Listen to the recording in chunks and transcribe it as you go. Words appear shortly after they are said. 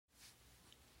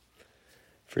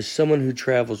For someone who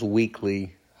travels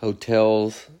weekly,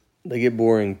 hotels, they get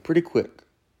boring pretty quick.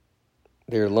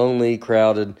 They're lonely,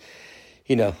 crowded.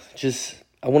 I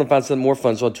want to find something more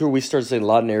fun. So on tour, we started staying a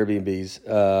lot in Airbnbs.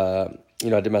 I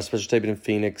did my special taping in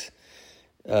Phoenix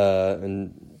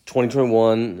in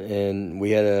 2021, and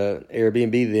we had an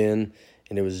Airbnb then,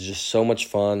 and it was just so much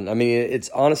fun. I mean, it's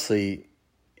honestly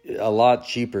a lot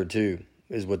cheaper too,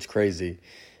 is what's crazy.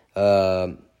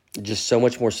 Just so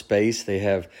much more space. They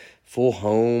have full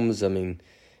homes. I mean,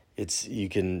 you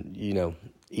can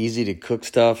easy to cook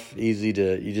stuff, you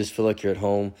just feel like you're at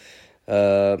home.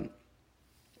 Did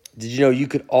you know you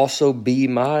could also be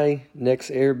my next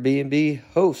Airbnb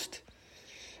host?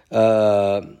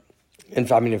 In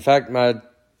fact, my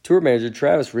tour manager,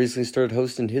 Travis, recently started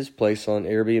hosting his place on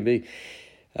Airbnb. He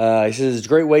says it's a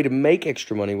great way to make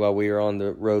extra money while we are on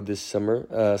the road this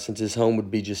summer, since his home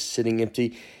would be just sitting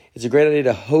empty. It's a great idea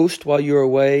to host while you're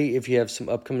away if you have some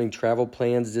upcoming travel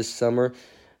plans this summer.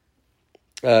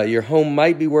 Your home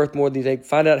might be worth more than you think.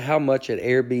 Find out how much at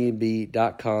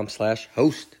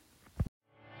airbnb.com/host.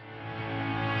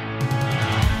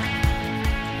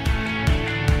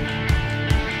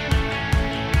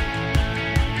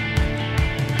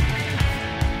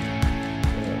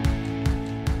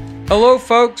 Hello,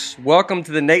 folks. Welcome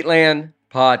to the Nateland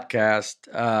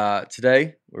podcast.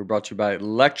 Today, we're brought to you by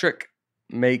Lectric.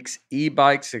 Makes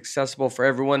e-bikes accessible for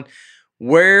everyone.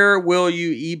 Where will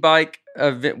your e-bike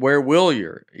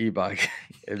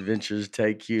adventures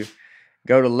take you?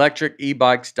 Go to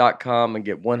lectricebikes.com and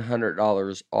get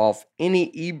 $100 off any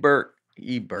e-bike.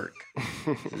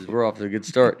 We're off to a good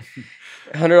start.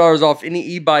 $100 off any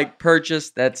e-bike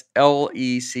purchase. That's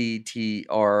LECTRIC,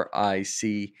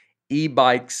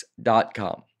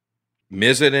 ebikes.com.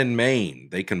 Mizzen and Main.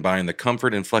 They combine the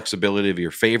comfort and flexibility of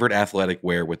your favorite athletic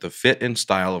wear with the fit and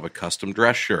style of a custom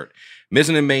dress shirt.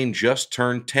 Mizzen and Main just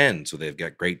turned 10, so they've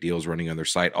got great deals running on their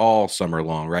site all summer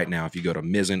long. Right now, if you go to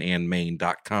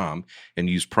mizzenandmain.com and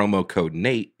use promo code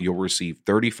NATE, you'll receive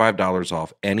 $35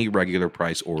 off any regular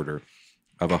price order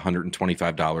of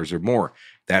 $125 or more.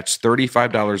 That's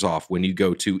 $35 off when you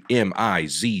go to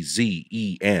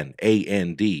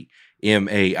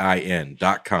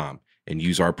mizzenandmain.com and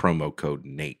use our promo code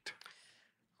NATE.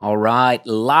 All right.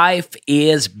 Life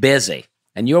is busy,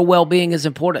 and your well-being is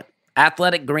important.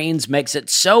 Athletic Greens makes it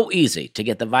so easy to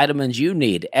get the vitamins you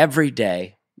need every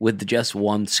day with just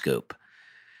one scoop.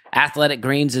 Athletic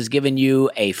Greens is giving you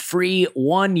a free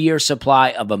 1-year supply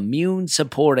of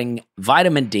immune-supporting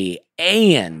vitamin D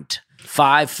and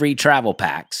 5 free travel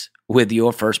packs with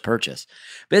your first purchase.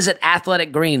 Visit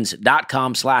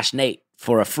athleticgreens.com/Nate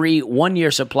for a free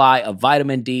 1-year supply of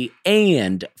vitamin D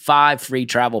and 5 free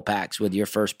travel packs with your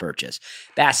first purchase.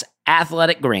 That's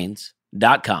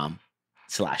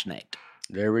athleticgreens.com/Nate.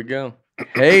 There we go.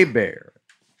 Hey, Bear.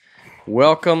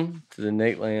 Welcome to the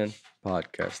Nateland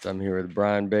podcast. I'm here with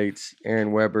Brian Bates,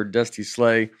 Aaron Weber, Dusty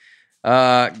Slay.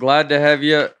 Glad to have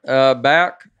you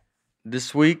back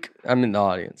this week. I'm in the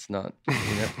audience, not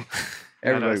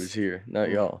everybody was here, not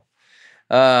y'all.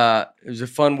 It was a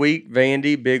fun week.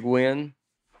 Vandy, big win.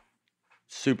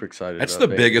 Super excited. That's the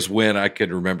biggest win I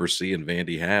can remember seeing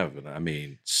Vandy have. And I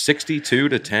mean,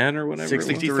 62-10 or whatever.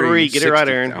 63. Get it right,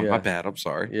 Aaron. Oh, my bad. I'm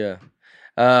sorry. Yeah.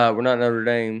 We're not Notre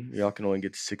Dame. Y'all can only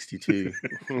get to 62.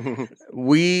 Dude,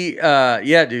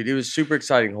 it was super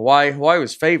exciting. Hawaii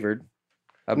was favored,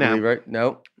 I believe, right?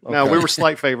 No. Okay. No, we were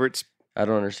slight favorites. I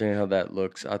don't understand how that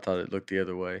looks. I thought it looked the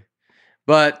other way.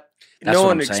 But That's no what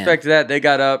one I'm saying. expected that. They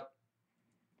got up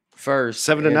first.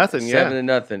 7-0, yeah.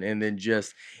 7-0. And then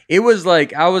it was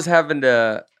like I was having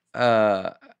to,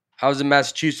 I was in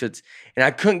Massachusetts and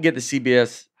I couldn't get the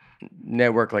CBS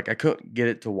network. Like I couldn't get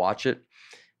it to watch it.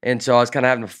 And so I was kind of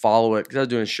having to follow it because I was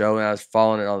doing a show and I was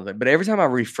following it all the time. But every time I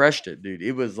refreshed it, dude,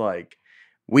 it was like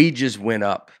we just went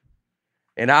up.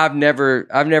 And I've never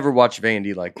watched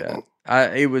Vandy like that.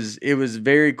 It was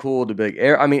very cool to be.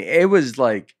 I mean, it was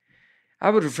like I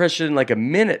would refresh it in like a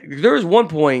minute. There was one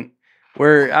point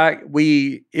where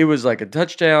it was like a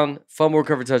touchdown, fumble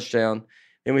recovery touchdown,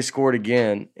 then we scored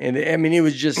again. And I mean, it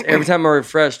was just every time I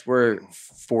refreshed, we're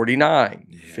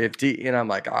 49, 50, and I'm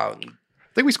like, oh.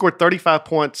 I think we scored 35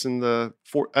 points in the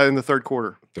third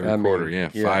quarter. Third quarter,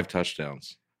 5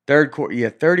 touchdowns. Third quarter,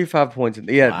 35 points.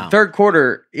 Wow. Third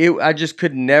quarter, I just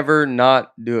could never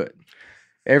not do it.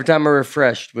 Every time I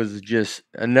refreshed was just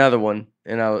another one.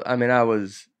 And I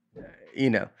was,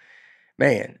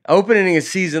 man, opening a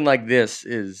season like this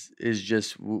is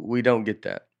just, we don't get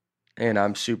that. and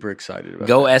I'm super excited about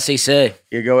Go that. SEC.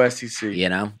 Yeah, go SEC. You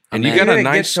know, And you mean, got a Even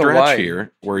nice against stretch Hawaii.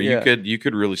 here where Yeah. you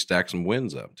could really stack some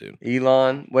wins up too.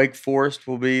 Elon, Wake Forest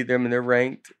will be there. I mean, they're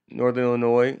ranked. Northern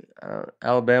Illinois,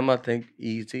 Alabama, I think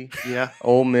easy. Yeah.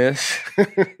 Ole Miss,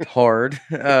 hard.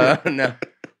 No,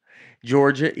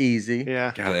 Georgia, easy.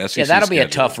 Yeah. God, the SEC yeah, that'll be a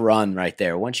schedule. tough run right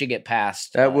there. Once you get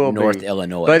past That will North be.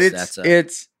 Illinois, But that's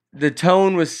it's the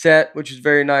tone was set, which is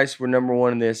very nice. We're number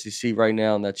one in the SEC right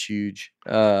now, and that's huge.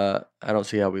 I don't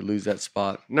see how we lose that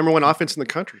spot. Number one offense in the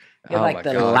country. yeah, Oh like my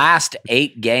the gosh. last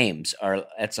 8 games are.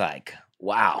 It's like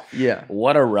wow, Yeah,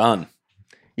 what a run.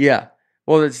 yeah.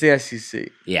 Well, it's the SEC,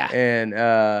 Yeah, and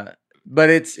but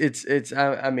it's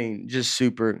I mean just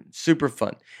super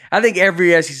fun. I think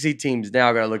every SEC team's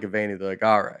now got to look at Vandy. They're like,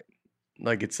 all right,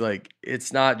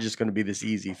 it's not just going to be this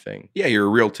easy thing. Yeah, you're a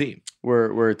real team.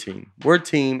 We're a team. We're a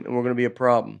team, and we're going to be a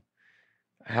problem.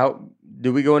 How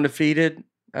do we go undefeated?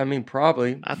 I mean,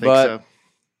 probably. I think but so.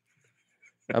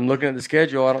 I'm looking at the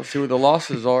schedule. I don't see where the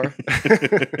losses are.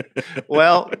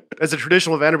 Well, as a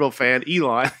traditional Vanderbilt fan,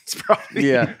 Elon is probably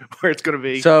Yeah. where it's going to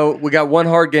be. So we got one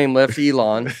hard game left,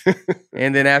 Elon,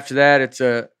 and then after that, it's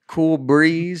a cool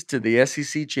breeze to the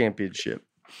SEC championship.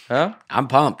 Huh? I'm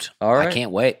pumped. All right. I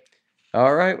can't wait.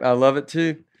 All right, I love it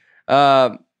too.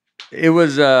 It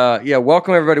was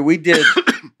welcome everybody. We did.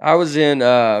 I was in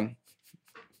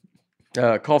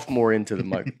cough more into the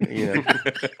mic. You know,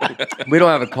 we don't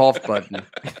have a cough button,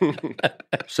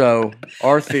 so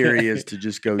our theory is to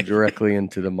just go directly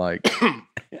into the mic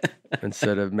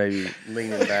instead of maybe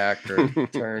leaning back or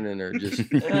turning or just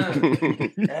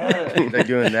they're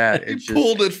doing that. It's just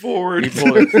Pulled it forward. he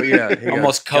pulled it. Yeah, he goes,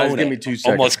 Almost guys, cone give it. me 2 seconds.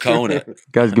 Almost cone it.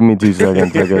 Guys, give me 2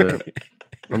 seconds.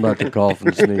 I'm about to cough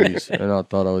and sneeze, and I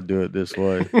thought I would do it this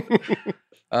way.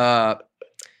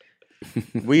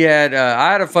 We had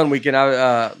I had a fun weekend.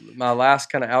 My last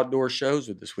kind of outdoor shows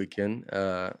with this weekend,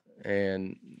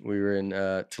 and we were in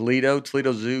Toledo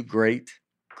Zoo. Great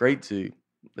zoo.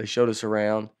 They showed us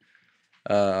around.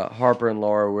 Harper and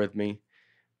Laura were with me.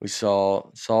 We saw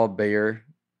a bear,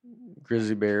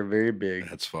 grizzly bear, very big.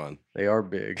 That's fun. They are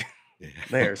big.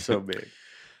 They are so big.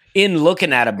 In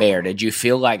looking at a bear, did you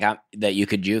feel like that you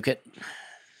could juke it?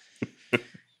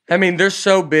 I mean, they're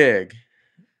so big.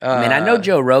 I mean, I know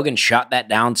Joe Rogan shot that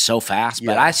down so fast,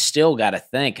 but yeah. I still got to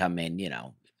think. I mean, you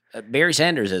know, Barry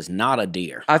Sanders is not a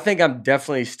deer. I think I'm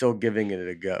definitely still giving it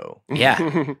a go. Yeah,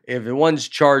 If the one's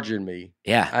charging me,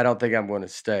 yeah. I don't think I'm going to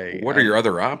stay. What are your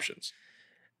other options?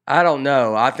 I don't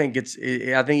know. I think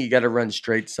I think you got to run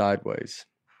straight sideways.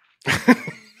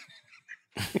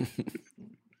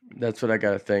 That's what I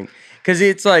got to think. Because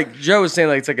it's like Joe was saying,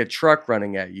 like it's like a truck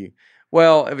running at you.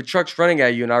 Well, if a truck's running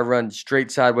at you and I run straight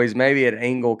sideways, maybe at an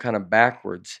angle kind of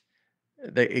backwards,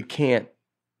 it can't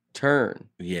turn.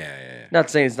 Yeah. Not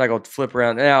saying it's not going to flip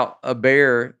around. Now, a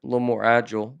bear, a little more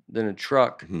agile than a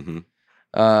truck. Mm-hmm.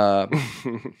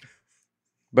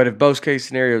 But if both case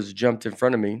scenarios jumped in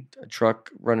front of me, a truck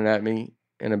running at me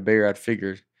and a bear, I'd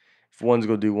figure if one's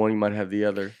going to do one, you might have the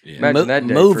other. Yeah. Imagine that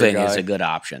day Moving for a is guy. a good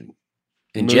option.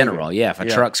 In Moving. general, yeah. If a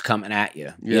Yeah. truck's coming at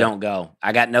you, you Yeah. don't go,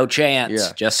 I got no chance.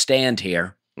 Yeah. Just stand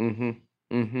here. Mm-hmm.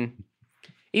 Mm-hmm.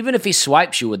 Even if he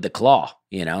swipes you with the claw,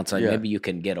 you know, it's like Yeah. maybe you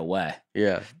can get away.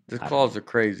 Yeah. The don't claws are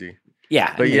crazy.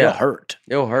 Yeah, But I mean, yeah. it'll hurt.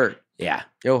 It'll hurt. Yeah,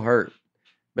 It'll hurt.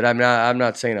 But I'm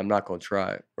not saying I'm not going to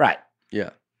try it. right.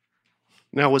 Yeah.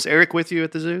 Now, was Eric with you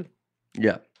at the zoo?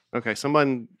 Yeah. Okay,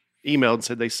 someone emailed and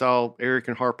said they saw Eric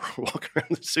and Harper walking around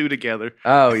the zoo together.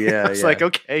 Oh, yeah. I was yeah. like,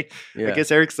 okay, yeah. I guess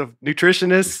Eric's a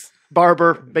nutritionist,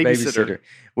 barber, babysitter.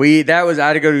 I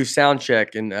had to go do sound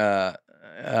check, and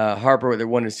Harper, they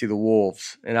wanted to see the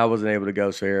wolves, and I wasn't able to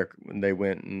go. So Eric, when they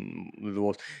went and with the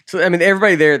wolves. So I mean,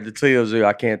 everybody there at the Toledo Zoo,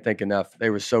 I can't thank enough. They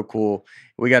were so cool.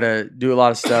 We got to do a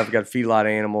lot of stuff. We got to feed a lot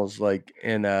of animals,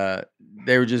 and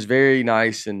they were just very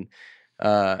nice, and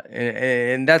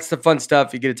that's the fun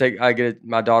stuff. You get to take.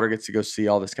 My daughter gets to go see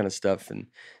all this kind of stuff, and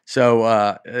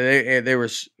so they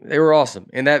were awesome,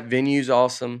 and that venue's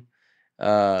awesome.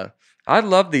 I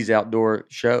love these outdoor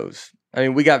shows. I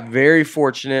mean, we got very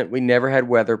fortunate. We never had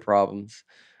weather problems.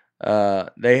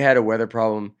 They had a weather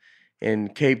problem in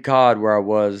Cape Cod where I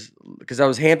was, because I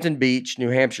was Hampton Beach, New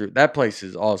Hampshire. That place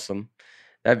is awesome.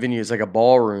 That venue is like a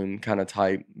ballroom kind of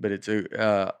type, but it's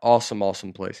a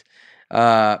awesome place.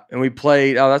 And we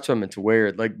played. Oh, that's what I meant to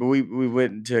wear. But we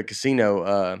went to a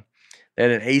casino. They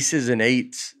had an Aces and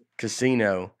Eights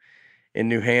casino in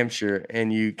New Hampshire,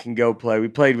 and you can go play. We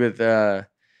played with.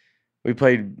 We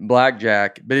played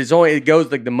blackjack, but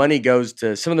the money goes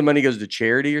to, some of the money goes to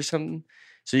charity or something.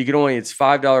 So you can it's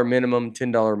 $5 minimum,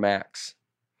 $10 max.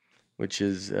 which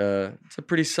is it's a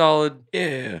pretty solid.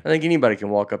 Yeah. I think anybody can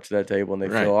walk up to that table and they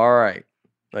Right. feel all right.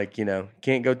 Like,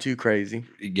 can't go too crazy.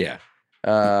 Yeah.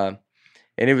 And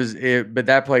but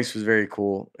that place was very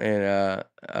cool. And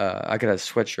I got a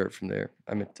sweatshirt from there.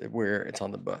 I meant to wear it's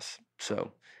on the bus.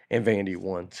 So, and Vandy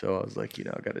won. So I was like, I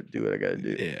got to do what I got to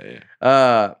do.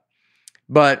 Yeah.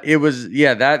 But it was,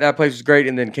 that place was great.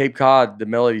 And then Cape Cod, the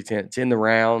Melody Tent, it's in the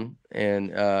round,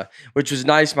 and which was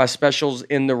nice. My special's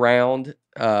in the round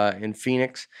in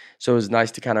Phoenix. So it was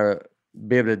nice to kind of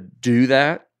be able to do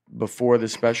that before the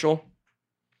special.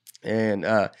 And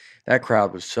that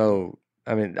crowd was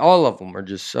all of them are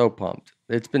just so pumped.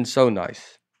 It's been so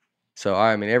nice. So,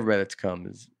 everybody that's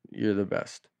come you're the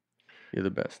best. You're the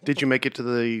best. Did you make it to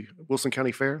the Wilson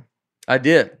County Fair? I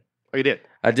did. Oh, you did?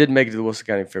 I did make it to the Wilson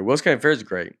County Fair. Wilson County Fair is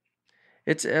great.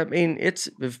 It's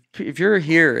if you're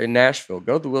here in Nashville,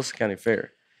 go to the Wilson County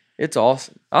Fair. It's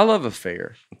awesome. I love a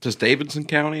fair. Does Davidson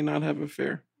County not have a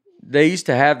fair? They used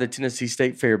to have the Tennessee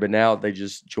State Fair, but now they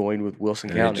just joined with Wilson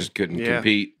And they County. just couldn't Yeah.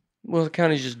 compete. Wilson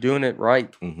County's just doing it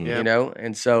right, Mhm. Yeah.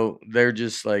 and so they're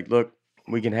just like, look,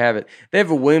 we can have it. They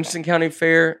have a Williamson County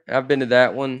Fair. I've been to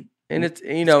that one, and it's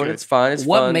and good. it's fine. It's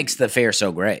What fun. makes the fair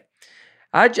so great?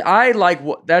 I like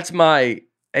what that's my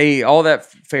all that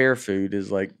fair food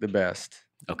is like the best.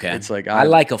 Okay. It's like I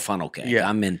like a funnel cake. Yeah.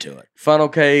 I'm into it. funnel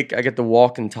cake. I get the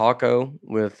walking taco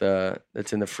with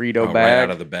that's in the Frito Right bag.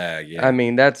 out of the bag. Yeah.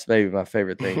 That's maybe my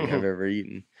favorite thing I've ever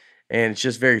eaten, and it's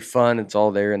just very fun. It's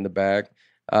all there in the bag.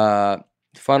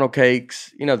 Funnel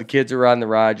cakes. The kids are riding the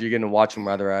ride. You're getting to watch them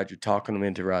ride the ride. You're talking them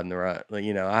into riding the ride. Like,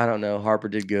 I don't know. Harper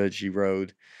did good. She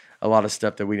rode a lot of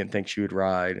stuff that we didn't think she would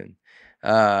ride,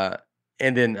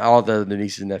 and then all the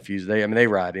nieces and nephews. They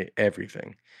ride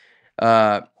everything.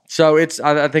 So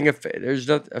I think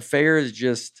a fair is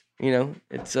just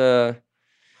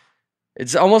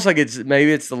it's almost like it's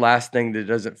the last thing that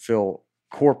doesn't feel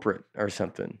corporate or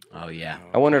something. Oh yeah.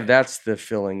 I wonder if that's the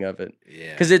feeling of it,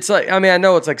 Yeah. because it's like I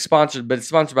know it's like sponsored, but it's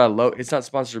sponsored by it's not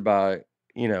sponsored by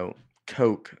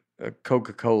Coke,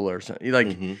 Coca-Cola or something. Like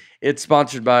Mhm. it's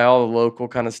sponsored by all the local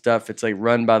kind of stuff. It's like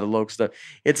run by the local stuff.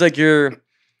 It's like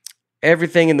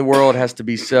everything in the world has to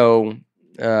be so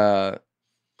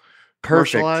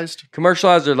perfect.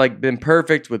 Commercialized or like been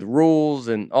perfect with rules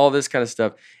and all this kind of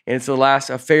stuff. And it's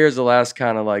a fair is the last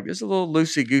kind of like there's a little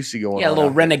loosey goosey going on. Yeah, a little out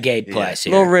there. renegade Yeah. place A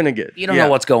here. little renegade. You don't know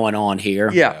what's going on here.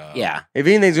 Yeah. Yeah. If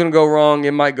anything's gonna go wrong,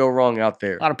 it might go wrong out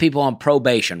there. A lot of people on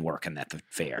probation working at the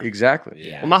fair. Exactly.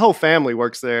 Yeah. Well, my whole family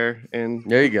works there, and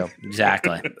There you go.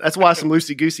 Exactly. that's why some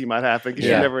loosey goosey might happen because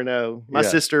Yeah. you never know. My Yeah.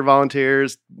 sister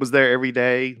volunteers, was there every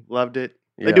day, loved it.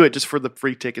 They Yeah. do it just for the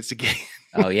free tickets to get.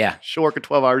 Oh yeah. She'll work a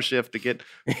 12-hour shift to get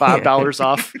 $5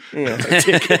 off Yeah. a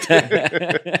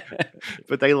ticket.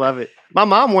 But they love it. My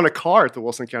mom won a car at the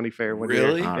Wilson County Fair one year.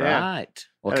 Really? All Yeah. right.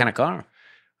 What kind of car?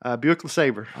 Buick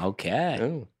LeSabre. Okay.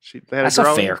 Oh, They had That's girl a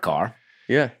in fair it. car.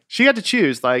 yeah. She had to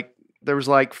choose. Like there was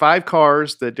like 5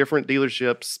 cars that different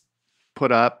dealerships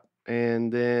put up,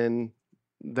 and then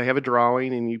they have a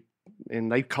drawing,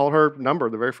 and they called her number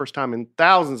the very first time, and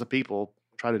thousands of people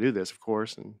try to do this, of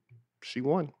course, and she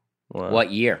won. Wow.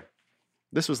 What year?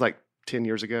 This was like 10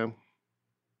 years ago.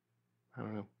 I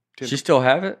don't know. 10 She still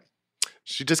have it?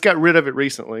 She just got rid of it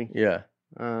recently. Yeah.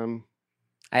 Um,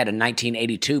 I had a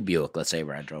 1982 Buick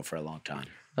LeSabre I drove for a long time.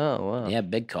 Oh wow. Yeah,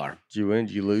 big car. Did you win?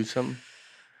 Did you lose something?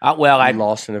 Well, You I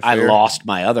lost in a I fair? lost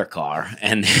my other car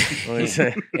and What do you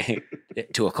say?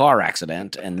 to a car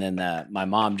accident, and then my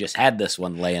mom just had this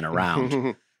one laying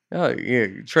around. Oh yeah,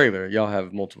 trailer. Y'all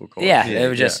have multiple cars. Yeah, it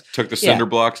was just Took the cinder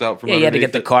blocks out from yeah. You had to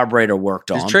get the underneath it. carburetor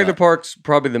worked on. Is trailer but- park's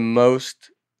probably the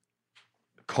most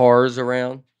cars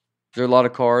around? There are a lot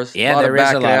of cars. Yeah, a lot there of is a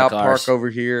backing lot of out, cars. Park over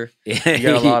here. You got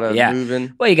a lot of yeah.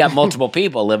 moving. Well, you got multiple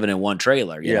people living in one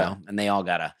trailer, you Yeah. know, and they all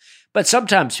gotta. But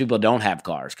sometimes people don't have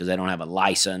cars because they don't have a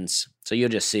license, so you'll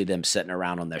just see them sitting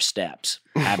around on their steps.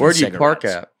 having Where do you park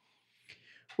cigarettes. at?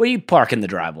 Well, you park in the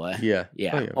driveway. Yeah.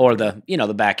 Yeah. Oh, yeah. Or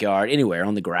the backyard, anywhere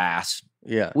on the grass.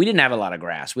 Yeah. We didn't have a lot of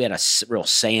grass. We had a real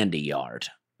sandy yard.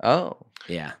 Oh.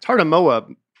 Yeah. it's hard to mow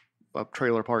a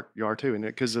trailer park yard too, isn't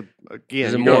it? Because Is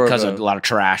again, it you more go- Because of of a- a lot of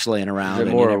trash laying around. it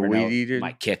and more you of a never know, weed eater?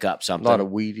 might kick up A something. lot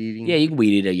of weed eating. Yeah, you can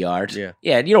weed eat a yard. Yeah.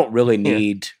 Yeah, you don't really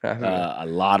need I don't know. a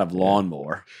lot of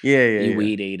lawnmower. Yeah. You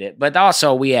weed eat it. But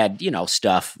also we had,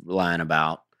 stuff lying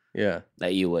about Yeah.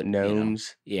 that you would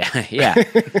Gnomes. Yeah, yeah.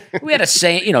 We had a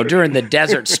sand, during the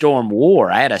Desert Storm War,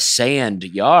 I had a sand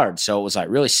yard. So it was like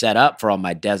really set up for all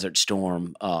my Desert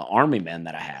Storm Army men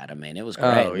that I had. I mean, it was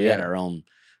great. Oh, We had yeah. our own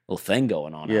little thing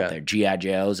going on Yeah. out there. G.I.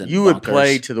 Joes and You would bunkers.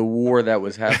 play to the war that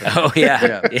was happening. Oh,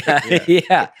 yeah. Yeah.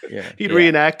 Yeah. Yeah. he'd Yeah.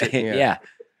 reenact it. Yeah.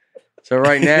 So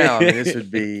right now, I mean, this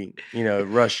would be,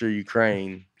 Russia,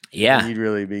 Ukraine. Yeah. And you'd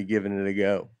really be giving it a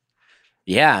go.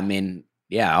 Yeah. I mean,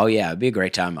 yeah. Oh, yeah. It'd be a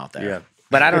great time out there. Yeah.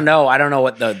 But I don't know. I don't know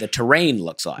what the terrain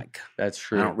looks like. That's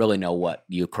true. I don't really know what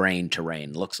Ukraine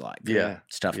terrain looks like. Yeah.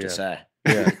 It's tough Yeah. to say.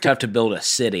 Yeah. Tough to build a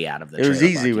city out of the It was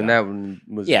trailer easy park, when you know? that one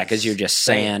was. Yeah, because you're just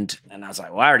sand. And I was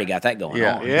like, well, I already got that going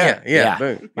Yeah. on. Yeah. Yeah.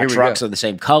 Boom. My Here we trucks go. are the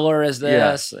same color as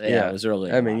Yeah. this. Yeah, Yeah. it was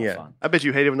really I mean, a lot yeah. of fun. I bet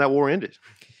you hated when that war ended.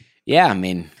 Yeah, I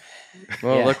mean,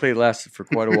 Well, Yeah. luckily it lasted for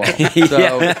quite a while. So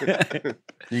yeah.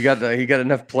 you got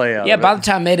enough play out. Yeah, of by it. the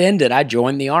time it ended, I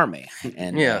joined the army.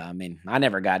 And Yeah. I mean, I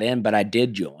never got in, but I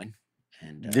did join.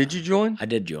 And Did you join? I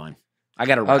did join. I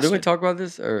got Oh, arrested. did we talk about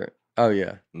this? Or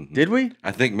yeah, Mhm. did we?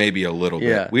 I think maybe a little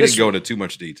Yeah. bit. We This- didn't go into too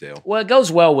much detail. Well, it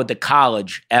goes well with the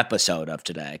college episode of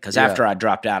today because Yeah. after I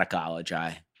dropped out of college,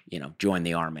 I joined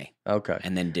the army Okay.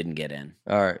 and then didn't get in.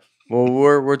 All right. Well,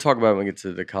 we're talking about it when we get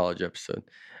to the college episode.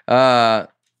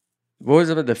 What was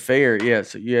it about the fair? Yeah.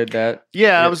 So you had that.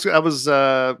 Yeah, Yeah. I was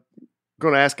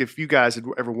going to ask if you guys had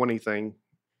ever won anything.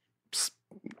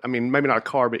 I mean, maybe not a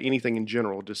car, but anything in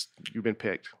general. Just you've been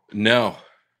picked. No,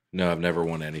 I've never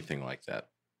won anything like that.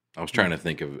 I was trying to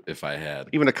think of if I had.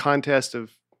 Even a contest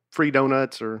of free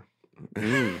donuts or.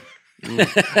 Mm.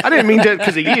 I didn't mean that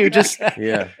because of you. Just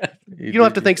Yeah. you don't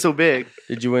have to think so big.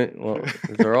 Did you win? Well,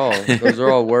 those are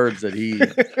all words that he.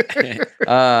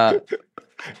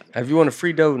 Have you won a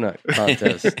free donut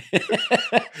contest?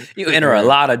 You enter a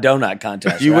lot of donut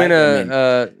contests. Do you right? win I mean,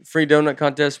 a free donut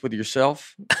contest with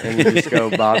yourself, and you just go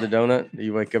buy the donut?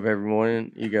 You wake up every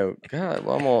morning. You go, God,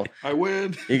 well, I'm all. I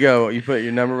win. You go. You put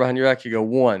your number behind your back. You go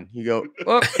 1. You go,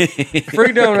 oh,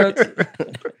 free donuts.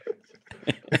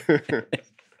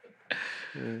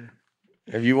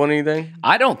 Have you won anything?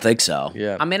 I don't think so.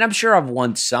 Yeah. I mean, I'm sure I've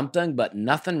won something, but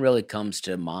nothing really comes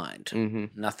to mind.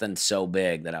 Mm-hmm. Nothing so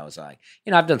big that I was like,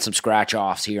 I've done some scratch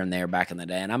offs here and there back in the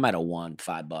day, and I might have won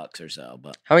 $5 or so.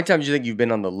 But How many times do you think you've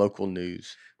been on the local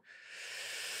news?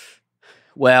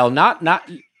 well, not.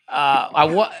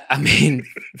 I mean,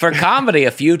 for comedy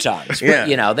a few times. But,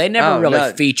 Yeah. they never Oh, really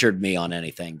not- featured me on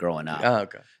anything growing up. Oh,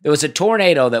 okay. There was a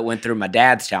tornado that went through my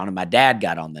dad's town, and my dad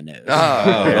got on the news.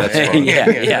 Oh, that's yeah, fun. yeah,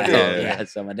 Yeah. yeah.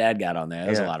 So my dad got on there. It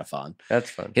was a Yeah. lot of fun. That's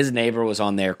fun. His neighbor was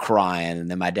on there crying, and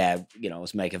then my dad,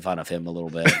 was making fun of him a little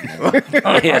bit.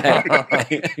 Yeah.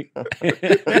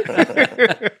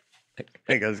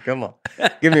 He goes, come on,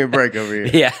 give me a break over here.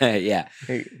 yeah.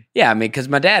 I mean, because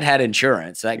my dad had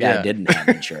insurance. That guy Yeah. didn't have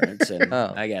insurance, and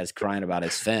Oh. that guy's crying about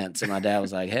his fence. And my dad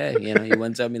was like, "Hey, you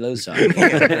win some, you lose some."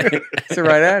 It's the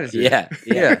right attitude. yeah.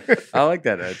 Yeah. I like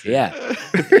that attitude.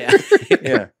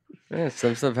 Yeah. Yeah.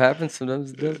 Some stuff happens,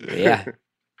 sometimes it doesn't. Yeah.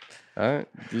 All right.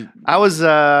 I was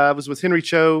with Henry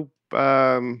Cho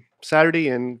Saturday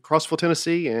in Crossville,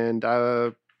 Tennessee, and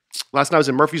last night I was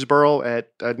in Murfreesboro at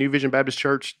New Vision Baptist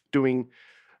Church doing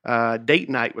date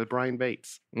night with Brian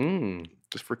Bates,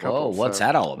 just for Oh, couples. what's so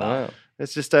that all about? Wow.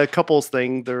 It's just a couples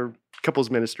thing. They're couples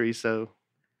ministry, so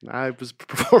I was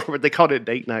performing. They called it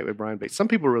date night with Brian Bates. Some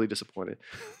people were really disappointed,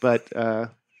 but it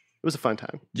was a fun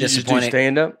time. Did you do Disappointing.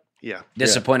 stand up? Yeah,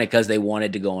 Disappointed because they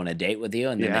wanted to go on a date with you,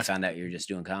 and then Yeah. they found out you were just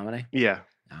doing comedy. yeah.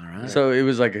 All right. So it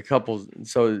was like a couple.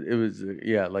 So it was,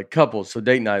 like couples. So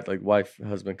date night, like wife,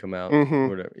 husband come out, Mhm.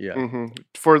 whatever. Yeah.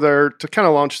 For to kind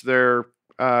of launch their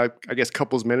I guess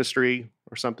couples ministry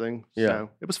or something. Yeah. So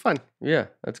it was fun. Yeah.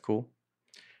 That's cool.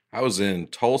 I was in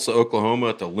Tulsa, Oklahoma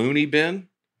at the Looney Bin.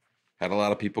 Had a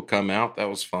lot of people come out. That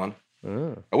was fun.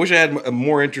 Oh. I wish I had a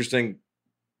more interesting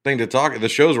thing to talk. The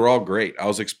shows were all great. I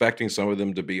was expecting some of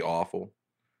them to be awful.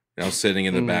 I was sitting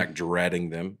in the Mhm. back dreading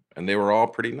them, and they were all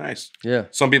pretty nice. Yeah.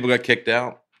 Some people got kicked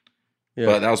out, Yeah.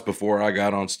 but that was before I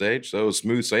got on stage, so it was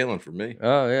smooth sailing for me.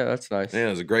 Oh, yeah. That's nice. Yeah, it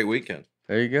was a great weekend.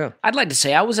 There you go. I'd like to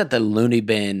say I was at the Looney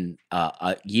Bin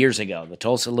years ago, the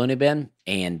Tulsa Looney Bin,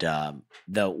 and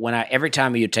every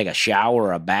time you'd take a shower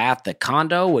or a bath, the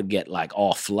condo would get like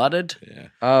all flooded. Yeah.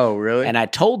 Oh, really? And I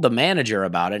told the manager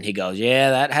about it, and he goes,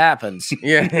 "Yeah, that happens."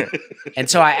 yeah. And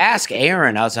so I asked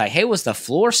Aaron, I was like, "Hey, was the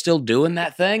floor still doing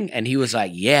that thing?" And he was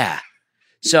like, "Yeah."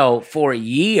 So for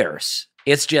years,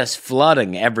 it's just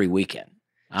flooding every weekend.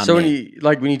 I So mean,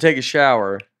 when you take a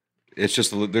shower, It's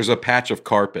just there's a patch of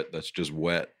carpet that's just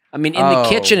wet. in the Oh.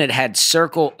 kitchen, it had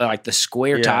like the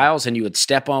square Yeah. tiles, and you would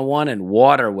step on one, and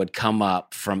water would come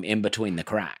up from in between the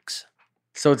cracks.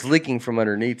 so it's leaking from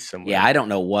underneath somewhere. Yeah, I don't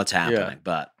know what's happening,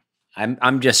 but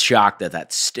I'm just shocked that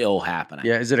that's still happening.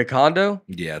 Yeah. Is it a condo?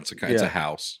 Yeah, it's a Yeah.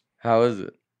 house. How is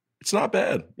it? It's not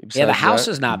bad. Yeah, the Besides house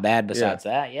that? is not bad. Besides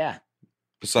that, yeah,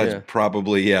 Besides Yeah.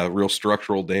 probably real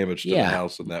structural damage to Yeah. the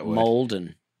house in that way. mold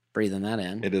and breathing that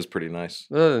in. It is pretty nice.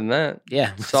 Other than that,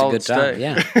 Yeah, it's a solid good time. stay.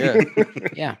 Yeah, yeah.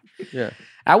 yeah. Yeah.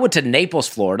 I went to Naples,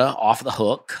 Florida, off the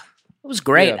hook. It was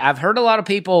great. Yeah. I've heard a lot of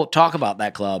people talk about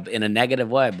that club in a negative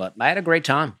way, but I had a great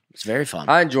time. It's very fun.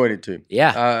 I enjoyed it too.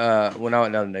 Yeah. When I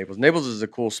went down to Naples. Naples is a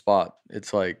cool spot.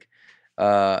 It's like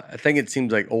I think it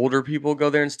seems like older people go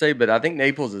there and stay, but I think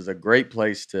Naples is a great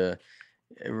place for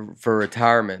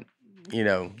retirement,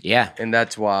 Yeah. and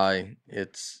that's why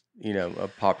it's, a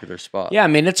popular spot. Yeah, I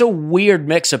mean, it's a weird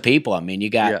mix of people. I mean, you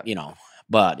got, Yeah.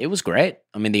 but it was great.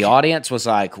 I mean, the audience was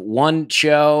like, one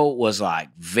show was like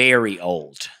very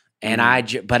old. And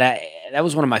that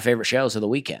was one of my favorite shows of the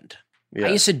weekend. Yeah. I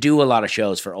used to do a lot of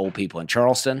shows for old people in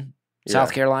Charleston, South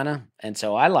Yeah. Carolina. And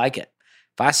so I like it.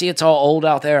 If I see it's all old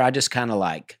out there, I just kind of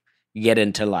like get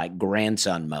into like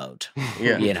grandson mode.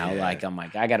 Yeah. Like I'm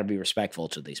like, I got to be respectful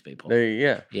to these people.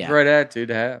 Yeah. Yeah. Great attitude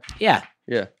to have. Yeah.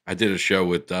 Yeah. I did a show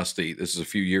with Dusty. This is a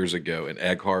few years ago in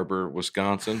Egg Harbor,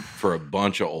 Wisconsin, for a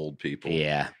bunch of old people.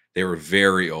 Yeah. They were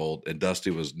very old, and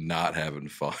Dusty was not having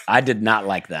fun. I did not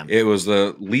like them. It was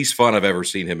the least fun I've ever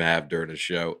seen him have during a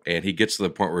show. And he gets to the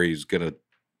point where he's going to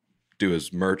do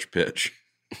his merch pitch.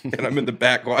 And I'm in the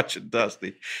back watching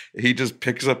Dusty. He just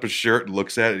picks up his shirt and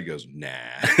looks at it. And he goes, nah.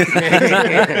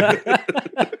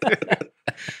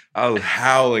 I was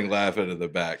howling laughing in the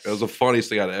back. That was the funniest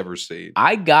thing I'd ever seen.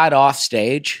 I got off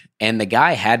stage and the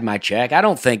guy had my check. I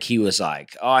don't think he was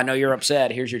like, "Oh, I know you're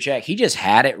upset. Here's your check." He just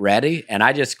had it ready, and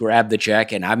I just grabbed the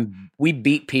check, and we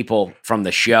beat people from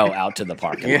the show out to the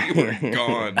parking lot. You were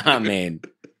gone. I mean,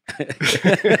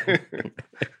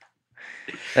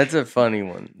 That's a funny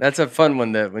one. That's a fun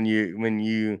one that when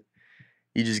you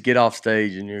just get off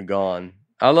stage and you're gone.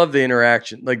 I love the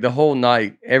interaction. Like the whole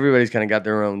night, everybody's kind of got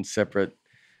their own separate.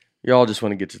 You all just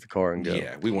want to get to the car and go.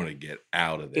 Yeah, we want to get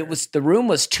out of there. the room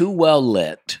was too well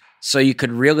lit, so you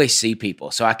could really see people.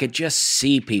 So I could just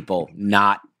see people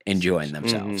not enjoying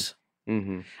themselves.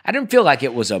 Mm-hmm. I didn't feel like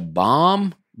it was a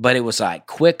bomb, but it was like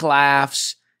quick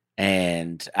laughs,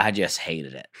 and I just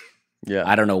hated it. Yeah.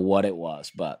 I don't know what it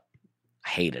was, but I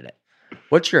hated it.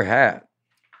 What's your hat?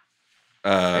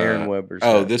 Aaron Weber's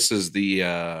Oh, hat. this is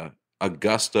the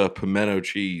Augusta Pimento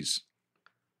Cheese.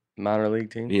 Minor league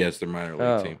team? Yeah, it's their minor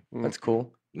league team. That's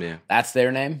cool. Yeah. That's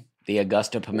their name? The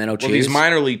Augusta Pimento Cheese? Well, these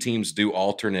minor league teams do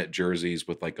alternate jerseys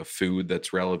with like a food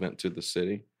that's relevant to the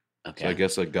city. Okay. So I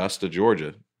guess Augusta,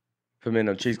 Georgia.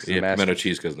 Pimento cheese. Yeah, pimento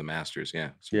cheese because the Masters.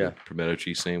 Yeah. So Yeah. Pimento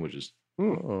cheese sandwiches.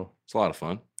 Oh. It's a lot of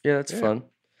fun. Yeah, that's fun.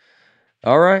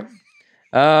 All right.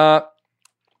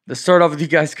 Let's start off with you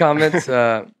guys' comments.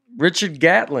 Richard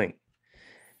Gatling.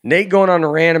 Nate going on a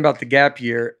rant about the gap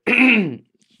year.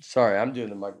 Sorry, I'm doing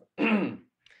the mic.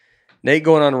 Nate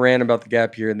going on a rant about the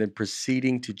gap year and then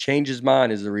proceeding to change his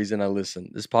mind is the reason I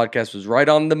listened. This podcast was right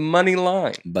on the money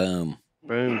line. Boom.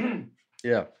 Boom.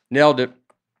 Yeah, nailed it.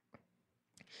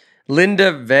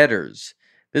 Linda Vetters.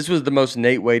 This was the most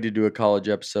Nate way to do a college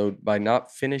episode by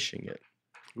not finishing it.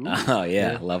 Ooh, Oh,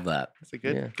 yeah. Love that. that's a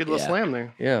good, Yeah. good little Yeah. slam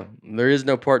there. Yeah, there is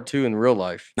no part 2 in real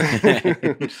life.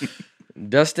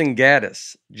 Dustin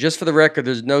Gaddis. Just for the record,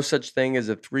 there's no such thing as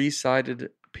a 3-sided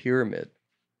pyramid.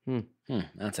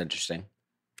 That's interesting.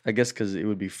 I guess because it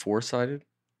would be 4-sided.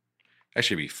 That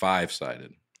should be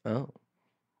 5-sided. Oh.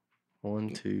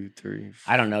 1, 2, 3.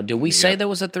 I don't know. Did we say there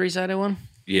was a 3-sided one?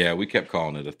 Yeah, we kept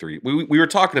calling it a 3. We were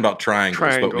talking about triangles,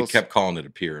 but we Triangles. kept calling it a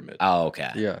pyramid, Oh,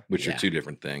 okay. Yeah, which Yeah. are 2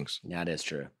 different things. That is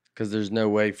true. because there's no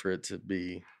way for it to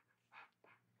be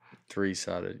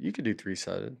 3-sided. You could do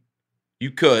 3-sided.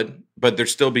 You could, but there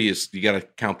still be you got to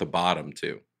count the bottom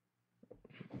too.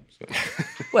 So,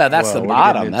 Well, that's Well, the we're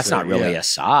bottom. getting That's into not it, really yeah. a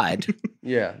side.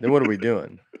 Yeah, then what are we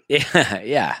doing?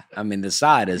 Yeah. I mean, the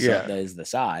side is Yeah. is the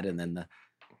side, and then the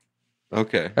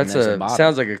okay. That's there's the bottom.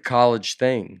 sounds like a college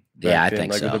thing. Yeah, back I then.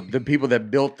 think like so. The people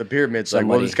that built the pyramids, like,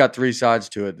 well, Somebody- it's got 3 sides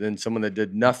to it. Then someone that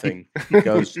did nothing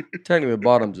goes, technically the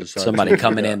bottom's the side. somebody You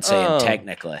coming go, in saying "Oh,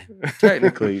 technically.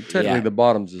 technically Yeah. the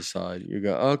bottom's the side. You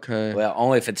go, okay. Well,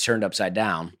 only if it's turned upside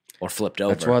down or flipped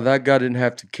over. That's why that guy didn't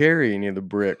have to carry any of the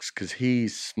bricks because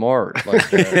he's smart like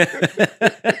that.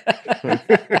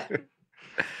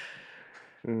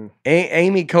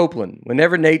 Amy Copeland.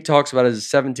 Whenever Nate talks about his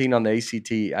 17 on the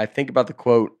ACT, I think about the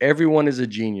quote, "Everyone is a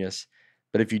genius,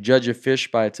 but if you judge a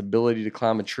fish by its ability to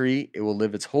climb a tree, it will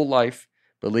live its whole life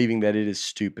believing that it is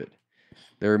stupid.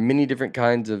 There are many different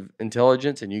kinds of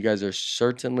intelligence, and you guys are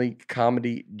certainly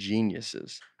comedy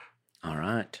geniuses." All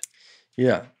right.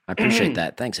 Yeah. I appreciate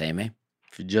that. Thanks, Amy.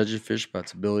 If you judge a fish by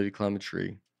its ability to climb a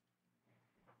tree.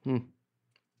 You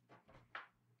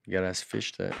gotta ask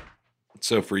fish that.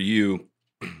 So for you,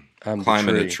 I'm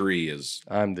climbing the a tree is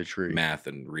I'm the tree. math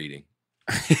and reading.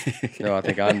 No, I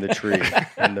think I'm the tree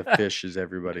and the fish is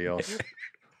everybody else.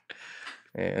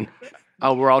 And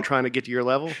Oh, we're all trying to get to your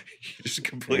level. Just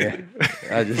completely,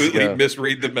 I just completely go.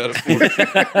 misread the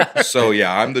metaphor. So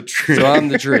yeah, I'm the tree. So I'm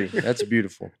the tree. That's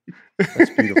beautiful. That's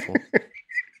beautiful.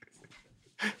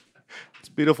 It's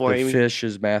beautiful, The Amy. fish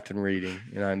is math and reading,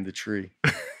 and I'm the tree.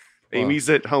 Amy's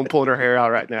at home pulling her hair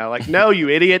out right now. Like, no, you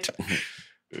idiot.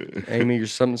 Amy, you're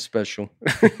something special.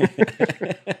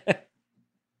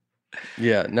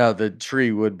 Yeah, no, the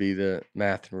tree would be the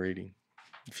math and reading.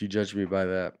 If you judge me by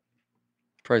that,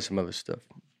 probably some other stuff.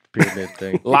 Pyramid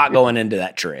thing. A lot going into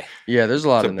that tree. Yeah, there's a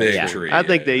lot It's a of big that. tree. I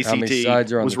think the How many ACT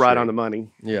sides are on was the right tree? on the money.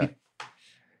 Yeah.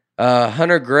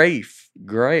 Hunter Grafe.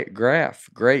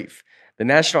 The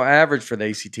national average for the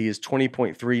ACT is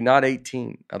 20.3, not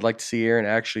 18. I'd like to see Aaron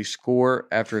actually score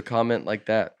after a comment like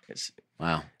that.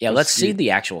 Wow. Yeah, Let's let's see see.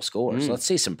 the actual scores. Mm. Let's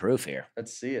see some proof here.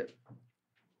 Let's see it.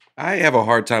 I have a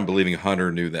hard time believing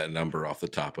Hunter knew that number off the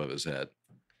top of his head.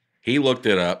 He looked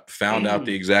it up, found out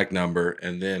the exact number,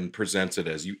 and then presents it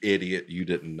as, you idiot, you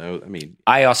didn't know. I mean,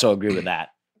 I also agree with that.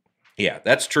 yeah,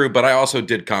 that's true, but I also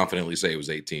did confidently say it was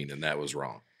 18, and that was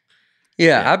wrong.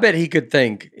 Yeah, Yeah. I bet he could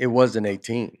think it wasn't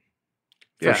 18.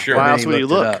 For sure. Why Then else he would you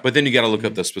looked it look? up. But then you got to look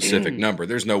up the specific number.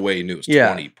 There's no way he knew it was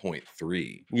Yeah.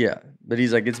 20.3. Yeah, but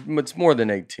he's like, it's more than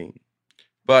 18.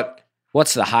 But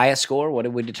What's the highest score? What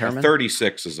did we a determine?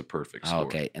 36 is a perfect Oh, score.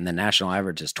 okay. And the national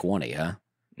average is 20, huh?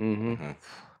 Mm-hmm. Uh-huh.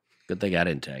 Good thing I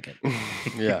didn't take it.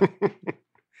 Yeah.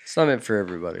 It's not meant for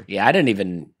everybody. Yeah,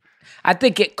 I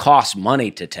think it costs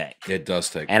money to take. It does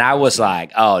take. And I was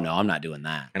like, oh, no, I'm not doing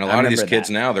that. And a I lot of these remember kids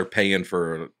that. now,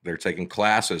 they're taking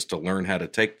classes to learn how to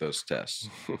take those tests.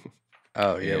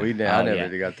 Oh, yeah. Yeah. I Oh,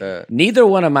 never yeah. got that. Neither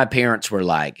one of my parents were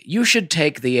like, you should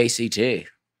take the ACT.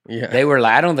 Yeah. They were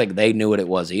like, I don't think they knew what it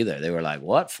was either. They were like,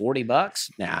 what, $40?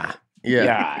 Nah. Yeah.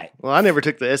 Yeah. Right. Well, I never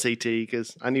took the SAT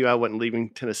because I knew I wasn't leaving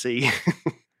Tennessee. You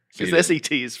Because the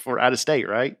SAT is for out of state,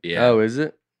 right? Yeah. Oh, is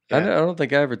it? I Yeah. don't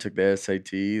think I ever took the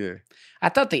SAT either. I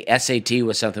thought the SAT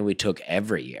was something we took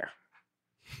every year.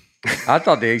 I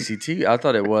thought the ACT, I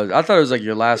thought it was like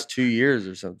your last 2 years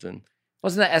or something.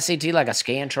 Wasn't the SAT like a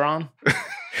Scantron?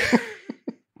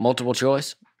 Multiple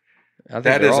choice? I think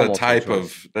That they're is all a multiple type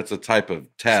choice. that's a type of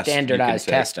test. you can Standardized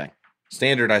take. testing.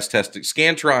 Standardized testing.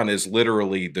 Scantron is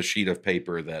literally the sheet of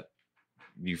paper that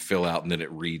you fill out and then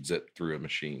it reads it through a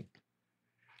machine.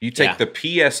 You take Yeah. the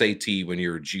PSAT when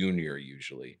you're a junior,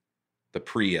 usually, the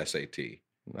pre-SAT,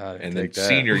 I didn't and then take that.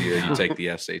 senior year you take the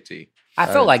SAT. I I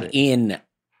felt don't like think-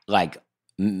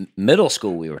 in middle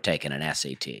school we were taking an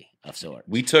SAT of sorts.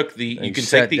 We took the. And You can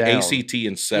sat take the down. ACT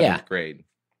in seventh Yeah. grade.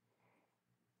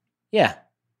 Yeah.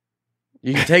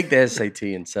 You can take the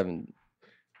SAT in 7.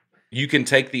 You can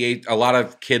take a lot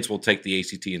of kids will take the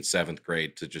ACT in seventh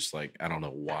grade to just like, I don't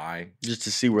know why, Just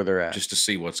to see where they're at. just to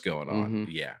see what's going on. Mhm.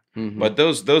 Yeah. Mhm. But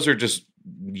those are just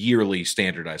yearly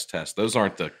standardized tests. Those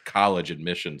aren't the college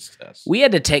admissions tests. We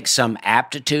had to take some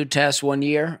aptitude test one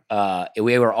year.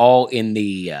 We were all in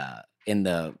the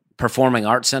performing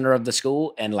arts center of the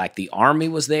school, and like the Army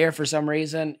was there for some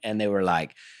reason, and they were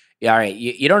like, "Yeah, all right,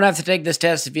 you don't have to take this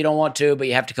test if you don't want to, but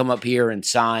you have to come up here and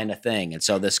sign a thing." And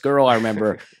so this girl, I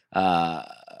remember,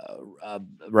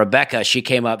 Rebecca, she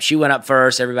came up. She went up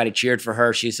first. Everybody cheered for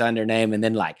her. She signed her name, and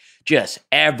then like just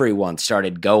everyone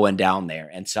started going down there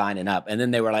and signing up. And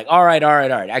then they were like, "All right.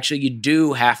 Actually, you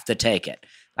do have to take it."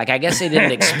 Like I guess they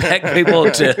didn't expect people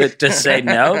to say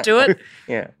no to it.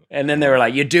 yeah. And then they were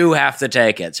like, "You do have to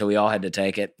take it." So we all had to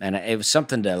take it, and it was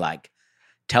something to like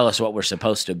tell us what we're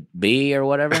supposed to be or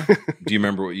whatever. Do you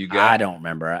remember what you got? I don't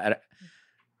remember.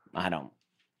 I don't.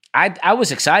 I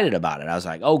was excited about it. I was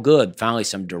like, "Oh, good! Finally,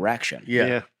 some direction."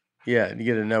 Yeah. Yeah. You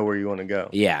get to know where you want to go.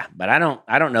 Yeah, but I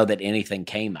don't know that anything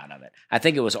came out of it. I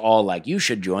think it was all like, "You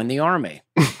should join the army."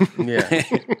 Yeah.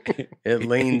 It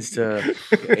leans to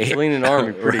it's leaning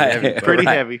Army pretty Right, heavy. but Pretty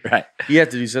right, heavy. right? You have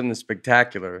to do something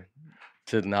spectacular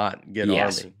to not get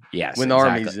Yes, Army. yes. When the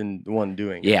exactly. Army's in the one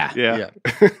doing it. Yeah, Yeah.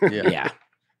 Yeah.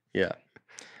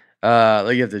 yeah.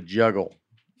 Like you have to juggle.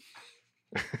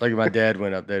 Like if my dad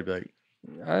went up there, he'd be like,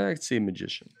 I could see a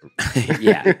magician.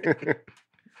 Yeah.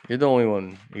 You're the only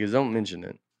one. Because don't mention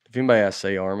it. If anybody asks,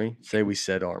 say Army, say we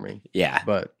said Army. Yeah.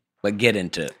 But But get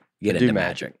into do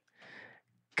magic.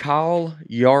 Kyle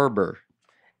Yarber.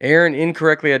 Aaron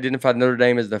incorrectly identified Notre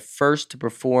Dame as the first to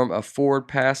perform a forward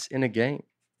pass in a game.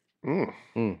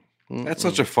 That's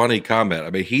such a funny comment. I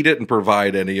mean, he didn't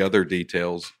provide any other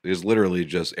details. It was literally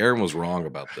just Aaron was wrong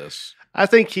about this. I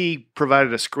think he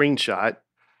provided a screenshot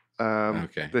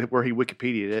Okay. where he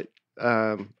Wikipedia'd it.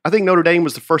 I think Notre Dame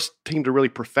was the first team to really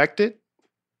perfect it,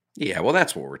 Yeah, well,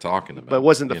 that's what we're talking about. but it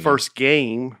wasn't the you know? first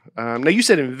game. Now, you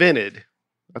said invented.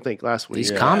 I think, last week.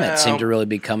 These Yeah. comments seem Well- to really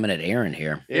be coming at Aaron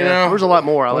here. Yeah, You know, there's a lot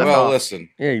more. I left Well, off. listen,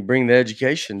 Yeah, you bring the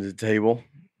education to the table.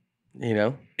 You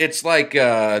know, it's like,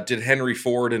 did Henry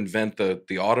Ford invent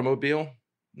the automobile?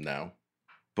 No.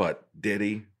 But did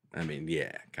he? I mean,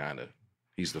 yeah, kind of.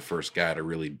 He's the first guy to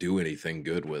really do anything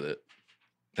good with it.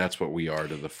 That's what we are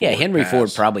to the Ford Yeah, Henry Ford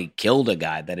pass. probably killed a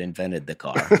guy that invented the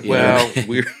car. you Well, know?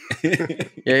 we're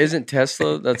yeah, isn't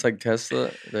Tesla? That's like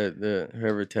Tesla. The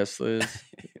whoever Tesla is.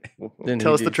 Didn't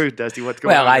Tell he us the do- truth, Dusty. What's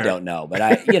going well, on? I there? don't know, but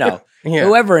Yeah,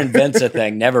 whoever invents a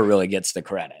thing never really gets the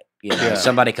credit. You know, Yeah.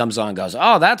 somebody comes on and goes,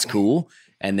 "Oh, that's cool,"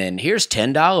 and then here's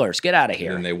 $10. Get out of and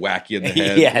here. they whack you in the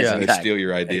head. Yes, and they exactly. steal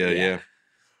your idea. Yeah. Yeah.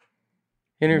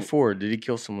 Henry Ford. Did he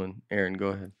kill someone? Aaron, go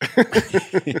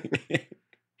ahead.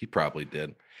 He probably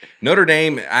did. Notre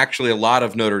Dame, actually, a lot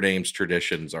of Notre Dame's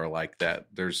traditions are like that.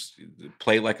 There's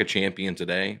play like a champion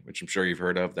today, which I'm sure you've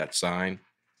heard of, that sign.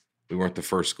 We weren't the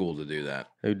first school to do that.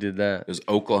 Who did that? It was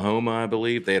Oklahoma, I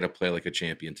believe. They had a play like a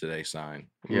champion today sign.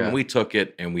 Yeah. And we took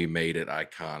it and we made it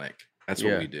iconic. That's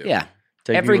what Yeah. we do. Yeah,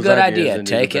 Take every people's good ideas idea, and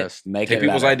do the take it, best. make Take it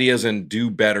people's better. ideas and do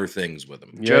better things with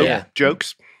them. Yeah. Yeah.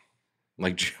 Jokes.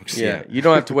 Like jokes. Yeah. Yeah. You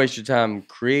don't have to waste your time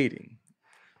creating.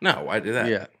 No, I do that.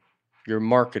 Yeah, you're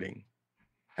marketing.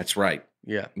 That's right.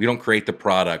 Yeah, We don't create the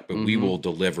product, but we Mhm. will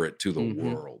deliver it to the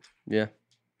Mhm. world. yeah.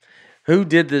 Who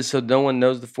did this so no one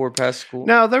knows the Ford Pass School?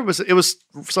 No, it was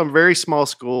some very small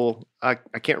school. I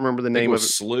can't remember the I think it name of was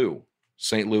it. SLU,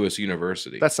 St. Louis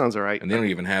University. That sounds all right. and they don't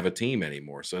even have a team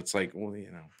anymore. So it's like, well,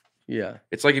 Yeah,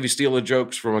 it's like if you steal the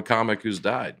jokes from a comic who's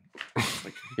died.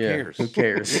 Like, who yeah. cares? Who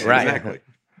cares? Right. Exactly.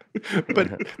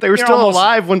 But they were You're still almost-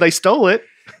 alive when they stole it.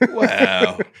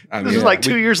 Well, I This mean, was like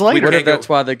 2 years later. What can't if that's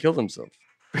why they killed themselves?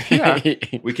 Yeah.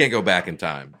 we can't go back in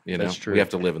time. You know, That's true. we have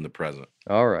to live in the present.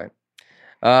 All right.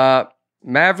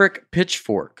 Maverick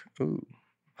Pitchfork. Ooh,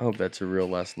 I hope that's a real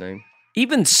last name.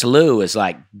 Even slew is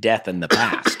like death in the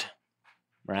past,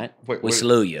 right? Wait, We what-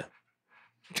 slew you.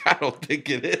 I don't think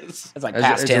it is. It's like As a-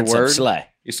 past as a tense word? of slay.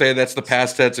 You say that's the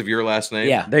past tense of your last name?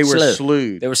 Yeah, They were slew.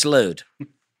 slewed. They were slewed.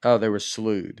 Oh, they were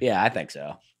slewed. Yeah, I think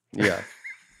so. Yeah.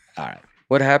 All right.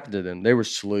 What happened to them? They were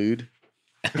slewed.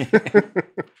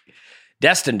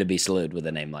 Destined to be slewed with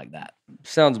a name like that.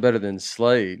 Sounds better than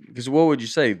slayed. Because what would you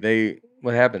say?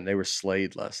 What happened? They were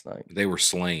slayed last night. They were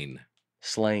slain.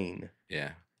 Slain.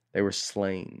 Yeah. They were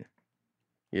slain.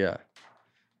 Yeah.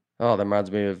 Oh, that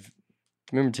reminds me of.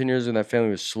 Remember 10 years when that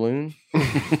family was sloon?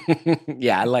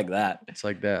 Yeah, I like that. It's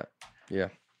like that. Yeah.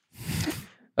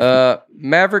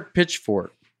 Maverick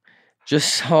Pitchfork.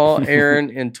 Just saw Aaron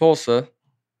in Tulsa.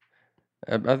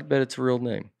 I bet it's a real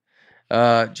name.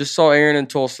 Just saw Aaron in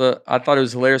Tulsa. I thought it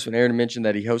was hilarious when Aaron mentioned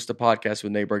that he hosts a podcast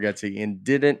with Nate Bargatze and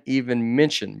didn't even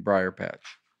mention Briar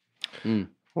Patch.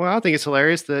 Well, I think it's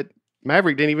hilarious that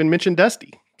Maverick didn't even mention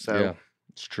Dusty. So Yeah,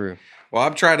 it's true. Well,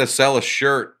 I'm trying to sell a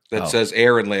shirt that Oh. says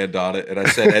Aaron Land on it. And I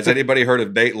said, has anybody heard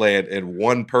of Nate Land? And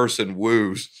one person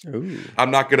woos. Ooh.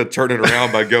 I'm not going to turn it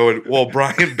around by going, well,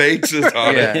 Brian Bates is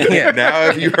on it. Yeah, yeah. Now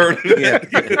have you heard of Yeah.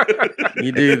 it?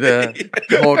 You do the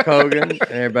Hulk Hogan, and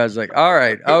everybody's like, all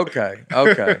right, okay.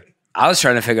 I was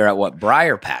trying to figure out what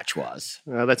Briar Patch was.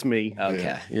 that's me.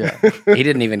 Okay. Yeah. He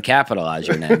didn't even capitalize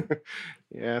your name.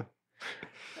 Yeah.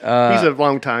 Uh, He's a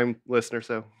long time listener,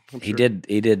 so I'm He sure.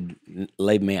 did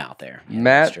leave me out there. Yeah,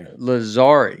 Matt that's true.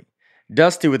 Lazzari.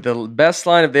 Dusty with the best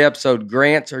line of the episode,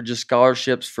 grants are just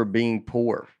scholarships for being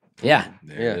poor. Yeah,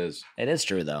 There Yeah. it is. it is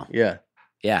true though. Yeah.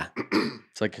 Yeah.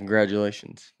 It's like,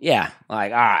 congratulations. Yeah.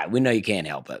 Like, all right, we know you can't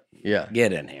help it. Yeah.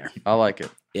 Get in here. I like it.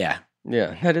 Yeah.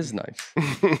 Yeah. That is nice.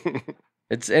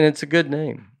 It's a good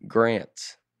name.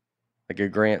 Grants. Like a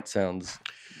grant sounds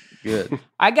good.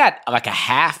 I got like a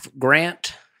half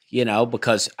grant,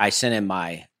 because I sent in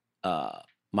my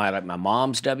my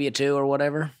mom's W-2 or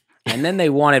whatever. And then they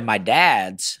wanted my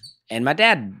dad's, and my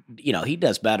dad, he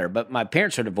does better, but my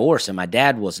parents are divorced and my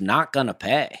dad was not going to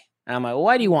pay. And I'm like, well,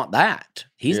 why do you want that?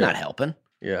 He's Yeah. not helping.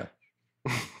 Yeah.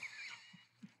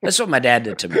 That's what my dad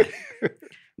did to me.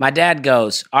 My dad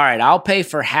goes, all right, I'll pay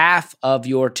for half of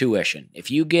your tuition. If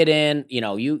you get in,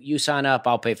 you sign up,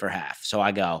 I'll pay for half. So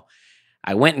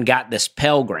I went and got this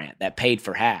Pell Grant that paid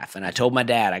for half. And I told my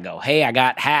dad, I go, hey, I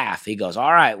got half. He goes,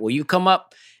 all right, well, you come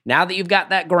up, now that you've got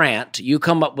that grant, you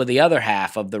come up with the other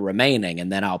half of the remaining,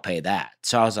 and then I'll pay that.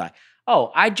 So I was like,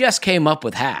 oh, I just came up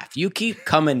with half. You keep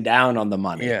coming down on the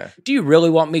money. Yeah. Do you really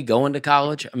want me going to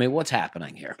college? I mean, what's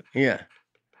happening here? Yeah.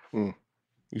 Hmm.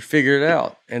 You figured it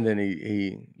out. And then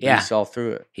he Yeah. saw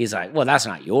through it. He's like, well, that's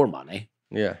not your money.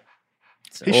 Yeah.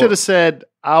 So, He should have said,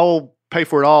 I'll pay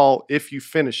for it all if you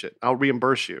finish it. I'll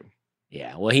reimburse you.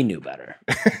 yeah, well, he knew better.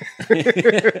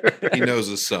 He knows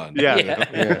his son. Yeah.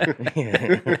 Yeah.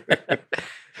 Yeah.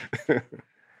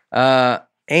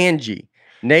 Angie.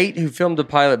 Nate, who filmed the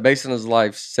pilot based on his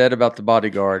life, said about the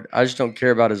bodyguard, I just don't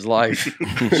care about his life.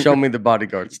 Show me the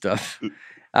bodyguard stuff.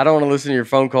 I don't want to listen to your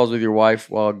phone calls with your wife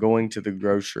while going to the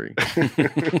grocery.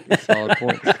 Solid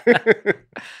points.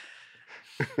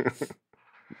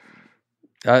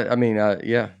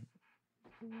 Yeah.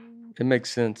 It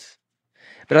makes sense.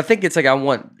 But I think it's like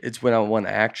it's when I want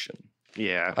action.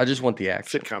 Yeah. I just want the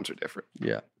action. Sitcoms are different.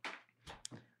 Yeah.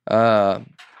 I'm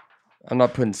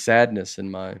not putting sadness in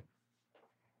my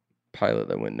pilot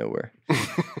that went nowhere.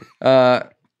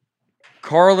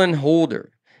 Carlin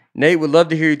Holder. Nate, would love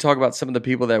to hear you talk about some of the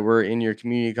people that were in your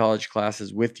community college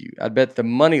classes with you. I'd bet the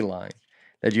money line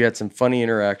that you had some funny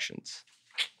interactions.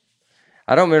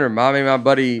 I don't remember. My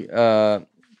buddy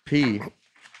P,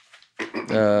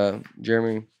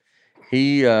 Jeremy,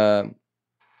 he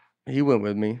went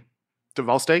with me. To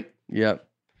Vol State? Yep.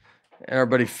 And our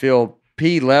buddy Phil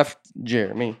P left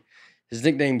Jeremy. His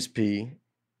nickname's P.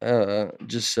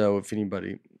 Just so if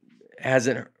anybody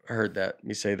hasn't heard that,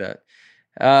 me say that.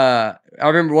 I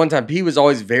remember one time P was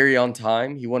always very on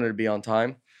time. He wanted to be on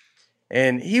time.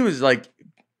 And he was like,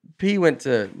 P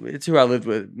it's who I lived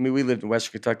with. I mean, we lived in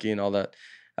Western Kentucky and all that.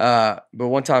 But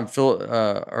one time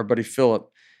our buddy Philip,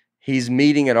 he's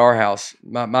meeting at our house,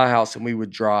 my house, and we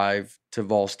would drive to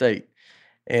Vol State.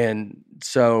 And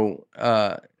so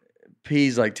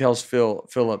P's like tells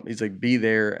Philip, he's like, be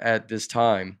there at this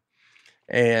time.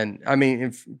 And I mean,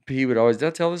 if P would always, did I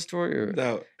tell this story? Or?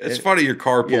 No, it's funny your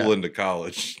carpool to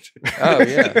college. Oh,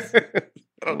 yeah.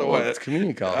 I don't know why. It's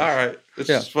community college. All right. It's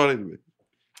just funny to me.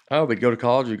 Oh, we'd go to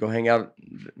college. We'd go hang out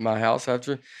at my house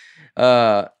after.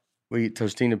 We eat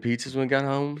Tostino pizzas when we got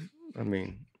home. I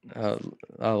mean, I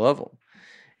love them.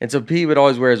 And so P would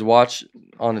always wear his watch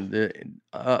on the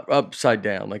upside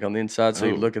down, like on the inside. So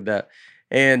you look at that.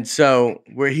 And so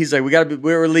he's like,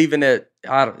 we were leaving at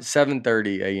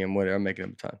 7:30 a.m. Whatever, I'm making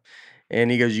up time.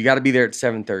 And he goes, you got to be there at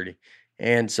 7:30.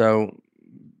 And so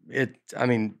it hits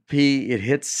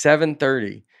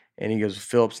 7:30, and he goes,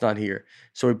 Philip's not here.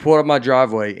 So we pull up my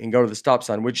driveway and go to the stop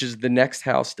sign, which is the next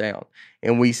house down,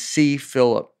 and we see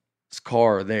Philip's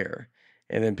car there.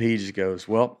 And then P just goes,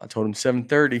 well, I told him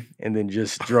 7:30, and then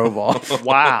just drove off.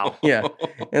 Wow. Yeah,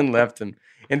 and left him.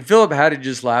 And Philip had to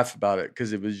just laugh about it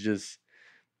because it was just.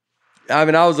 I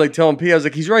mean, I was like telling P, I was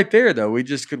like, he's right there though. We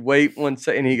just could wait 1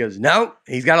 second. And he goes, no,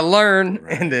 he's got to learn.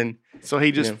 Right. And then, so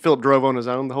he just Philip drove on his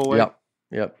own the whole way.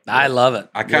 Yep. I love it.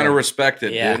 I kind of respect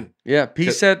it, Yeah. dude. Yeah,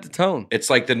 P set the tone. It's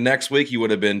like the next week you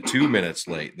would have been 2 minutes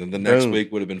late. Then the next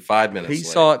week would have been 5 minutes P late.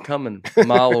 saw it coming a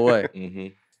mile away. Mm-hmm.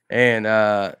 And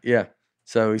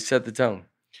so he set the tone.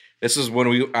 This is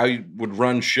when I would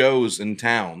run shows in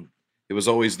town. It was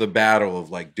always the battle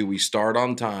of like, do we start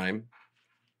on time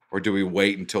or do we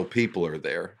wait until people are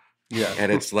there? Yeah. And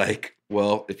it's like,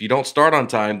 well, if you don't start on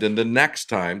time, then the next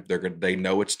time they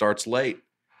know it starts late.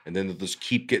 And then they'll just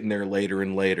keep getting there later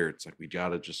and later. It's like, we got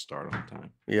to just start on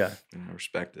time. Yeah. And I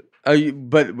respect it.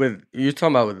 But you're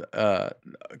talking about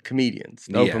with comedians,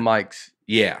 open mics.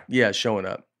 Yeah. Yeah, showing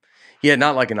up. Yeah,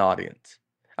 not like an audience.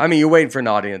 I mean, you're waiting for an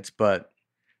audience, but.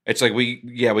 It's like we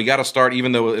got to start,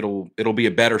 even though it'll be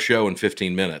a better show in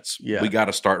 15 minutes. Yeah. We got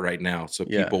to start right now so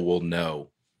people will know.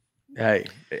 Hey,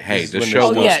 the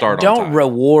show will start on time. Don't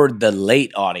reward the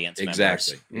late audience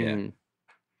Exactly. members. Yeah.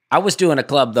 I was doing a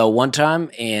club though one time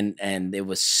and it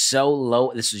was so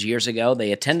low. This was years ago.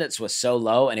 The attendance was so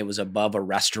low and it was above a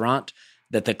restaurant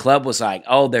that the club was like,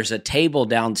 oh, there's a table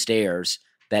downstairs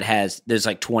there's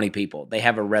like 20 people. They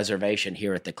have a reservation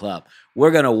here at the club.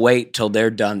 We're going to wait till they're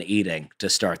done eating to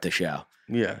start the show.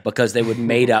 Yeah. Because they would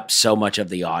made up so much of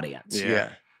the audience. Yeah.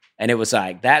 And it was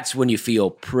like, that's when you feel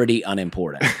pretty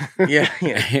unimportant. Yeah.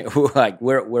 Like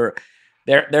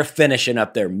they're finishing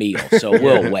up their meal, so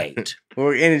we'll wait.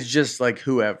 And it's just like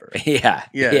whoever. Yeah.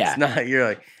 It's not, you're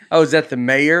like, oh, is that the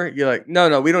mayor? You're like,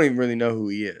 no, we don't even really know who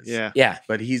he is. Yeah.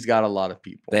 But he's got a lot of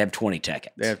people. They have 20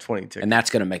 tickets. And that's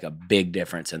going to make a big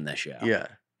difference in this show. Yeah.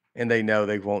 And they know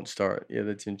they won't start. Yeah,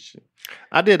 that's interesting.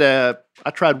 I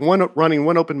tried running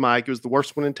one open mic. It was the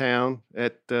worst one in town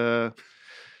at the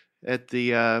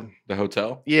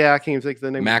hotel? Yeah, I can't even think of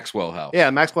the name. Maxwell House. Yeah,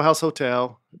 Maxwell House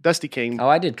Hotel. Dusty came. Oh,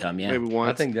 I did come, yeah. Maybe once.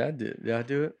 I think Dad did. Did I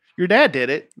do it? Your dad did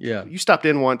it. Yeah. You stopped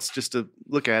in once just to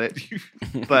look at it.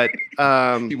 But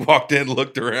he walked in,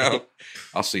 looked around.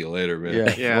 I'll see you later,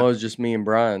 man. Yeah. Well, it was just me and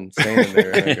Brian standing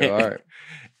there. And I go, all right.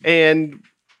 And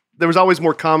there was always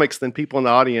more comics than people in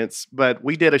the audience, but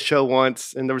we did a show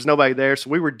once and there was nobody there. So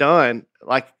we were done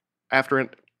like after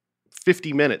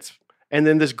 50 minutes. And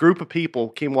then this group of people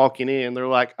came walking in. They're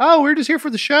like, oh, we're just here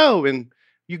for the show. And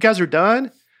you guys are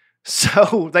done?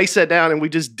 So they sat down and we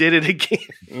just did it again.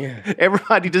 Yeah.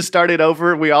 Everybody just started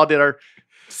over. We all did our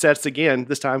sets again,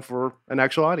 this time for an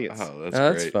actual audience. Oh, that's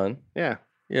That's great. fun. Yeah.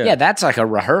 Yeah, that's like a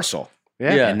rehearsal,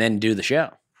 Yeah. Yeah. and then do the show.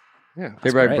 Yeah.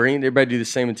 Everybody do the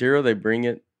same material. They bring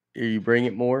it. Or you bring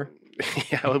it more.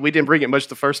 Yeah. We didn't bring it much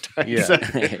the first time. Yeah. so-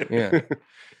 Yeah.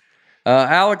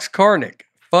 Alex Karnick.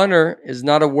 Funner is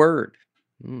not a word.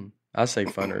 I say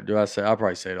funner. Do I say? I'll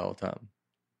probably say it all the time.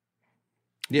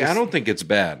 Yeah, I don't think it's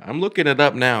bad. I'm looking it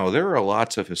up now. There are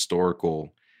lots of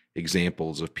historical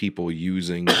examples of people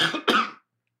using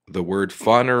the word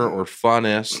funner or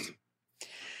funnest.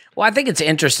 Well, I think it's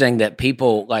interesting that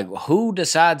people like who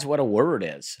decides what a word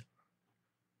is.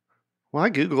 Well, I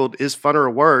Googled, is funner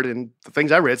a word? And the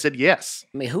things I read said yes.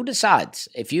 I mean, who decides?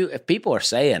 If people are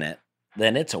saying it,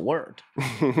 then it's a word.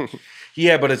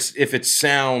 Yeah, but if it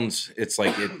sounds, it's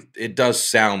like it does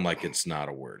sound like it's not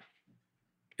a word.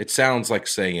 It sounds like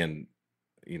saying,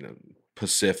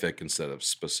 Pacific instead of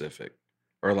specific,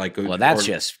 or like. Well, that's or,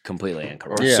 just completely or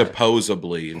incorrect. Yeah.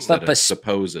 supposedly instead of Pac-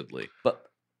 supposedly. But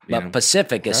you know?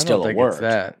 Pacific is I still don't a think word. It's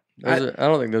that. I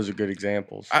don't think those are good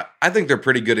examples. I think they're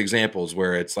pretty good examples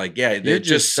where it's like, yeah, You're it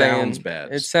just saying- sounds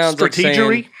bad. It sounds like saying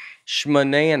Strategery?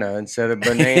 shmanana instead of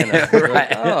banana. Yeah, It's like,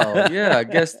 right. oh, yeah, I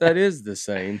guess that is the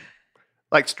same.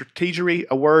 Like strategery,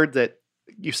 a word that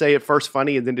you say at first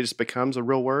funny and then it just becomes a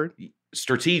real word.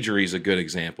 Strategery is a good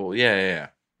example. Yeah.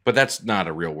 But that's not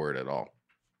a real word at all.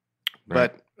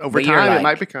 Right. But over But you're time, it like-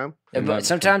 might become. It might But be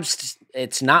sometimes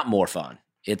it's not more fun.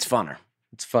 It's funner.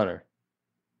 It's funner.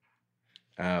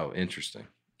 Oh, interesting.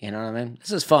 You know what I mean?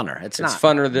 This is funner. It's It's not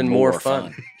funner than more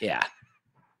fun. Yeah.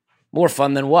 More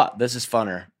fun than what? This is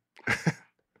funner.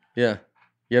 Yeah.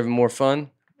 You having more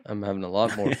fun? I'm having a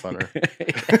lot more funner.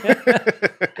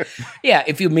 Yeah,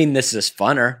 if you mean this is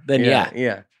funner, then yeah,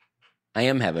 Yeah. I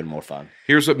am having more fun.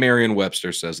 Here's what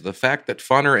Merriam-Webster says. The fact that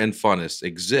funner and funnest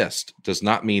exist does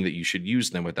not mean that you should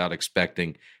use them without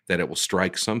expecting that it will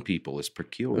strike some people as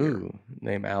peculiar. Ooh,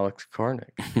 name Alex Karnick.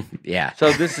 Yeah.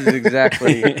 So this is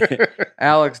exactly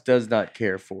Alex does not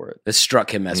care for it. This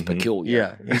struck him as Mhm.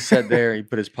 peculiar. Yeah. He sat there, he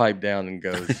put his pipe down and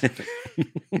goes,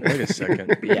 wait a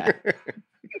second. Yeah.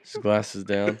 His glasses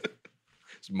down.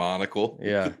 It's monocle.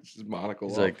 Yeah. His monocle.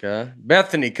 He's off. like,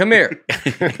 Bethany, come here.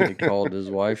 He called his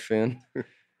wife in.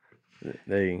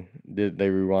 They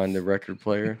rewind the record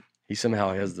player. He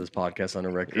somehow has this podcast on a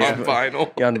record. on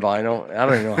vinyl. Yeah, on vinyl. I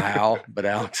don't even know how, but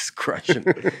Alex is crushing.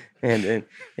 And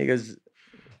he goes,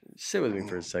 sit with me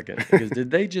for a second. He goes, did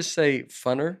they just say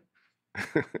funner?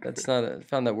 That's not I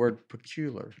found that word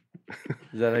peculiar.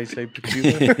 Is that how you say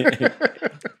peculiar?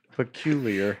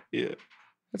 Peculiar. Yeah.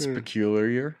 That's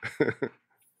peculiar.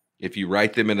 If you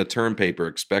write them in a term paper,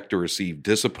 expect to receive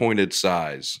disappointed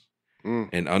sighs Mm.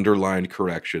 and underlined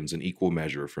corrections in equal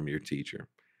measure from your teacher.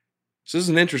 So this is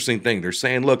an interesting thing. They're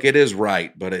saying, look, it is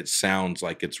right, but it sounds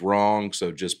like it's wrong,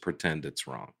 so just pretend it's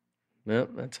wrong. Yep,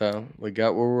 that's how we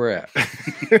got where we're at.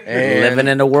 Living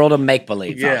in a world of make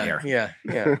believe out here.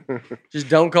 Yeah. Just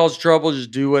don't cause trouble. Just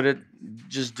do what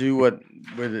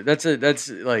with it. That's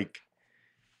like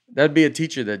that'd be a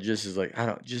teacher that just is like, I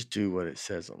don't just do what it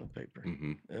says on the paper.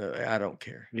 hmm I don't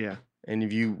care. Yeah. And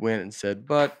if you went and said,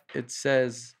 but it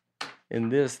says in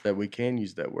this that we can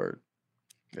use that word,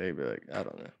 they'd be like, I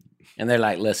don't know. And they're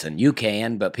like, listen, you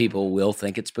can, but people will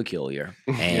think it's peculiar.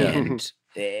 And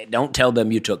don't tell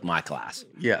them you took my class.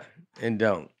 Yeah, and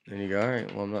don't. And you go, all right,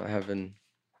 well, I'm not having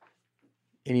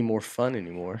any more fun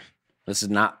anymore. This is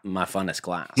not my funnest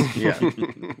class. Yeah,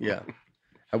 yeah.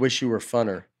 I wish you were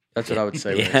funner. That's what I would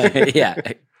say. when I see Yeah. it.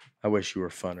 Yeah. I wish you were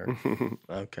funner.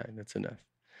 Okay, that's enough.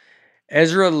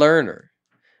 Ezra Lerner.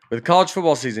 With college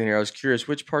football season here, I was curious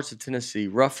which parts of Tennessee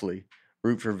roughly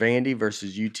root for Vandy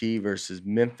versus UT versus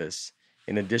Memphis,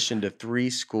 in addition to 3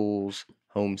 schools'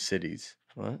 home cities.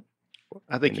 What?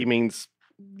 I think he means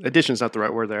addition's not the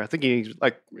right word there. I think he means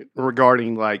like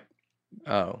regarding like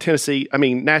Oh, Tennessee. I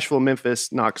mean Nashville,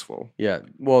 Memphis, Knoxville yeah.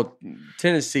 Well,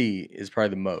 Tennessee is probably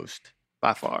the most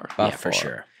by far by Yeah, for far.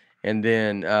 sure. And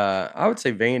then I would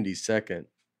say Vandy's second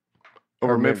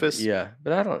over Or maybe- Memphis. Yeah,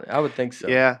 but I would think so.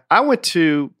 Yeah, I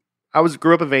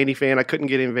grew up a Vandy fan. I couldn't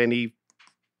get in Vandy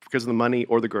because of the money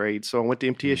or the grades, so I went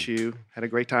to MTSU. Had a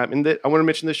great time. And I want to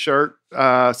mention this shirt.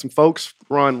 Some folks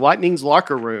run Lightning's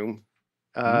Locker Room,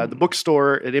 the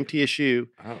bookstore at MTSU.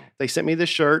 Oh. They sent me this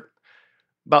shirt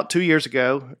about 2 years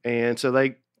ago, and so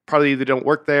they probably either don't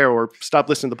work there or stopped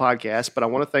listening to the podcast. But I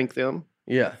want to thank them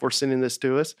Yeah. for sending this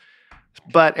to us.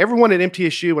 But everyone at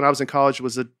MTSU when I was in college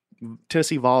was a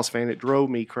Tennessee Vols fan. It drove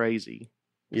me crazy.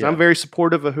 'Cause Yeah. I'm very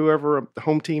supportive of whoever the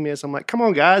home team is. I'm like, come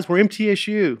on, guys, we're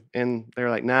MTSU. And they're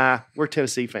like, nah, we're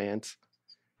Tennessee fans.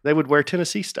 They would wear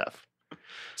Tennessee stuff.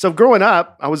 So growing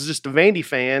up, I was just a Vandy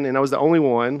fan, and I was the only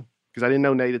one because I didn't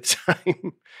know Nate at the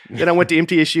time. Then I went to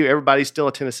MTSU. Everybody's still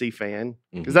a Tennessee fan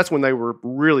because that's when they were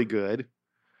really good.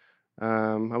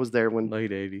 I was there when Late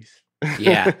 80s.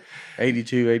 Yeah.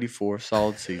 82, 84,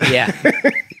 solid season. Yeah.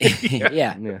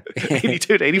 Yeah. Yeah.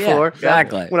 82 to 84. Yeah,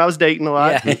 exactly. When I was dating a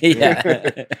lot.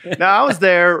 Yeah. No, I was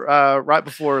there right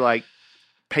before like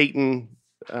Peyton,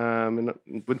 and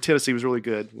when Tennessee was really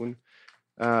good. When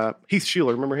Heath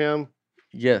Schuler, remember him?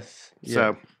 Yes. Yeah.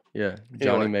 So yeah.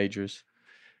 Johnny anyway. Majors.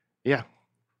 yeah.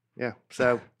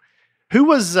 So who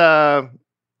was? I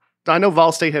know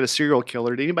Vol State had a serial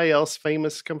killer. Did anybody else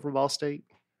famous come from Vol State?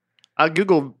 I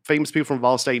googled famous people from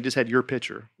Vol State. Just had your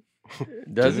picture.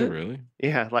 Does it? really?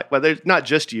 Yeah, like well, there's not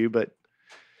just you, but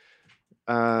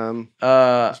I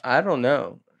don't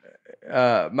know.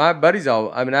 My buddies a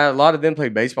lot of them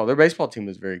played baseball. Their baseball team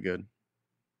was very good.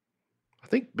 I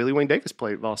think Billy Wayne Davis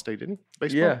played at Vol State, didn't he?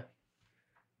 Baseball. Yeah.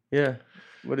 Yeah.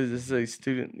 What is this? A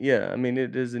student? Yeah. I mean,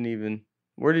 it isn't even.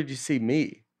 Where did you see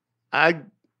me? It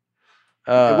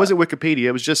wasn't Wikipedia.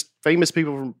 It was just famous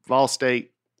people from Vol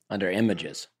State. Under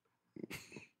images.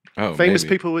 Oh, Famous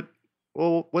maybe. people would.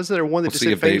 Well, wasn't there one that We'll just see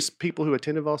said if they- famous people who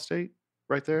attended Vol State?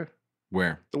 Right there,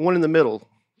 Where? the one in the middle.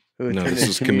 who No, attended this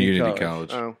is community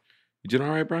college. Oh You did all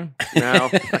right, Brian? no,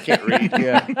 I can't read.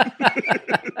 Yeah.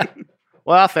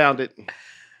 Well, I found it.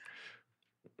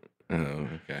 Oh,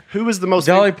 okay. Who was the most?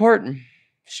 Dolly Parton.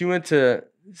 She went to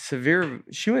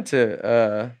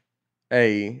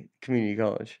a community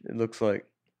college. It looks like.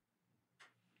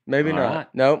 Maybe All not. right.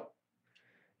 Nope.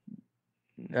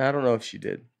 I don't know if she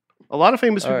did. A lot of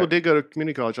famous All people right. did go to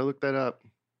community college. I looked that up.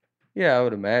 Yeah, I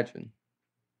would imagine.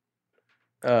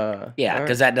 Yeah, all because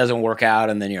right. that doesn't work out,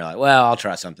 and then you're like, well, I'll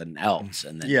try something else,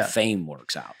 and then Yeah. fame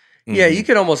works out. Yeah, Mhm. you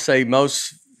could almost say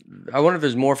most. I wonder if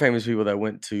there's more famous people that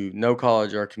went to no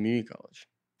college or community college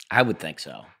I would think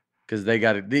so. because they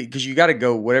got to. Because you got to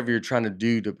go whatever you're trying to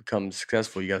do to become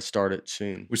successful. You got to start it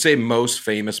soon. We say most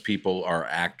famous people are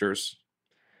actors.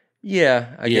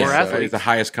 Yeah, I guess. Or so. athletes. The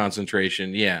highest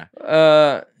concentration. Yeah.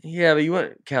 Yeah, but you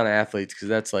wouldn't count athletes because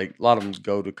that's like a lot of them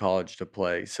go to college to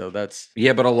play. So that's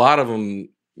Yeah, but a lot of them,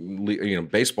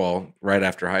 baseball right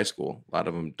after high school. A lot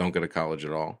of them don't go to college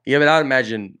at all. yeah, but I'd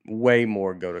imagine way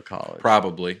more go to college.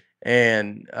 Probably.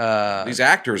 And These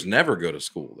actors never go to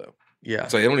school, though. yeah,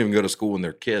 So they don't even go to school when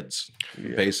they're kids,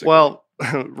 yeah. basically. Well,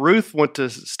 Ruth went to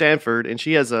Stanford, and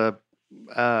she has a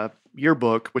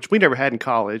yearbook, which we never had in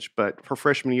college, but her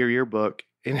freshman year yearbook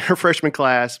in her freshman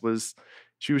class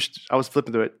I was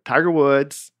flipping through it. Tiger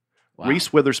Woods, Wow.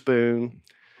 Reese Witherspoon,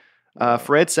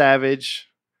 Fred Savage,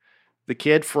 the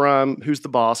kid from Who's the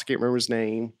Boss? I can't remember his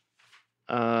name.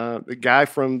 The guy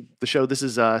from the show This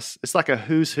Is Us. It's like a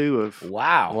who's who of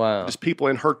Wow. Wow, just people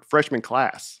in her freshman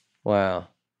class. wow.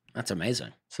 That's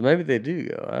amazing. So maybe they do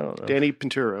go. I don't know. Danny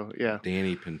Pinturo, yeah,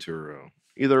 Danny Pinturo.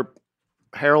 either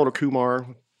Harold or Kumar.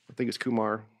 I think it's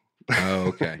Kumar. Oh,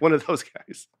 okay. One of those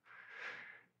guys.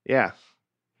 Yeah.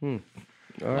 All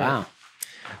right. Wow.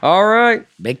 All right.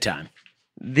 Big time.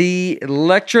 The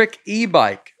electric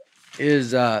e-bike is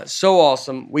so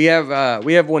awesome. We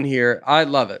have one here. I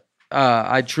love it.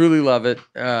 I truly love it.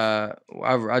 I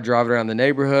drive it around the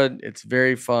neighborhood. It's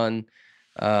very fun.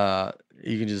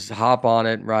 You can just hop on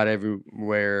it and ride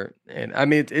everywhere. And I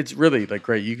mean, it's really like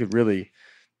great. You could really,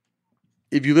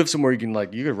 if you live somewhere, you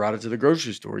could ride it to the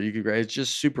grocery store. It's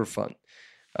just super fun.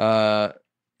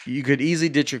 You could easily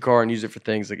ditch your car and use it for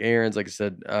things like errands, like I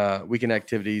said, weekend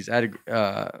activities. I had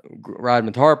to ride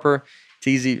with Harper. It's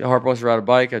easy. Harper wants to ride a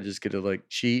bike. I just get to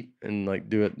cheat and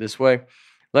do it this way.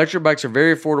 Electric bikes are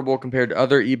very affordable compared to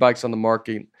other e-bikes on the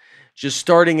market. Just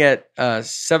starting at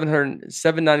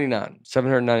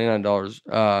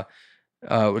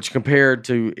 $799, which compared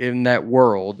to in that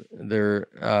world, they're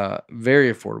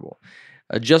very affordable.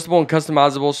 Adjustable and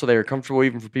customizable, so they are comfortable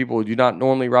even for people who do not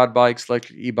normally ride bikes.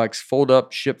 Electric e-bikes fold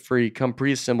up, ship free, come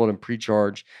pre-assembled and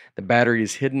pre-charged. The battery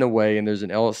is hidden away, and there's an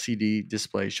LCD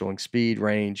display showing speed,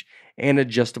 range, and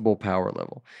adjustable power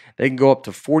level. They can go up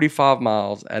to 45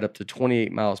 miles at up to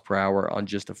 28 miles per hour on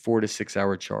just a 4 to 6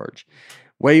 hour charge.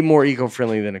 Way more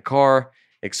eco-friendly than a car.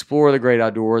 Explore the great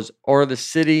outdoors or the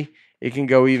city. It can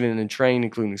go even in terrain,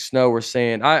 including snow or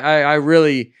sand. I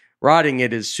really, riding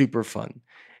it is super fun.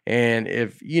 And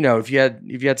if you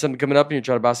had something coming up and you're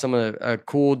trying to buy someone a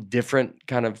cool, different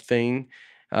kind of thing,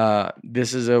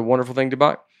 this is a wonderful thing to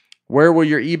buy. Where will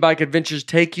your e-bike adventures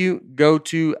take you? Go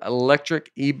to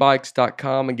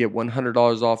electricebikes.com and get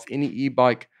 $100 off any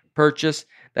e-bike purchase.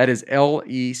 That is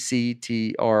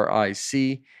LECTRIC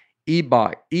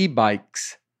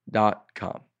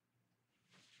ebikes.com.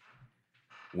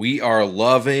 We are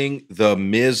loving the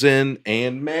Mizzen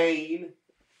and Main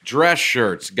Dress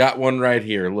shirts. Got one right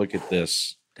here. Look at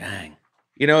this. Dang.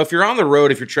 You know, if you're on the road,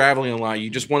 if you're traveling a lot, you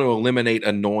just want to eliminate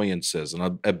annoyances.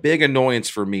 And a big annoyance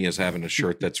for me is having a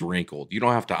shirt that's wrinkled. You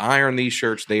don't have to iron these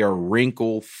shirts. They are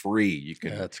wrinkle free. You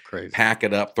can That's crazy. pack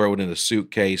it up, throw it in a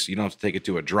suitcase. You don't have to take it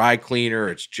to a dry cleaner.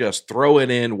 It's just throw it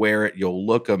in, wear it. You'll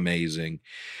look amazing.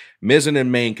 Mizzen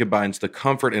and Main combines the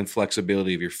comfort and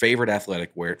flexibility of your favorite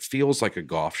athletic wear. It feels like a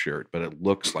golf shirt, but it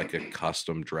looks like a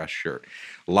custom dress shirt.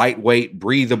 Lightweight,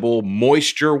 breathable,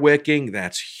 moisture wicking.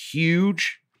 That's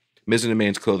huge. Mizzen and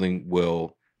Main's clothing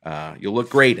will, you'll look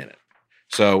great in it.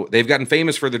 So they've gotten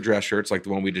famous for the dress shirts like the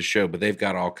one we just showed, but they've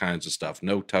got all kinds of stuff.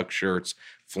 No tuck shirts,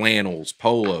 flannels,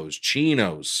 polos,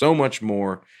 chinos, so much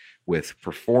more with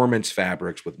performance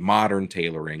fabrics, with modern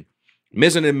tailoring.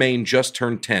 Mizzen and Main just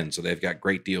turned 10, so they've got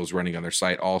great deals running on their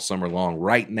site all summer long.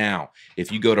 Right now,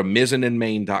 if you go to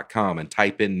mizzenandmain.com and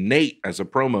type in Nate as a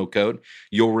promo code,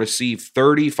 you'll receive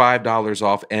 $35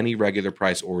 off any regular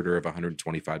price order of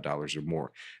 $125 or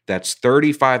more. That's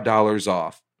 $35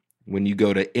 off when you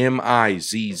go to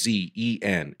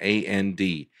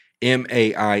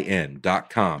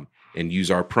mizzenandmain.com and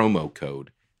use our promo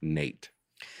code Nate.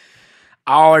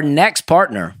 Our next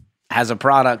partner has a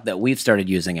product that we've started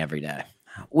using every day.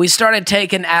 We started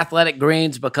taking Athletic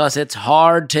Greens because it's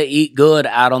hard to eat good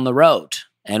out on the road,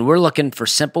 and we're looking for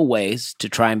simple ways to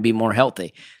try and be more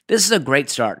healthy. This is a great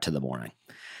start to the morning.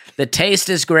 The taste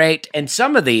is great, and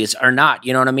some of these are not.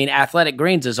 You know what I mean? Athletic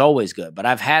Greens is always good, but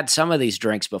I've had some of these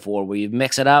drinks before where you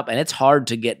mix it up, and it's hard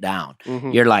to get down.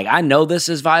 Mhm. You're like, I know this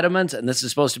is vitamins, and this is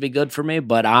supposed to be good for me,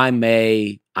 but I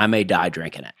may die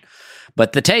drinking it.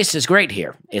 But the taste is great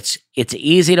here. It's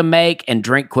easy to make and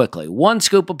drink quickly. 1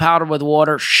 scoop of powder with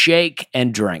water, shake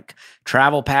and drink.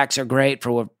 Travel packs are great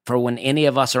for when any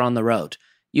of us are on the road.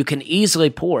 You can easily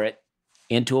pour it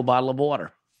into a bottle of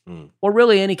water or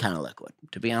really any kind of liquid,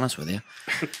 to be honest with you.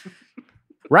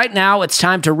 Right now, it's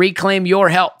time to reclaim your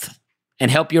health and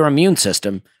help your immune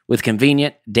system with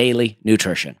convenient daily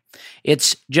nutrition.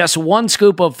 It's just 1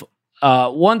 scoop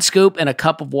in a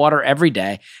cup of water every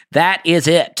day. That is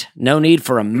it. No need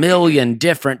for a million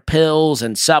different pills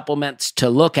and supplements to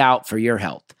look out for your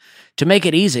health. To make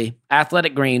it easy,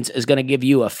 Athletic Greens is going to give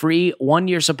you a free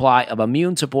 1-year supply of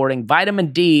immune-supporting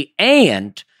vitamin D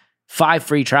and 5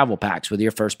 free travel packs with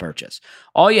your first purchase.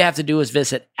 All you have to do is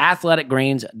visit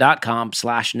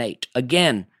athleticgreens.com/Nate.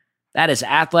 Again, that is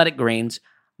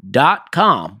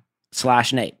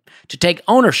athleticgreens.com/Nate to take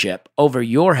ownership over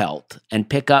your health and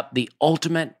pick up the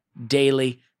ultimate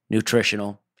daily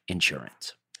nutritional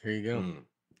insurance. Here you go.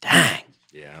 Dang,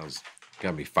 Yeah,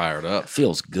 got me fired up.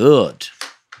 feels good.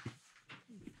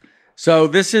 So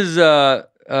this is our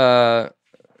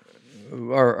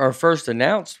first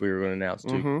announced. We were going to announce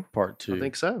part 2. I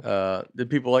think so. Did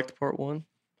people like the part 1?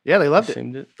 Yeah, they loved it.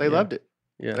 Seemed it. They Yeah. loved it.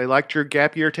 Yeah. They liked your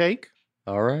gap year take.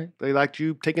 All right. They liked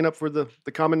you taking up for the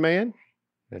common man.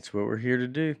 That's what we're here to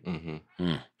do.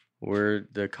 Mm-hmm. We're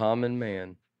the common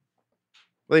man.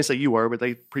 Well, they didn't say you were, but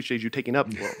they appreciate you taking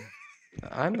up for 'em.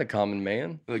 I'm the common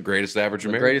man. The greatest average The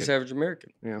American. greatest average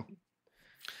American. Yeah.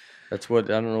 That's what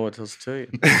I don't know what else to tell you.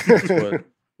 That's what,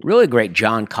 Really great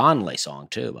John Conley song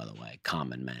too, by the way.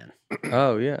 Common Man.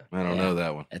 oh yeah. I don't know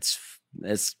that one. It's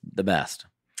the best.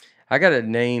 I got to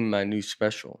name my new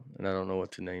special, and I don't know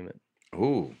what to name it.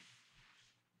 Ooh.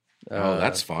 Oh,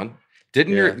 that's Uh, fun.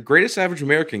 Didn't your yeah. greatest average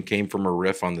American came from a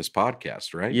riff on this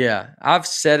podcast, right? Yeah, I've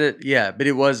said it. Yeah, but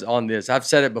it was on this. I've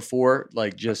said it before,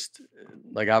 like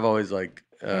I've always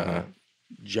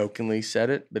jokingly said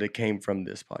it, but it came from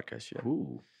this podcast. Yeah.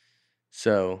 Ooh.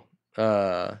 So,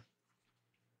 but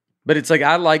it's like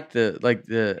I like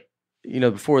the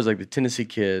before it was like the Tennessee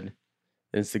Kid,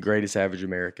 and it's the greatest average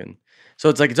American. So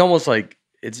it's like it's almost like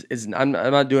it's I'm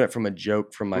not doing it from a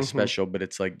joke from my special, but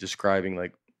it's like describing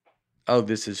like, oh,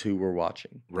 this is who we're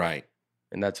watching, Right.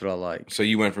 and that's what I like. So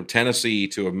you went from Tennessee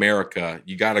to America.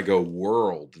 You got to go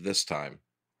world this time.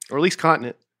 Or at least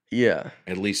continent. Yeah,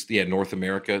 At least, yeah, North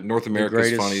America. North America's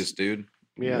greatest- funniest dude.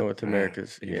 Yeah. North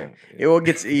America's. Yeah, Yeah. it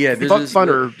gets there's Fuck this-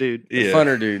 funner, dude. the Yeah.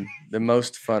 funner dude, the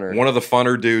most funner. One of the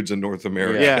funner dudes in North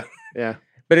America. Yeah. Yeah.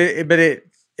 But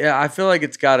I feel like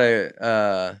it's got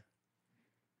a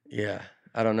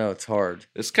I don't know, it's hard.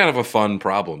 It's kind of a fun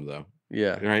problem, though,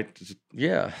 Yeah, right?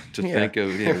 yeah. To Yeah. think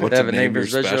of what To to have a name name for your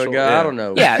special special. guy, I don't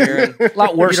know. Yeah, Aaron, a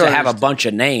lot worse You to don't have a understand. bunch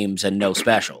of names and no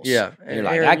specials. Yeah, You're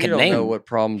like, Aaron, I you can don't know name. what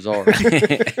problems are.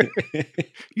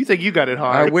 You think you got it I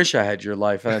hard. wish I had your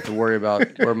life. I don't have to worry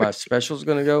about where my special's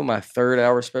going to go. My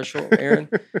 3rd-hour special, Aaron.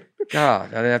 God,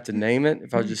 I didn't have to name it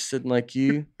if I was just sitting like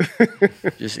you,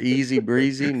 just easy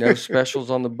breezy, no specials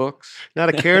on the books. Not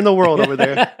a care in the world over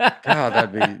there. God,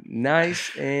 that'd be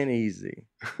nice and easy.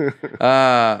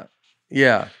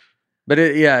 Yeah, but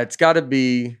it's got to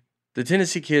be the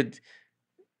Tennessee Kid.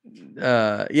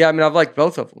 Yeah, I mean, I've liked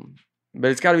both of them,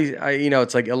 but it's got to be,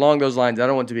 it's like along those lines. I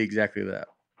don't want it to be exactly that.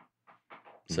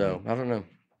 So I don't know.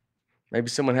 Maybe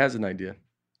someone has an idea.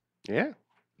 Yeah.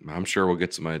 I'm sure we'll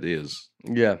get some ideas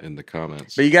Yeah, in the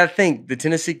comments. but you got to think the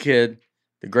Tennessee Kid,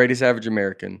 the greatest average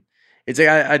American. It's like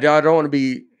I don't want to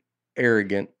be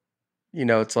arrogant.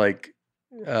 It's like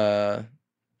the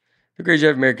greatest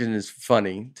average American is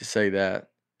funny to say that.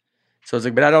 So it's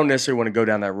like, but I don't necessarily want to go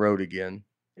down that road again.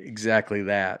 Exactly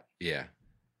that. Yeah.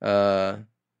 So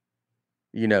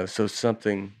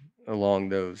something along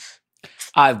those.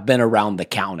 I've been around the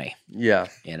county, Yeah.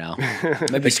 Maybe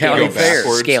The county fair.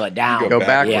 Scale it down. Go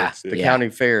backwards. Yeah. The Yeah. county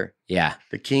fair. Yeah.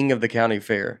 The king of the county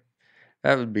fair.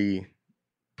 That would be,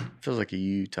 feels like a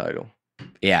U title.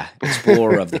 Yeah.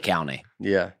 Explorer of the county.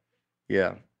 Yeah.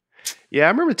 Yeah. Yeah, I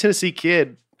remember Tennessee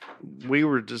Kid. We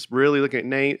were just really looking at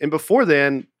names, and before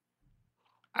then,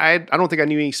 I don't think I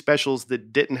knew any specials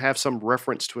that didn't have some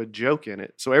reference to a joke in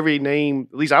it. So every name,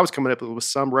 at least I was coming up with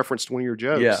some reference to one of your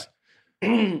jokes. Yeah.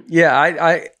 Yeah,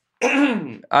 I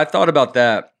I thought about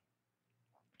that,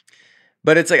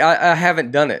 but it's like I haven't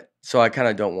done it, so I kind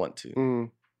of don't want to.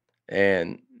 Mm.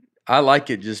 And I like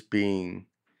it just being,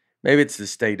 maybe it's the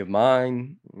state of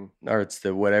mind, or it's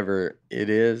the whatever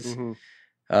it is. Mhm.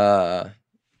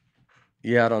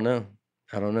 Yeah, I don't know.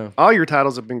 All your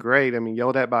titles have been great. I mean,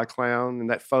 Yelled At by a Clown and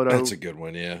that photo That's a good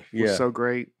one, yeah. was Yeah, so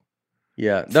great.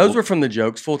 yeah. Those were from the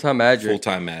jokes. Full-time magic.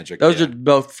 Full-time magic. Those yeah. are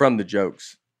both from the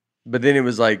jokes. But then it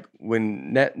was like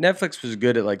when Netflix was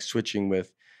good at like switching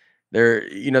with they're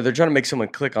trying to make someone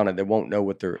click on it that won't know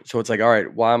what they're. So it's like, all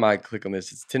right, why am I clicking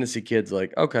this? It's Tennessee Kids.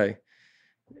 Like, okay,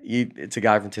 it's a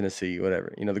guy from Tennessee,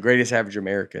 whatever. The greatest average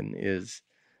American is.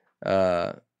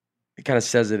 It kind of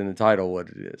says it in the title what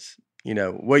it is.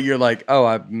 What you're like.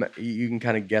 Oh, you can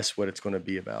kind of guess what it's going to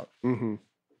be about. Mm-hmm.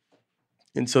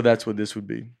 And so that's what this would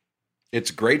be.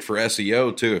 It's great for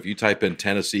SEO too. If you type in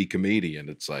Tennessee comedian,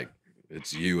 it's like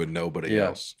it's you and nobody Yeah.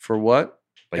 else. For what?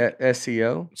 Like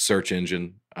SEO? search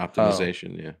engine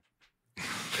optimization. Yeah.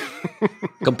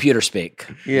 Computer speak.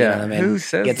 You know Yeah. what I mean? Who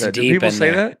says Gets that? Do deep people in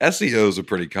say there. that? SEO is a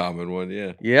pretty common one.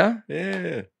 Yeah. Yeah.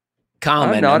 Yeah.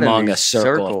 Common I'm not in among a these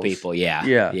circle circles. of people. Yeah.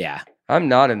 Yeah. Yeah. I'm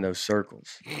not in those circles.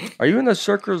 Are you in those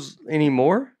circles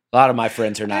anymore? A lot of my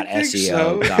friends are not I think SEO.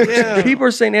 so. conversations. Yeah. People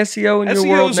are saying SEO in your SEO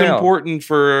world is now. important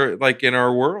for like in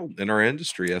our world, in our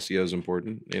industry. SEO is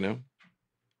important.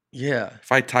 Yeah.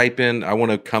 If I type in, I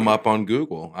want to come up on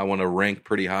Google. I want to rank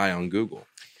pretty high on Google.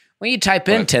 When you type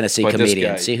in But- Tennessee but this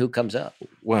comedian, guy- see who comes up.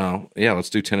 Well, yeah, let's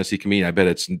do Tennessee comedian. I bet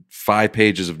it's 5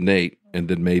 pages of Nate and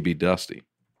then maybe Dusty.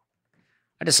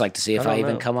 I just like to see if I don't I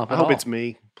even know. come up I at hope all. it's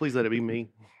me. Please let it be me.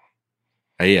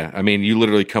 Yeah, I mean, you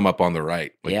literally come up on the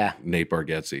right. Like Yeah. Nate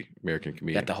Bargatze, American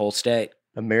comedian. Got the whole state.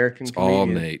 American It's all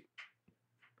comedian. Nate.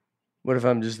 What if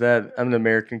I'm just that? I'm an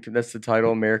American. That's the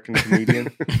title, American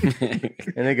comedian.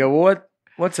 And they go, well,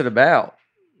 what's it about?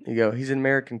 You go, he's an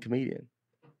American comedian.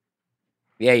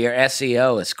 Yeah, your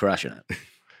SEO is crushing it.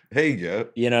 Hey, yeah.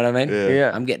 You know what I mean? Yeah.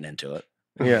 Yeah. I'm getting into it.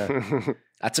 Yeah.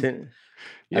 That's a Ten-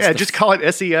 That's Yeah, the just call it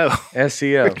SEO.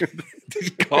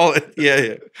 SEO. Call it.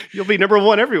 Yeah. You'll be number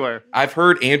one everywhere. I've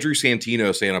heard Andrew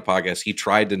Santino say on a podcast he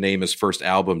tried to name his first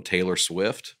album Taylor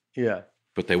Swift, Yeah.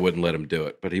 but they wouldn't let him do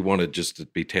it. But he wanted just to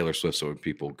be Taylor Swift, so when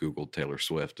people Googled Taylor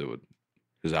Swift,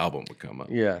 his album would come up.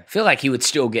 Yeah. I feel like he would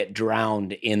still get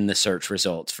drowned in the search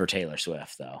results for Taylor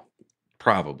Swift, though.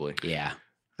 Probably. Yeah.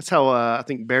 That's how I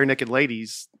think Bare Naked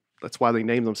Ladies, that's why they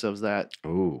named themselves that.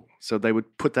 Oh. So they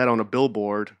would put that on a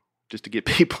billboard just to get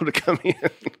people to come in.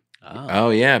 Oh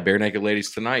yeah, Bare Naked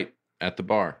Ladies tonight at the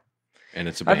bar, and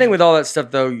it's a I think band. with all that stuff,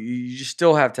 though, you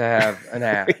still have to have an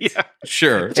act. Yeah.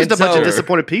 sure. It's just And a bunch of so-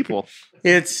 disappointed people.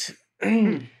 It's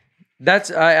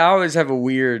I always have a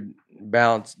weird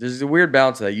balance. There's a weird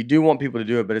balance of that. You do want people to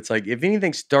do it, but it's like if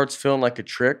anything starts feeling like a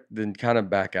trick, then kind of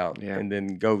back out Yeah. and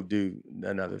then go do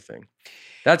another thing.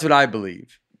 That's what I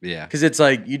believe. Yeah. Because it's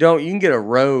like you can get a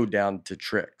road down to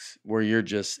tricks where you're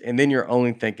just, and then you're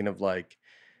only thinking of like,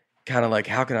 kind of like,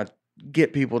 how can I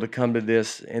get people to come to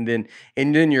this? And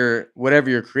then your,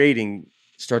 whatever you're creating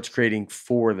starts creating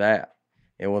for that.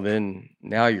 And well, then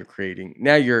now you've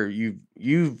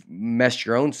messed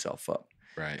your own self up.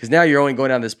 Right. Because now you're only going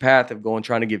down this path of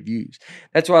trying to get views.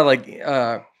 That's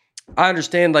why, I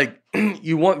understand,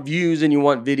 you want views and you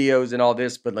want videos and all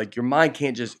this, but your mind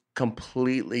can't just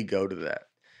completely go to that.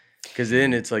 Because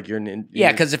then it's like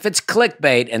Yeah, because if it's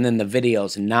clickbait and then the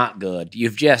video's not good,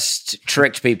 you've just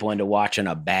tricked people into watching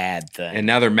a bad thing. And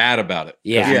now they're mad about it. 'cause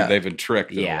Yeah. Yeah. They've been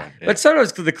tricked. in a Yeah. way. But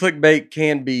sometimes the clickbait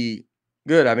can be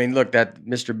good. I mean, look, that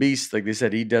Mr. Beast, like they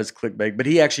said, he does clickbait, but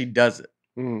he actually does it.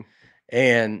 Mm.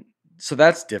 And so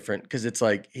that's different because it's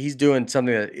like he's doing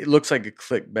something that it looks like a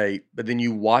clickbait, but then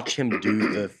you watch him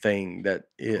do the thing that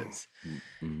is.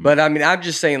 Mhm. But I mean, I'm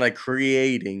just saying, like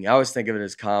creating. I always think of it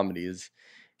as comedy.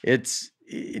 It's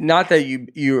not that you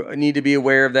need to be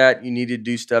aware of that. You need to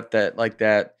do stuff that like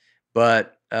that.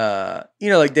 But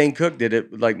like Dane Cook did it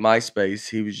with like MySpace.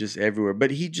 He was just everywhere, but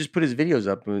he just put his videos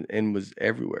up and was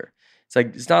everywhere. It's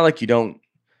like it's not like you don't.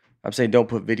 I'm saying don't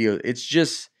put video. It's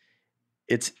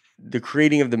the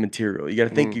creating of the material. You got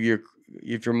to think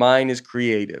if your mind is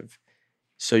creative,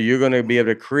 so you're going to be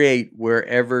able to create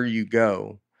wherever you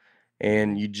go,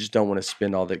 and you just don't want to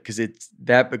spend all that because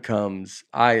that becomes.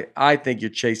 I think you're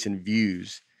chasing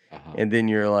views, Uh-huh. and then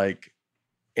you're like,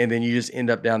 and then you just end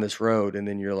up down this road, and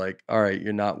then you're like, all right,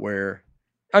 you're not where.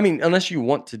 I mean, unless you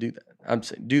want to do that, I'm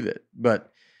saying do that,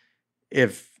 but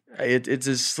if it's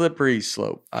a slippery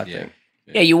slope, I think.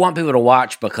 Yeah, you want people to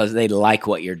watch because they like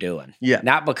what you're doing. Yeah.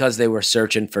 Not because they were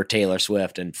searching for Taylor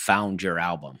Swift and found your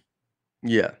album.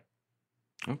 Yeah.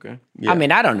 Okay. Yeah. I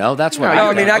mean, I don't know. That's what No, I I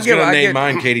mean, think. I was going to name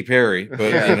mine Katy Perry, but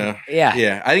Yeah.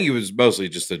 yeah, I think it was mostly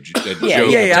just a joke.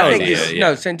 Yeah, I think idea,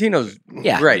 no, Santino's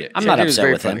Yeah. great. I'm not Santino's upset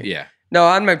very with him. funny. Yeah. No,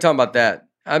 I'm not talking about that.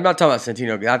 I'm not talking about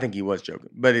Santino. I think he was joking,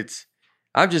 but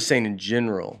I'm just saying in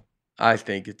general. I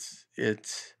think it's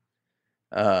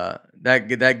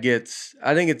that gets.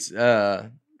 I think it's I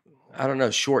don't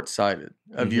know, short sighted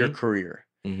of your career.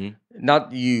 Mm-hmm.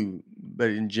 Not you, but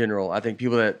in general, I think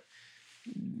people that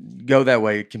go that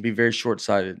way can be very short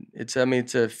sighted. It's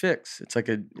a fix. It's like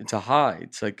it's a high.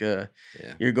 It's like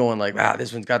you're going like, wow,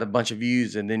 this one's got a bunch of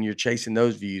views, and then you're chasing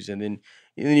those views, and then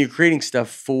you're creating stuff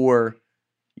for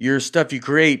your stuff you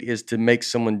create is to make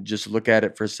someone just look at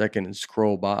it for a second and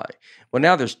scroll by. Well,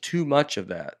 now there's too much of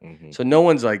that. Mm-hmm. So no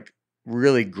one's like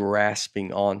really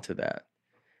grasping onto that.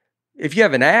 If you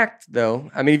have an act, though,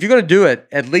 I mean, if you're going to do it,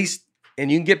 at least, and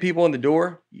you can get people in the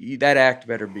door, that act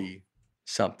better be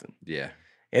something. Yeah.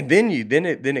 And then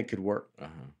it could work. Uh-huh.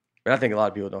 But I think a lot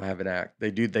of people don't have an act. They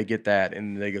get that,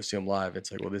 and they go see them live.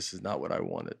 It's like, well, this is not what I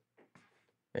wanted.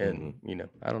 And,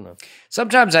 I don't know.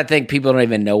 Sometimes I think people don't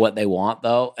even know what they want,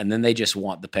 though, and then they just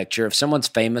want the picture. If someone's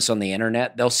famous on the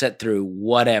internet, they'll sit through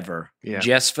whatever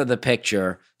just for the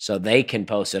picture so they can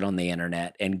post it on the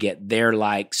internet and get their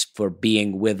likes for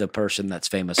being with a person that's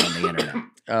famous on the internet.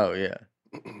 Oh, yeah.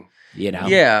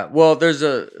 Yeah, well, there's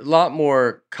a lot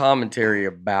more commentary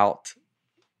about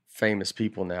famous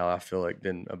people now, I feel like,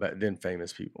 than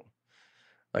famous people.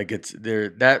 Like it's there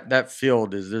that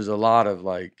field there's a lot of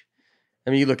like, I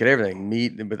mean, you look at everything,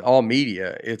 with all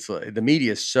media, it's like, the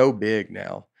media is so big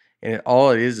now, and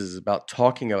all it is about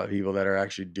talking about people that are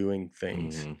actually doing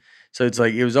things. Mm-hmm. So it's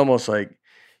like, it was almost like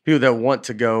people that want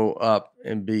to go up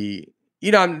and be,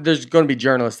 there's going to be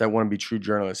journalists that want to be true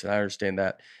journalists, and I understand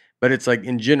that. But it's like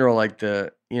in general, like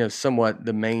the, somewhat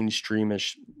the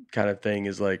mainstreamish kind of thing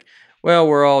is like, well,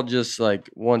 we're all just like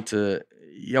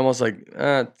you almost like,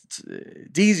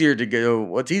 it's easier to go.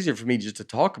 Well, it's easier for me just to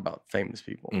talk about famous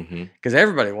people because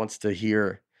everybody wants to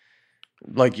hear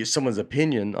like someone's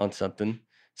opinion on something.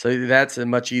 So that's a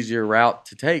much easier route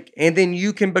to take. And then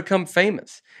you can become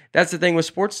famous. That's the thing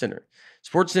with SportsCenter.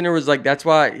 SportsCenter was like, that's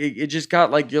why it just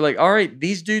got like, you're like, all right,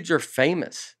 these dudes are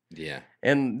famous. Yeah.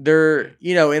 And they're,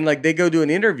 and like they go do an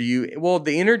interview. Well,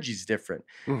 the energy's different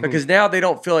because now they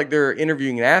don't feel like they're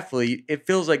interviewing an athlete. It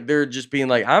feels like they're just being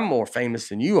like, I'm more famous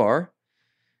than you are.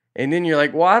 And then you're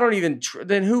like, well, I don't even,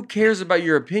 then who cares about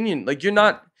your opinion? Like you're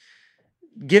not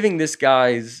giving this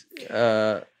guy's,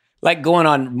 like going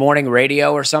on morning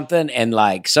radio or something, and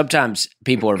like sometimes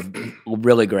people are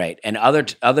really great, and other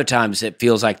times it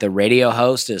feels like the radio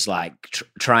host is like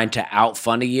trying to out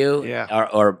funny you,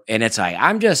 or and it's like,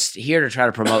 I'm just here to try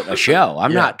to promote a show.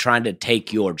 I'm not trying to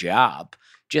take your job.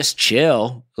 Just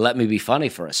chill. Let me be funny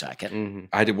for a second.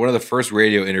 I did one of the first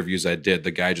radio interviews I did. The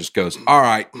guy just goes, "All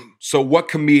right, so what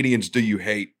comedians do you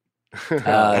hate?"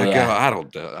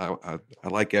 I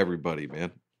like everybody,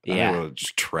 man. I don't want to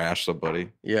just trash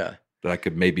somebody. Yeah. That I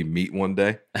could maybe meet one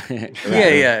day.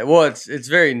 Yeah. Well, it's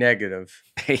very negative.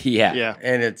 Yeah.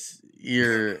 And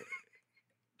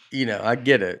I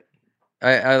get it.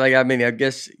 I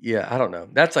guess, I don't know.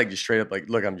 That's like just straight up like,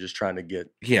 look, I'm just trying to get.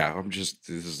 Yeah,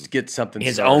 get something.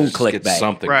 His started. own Get clickbait.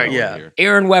 something Right, going yeah. here.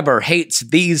 Aaron Weber hates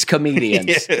these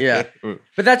comedians. Yeah.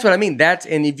 But that's what I mean.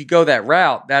 And if you go that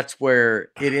route, that's where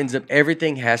it ends up.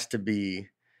 Everything has to be,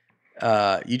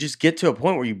 you just get to a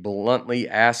point where you bluntly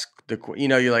ask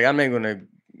you're like, I'm not going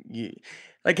to,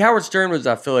 like Howard Stern was,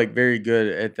 I feel like, very good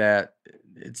at that.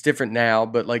 It's different now,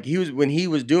 but like when he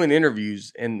was doing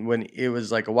interviews and when it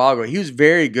was like a while ago, he was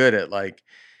very good at like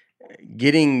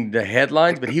getting the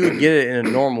headlines, but he would get it in a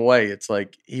normal way. It's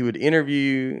like he would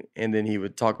interview and then he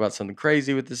would talk about something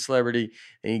crazy with the celebrity.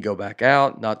 Then he'd go back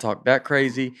out, not talk that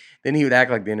crazy. Then he would act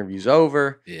like the interview's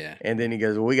over. Yeah. And then he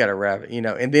goes, well, we got to wrap it,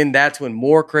 and then that's when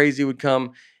more crazy would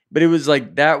come. But it was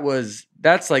like,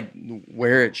 that's like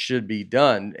where it should be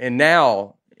done. And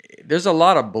now there's a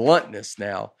lot of bluntness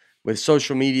now with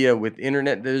social media, with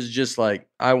internet. There's just like,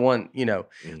 I want,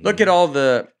 look at all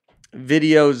the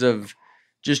videos of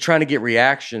just trying to get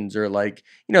reactions, or like,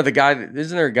 the guy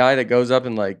isn't there a guy that goes up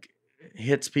and like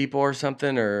hits people or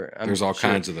something, or there's all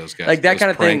kinds of those guys, like that those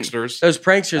kind of pranksters. thing. Those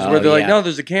pranksters where they're like, no,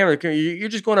 there's a camera. You're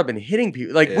just going up and hitting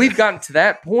people. Like we've gotten to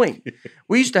that point.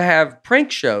 We used to have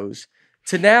prank shows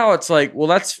to now it's like, well,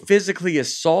 let's physically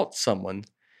assault someone.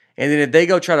 And then if they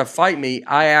go try to fight me,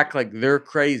 I act like they're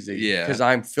crazy because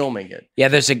I'm filming it. Yeah,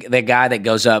 there's the guy that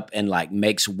goes up and like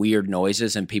makes weird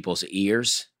noises in people's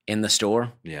ears in the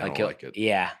store. Yeah, I don't like it.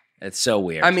 Yeah, it's so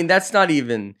weird. I mean, that's not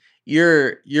even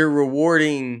you're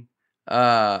rewarding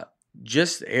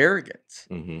just arrogance,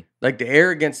 like the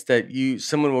arrogance that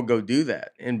someone will go do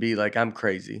that and be like, I'm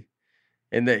crazy,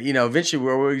 and that eventually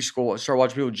we start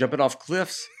watching people jumping off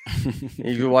cliffs.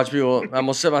 And you watch people, I'm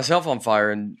gonna set myself on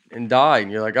fire and die,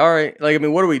 and you're like, all right, like I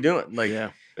mean, what are we doing? Like,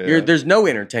 there's no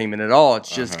entertainment at all. It's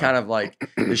just kind of like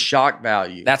the shock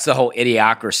value. That's the whole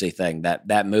Idiocracy thing.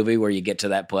 That movie where you get to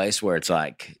that place where it's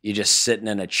like you're just sitting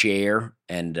in a chair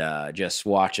and just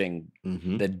watching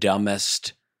the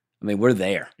dumbest. I mean, we're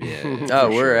there. Yeah.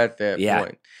 We're at that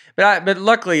point. But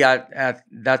luckily,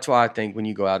 that's why I think when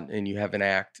you go out and you have an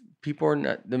act, people are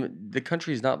not the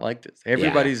country is not like this.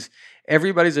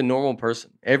 Everybody's a normal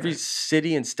person. Every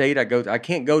city and state I go to, I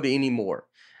can't go to anymore.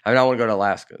 I mean, I want to go to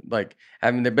Alaska. Like, I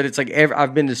mean, but it's like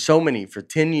I've been to so many for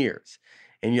 10 years,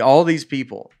 and all these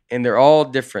people, and they're all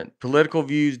different, political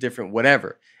views, different,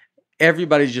 whatever.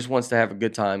 Everybody just wants to have a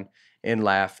good time and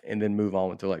laugh, and then move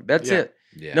on with their life. That's it.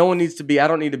 Yeah. No one needs to be. I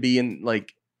don't need to be in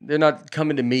like. They're not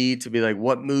coming to me to be like,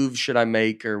 what move should I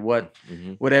make or what,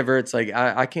 whatever. It's like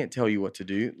I can't tell you what to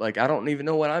do. Like I don't even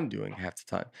know what I'm doing half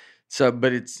the time. So,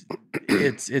 but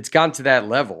it's gotten to that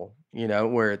level,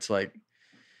 where it's like.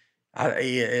 I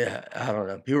don't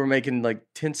know. People are making like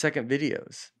 10-second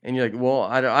videos, and you're like, well,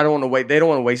 I don't want to wait. They don't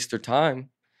want to waste their time.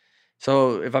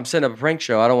 So if I'm setting up a prank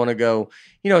show, I don't want to go.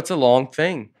 It's a long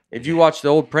thing. If you watch the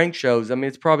old prank shows, I mean,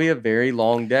 it's probably a very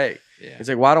long day. Yeah. It's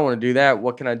like, well, I don't want to do that.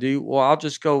 What can I do? Well, I'll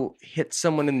just go hit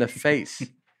someone in the face.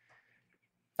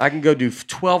 I can go do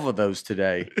 12 of those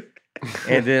today.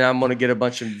 And then I'm going to get a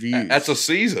bunch of views. That's a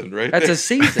season, right? That's a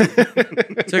season.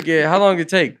 How long did it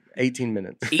take? 18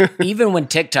 minutes. Even when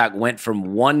TikTok went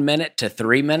from 1 minute to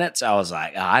 3 minutes, I was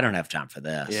like, I don't have time for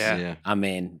this. Yeah. I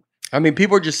mean,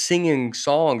 people are just singing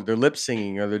songs. They're lip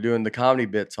singing, or they're doing the comedy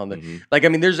bits on the. Like, I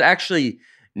mean, there's actually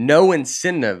no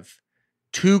incentive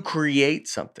to create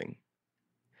something.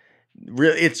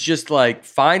 Really, it's just like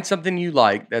find something you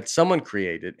like that someone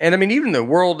created, and I mean, even the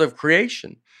world of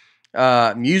creation.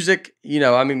 Music,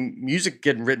 music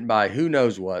getting written by who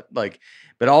knows what, like,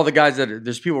 but all the guys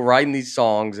there's people writing these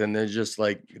songs, and they're just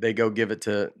like, they go give it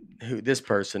to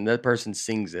that person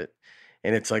sings it,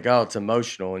 and it's like, oh, it's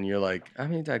emotional, and you're like, I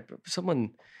mean, like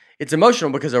it's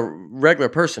emotional because a regular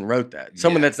person wrote that,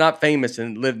 someone that's not famous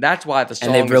and lived. That's why the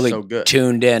song really is so good.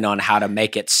 Tuned in on how to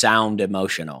make it sound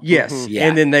emotional. Yes,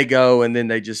 and then they go and then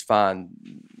they just find.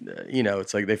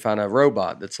 It's like they find a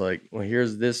robot that's like, well,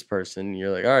 here's this person. You're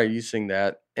like, all right, you sing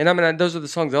that. And I mean, those are the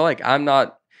songs I like. I'm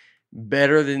not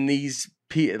better than these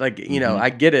people. Like, I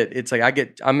get it. It's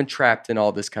like I'm entrapped in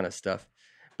all this kind of stuff.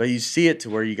 But you see it to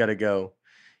where you got to go.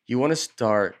 You want to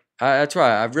start. That's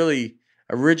why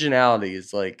originality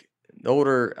is like the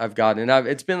older I've gotten. And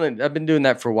I've been doing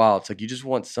that for a while. It's like you just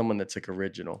want someone that's like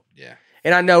original. Yeah.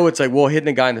 And I know it's like, well, hitting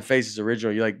a guy in the face is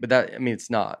original. You're like, but it's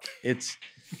not. It's...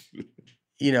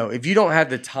 if you don't have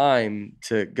the time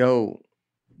to go,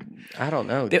 I don't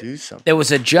know, do something. There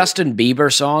was a Justin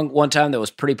Bieber song one time that was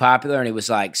pretty popular, and it was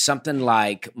like something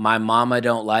like, my mama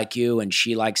don't like you and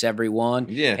she likes everyone.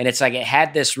 Yeah. And it's like it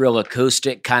had this real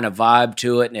acoustic kind of vibe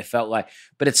to it, and it felt like,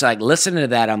 but it's like listening to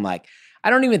that, I'm like,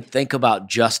 I don't even think about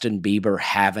Justin Bieber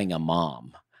having a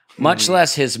mom, much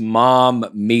less his mom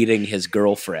meeting his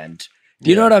girlfriend. Do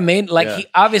you know what I mean? Like he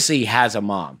obviously has a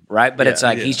mom, right? But it's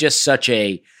like he's just such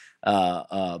a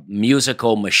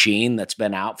musical machine that's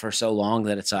been out for so long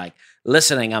that it's like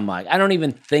listening. I'm like, I don't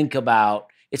even think about.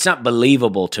 It's not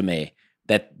believable to me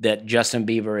that Justin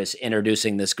Bieber is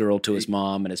introducing this girl to his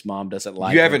mom, and his mom doesn't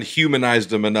like. You haven't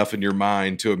humanized him enough in your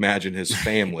mind to imagine his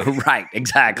family. Right?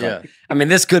 Exactly. Yeah. I mean,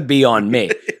 this could be on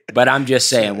me, but I'm just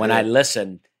saying when I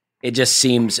listen, it just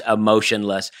seems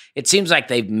emotionless. It seems like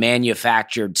they've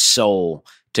manufactured soul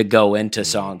to go into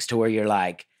songs to where you're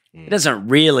like, it doesn't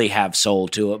really have soul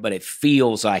to it, but it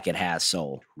feels like it has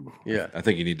soul. Yeah. I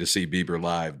think you need to see Bieber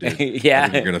live, dude. Yeah. I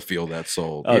think you're gonna feel that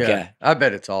soul. Okay. Yeah. I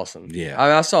bet it's awesome. Yeah.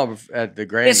 I saw him at the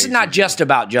Grammys. It's not just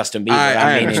about Justin Bieber. I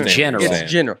I mean, in understand what general. you're It's saying.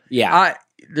 general. Yeah.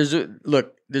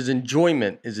 There's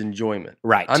enjoyment is enjoyment.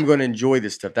 Right. I'm going to enjoy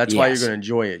this stuff. That's why you're Yes. going to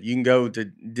enjoy it. You can go to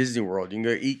Disney World. You can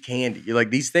go eat candy. You're like,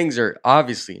 these things are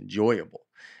obviously enjoyable.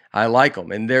 I like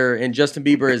them, and Justin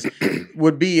Bieber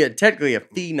would be technically a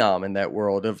phenom in that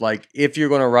world of like, if you're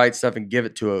going to write stuff and give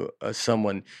it to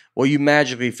someone, well, you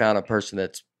magically found a person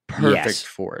that's perfect Yes.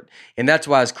 for it, and that's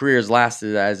why his career has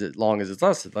lasted as long as it's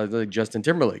lasted. Like Justin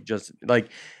Timberlake,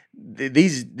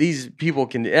 these people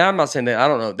can. And I'm not saying that I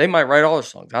don't know. They might write all their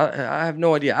songs. I have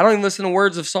no idea. I don't even listen to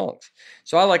words of songs,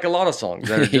 so I like a lot of songs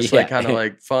that are just like Yeah. kind of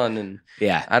like fun, and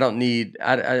Yeah. I don't need.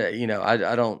 I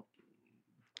don't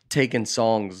take in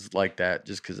songs like that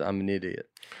just because I'm an idiot.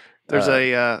 There's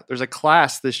a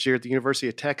class this year at the University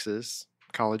of Texas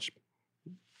college.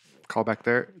 Call back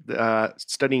there,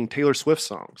 studying Taylor Swift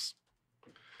songs.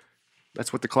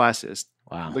 That's what the class is.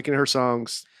 Wow. Looking at her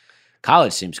songs,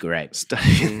 College seems great.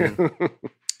 studying.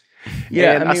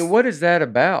 Yeah, And I mean, what is that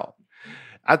about?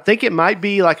 I think it might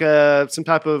be like some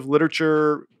type of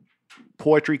literature,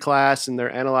 poetry class, and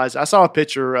they're analyzing. I saw a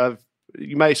picture of.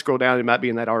 You might scroll down. It might be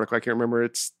in that article. I can't remember.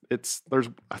 It's. There's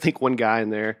I think one guy in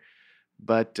there,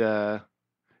 but yeah,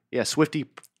 Swiftie.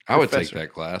 I would take professor.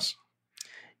 that class.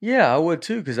 Yeah, I would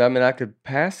too, because I mean, I could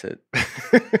pass it.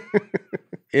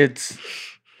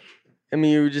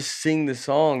 You would just sing the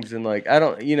songs and like, I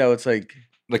don't, it's like,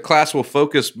 The class will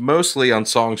focus mostly on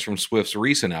songs from Swift's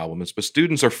recent albums, but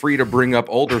students are free to bring up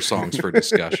older songs for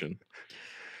discussion.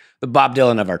 The Bob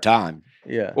Dylan of our time.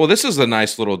 yeah. Well, this is a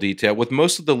nice little detail. With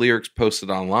most of the lyrics posted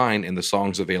online and the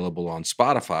songs available on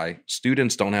Spotify,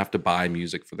 students don't have to buy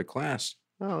music for the class.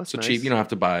 Oh, that's So nice. cheap. You don't have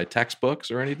to buy textbooks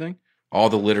or anything. All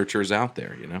the literature's out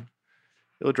there,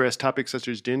 It'll address topics such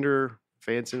as gender,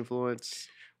 fans' influence.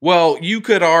 Well, you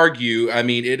could argue, I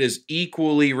mean, it is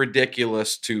equally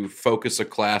ridiculous to focus a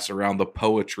class around the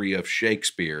poetry of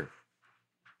Shakespeare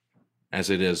as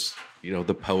it is,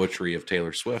 the poetry of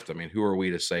Taylor Swift. I mean, who are we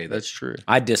to say that? That's true.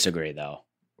 I disagree, though.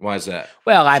 Why is that?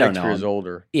 Well, I don't Shakespeare's know.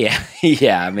 older. Yeah.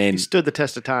 Yeah. I He mean, stood the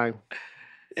test of time.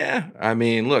 Yeah, I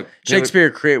mean, look,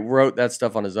 Shakespeare wrote that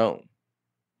stuff on his own.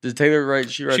 Does Taylor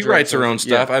write? She writes her own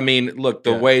stuff. Yeah. I mean, look,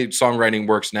 the Yeah. way songwriting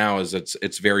works now is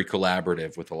it's very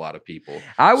collaborative with a lot of people.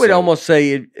 I would So- almost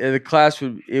say the class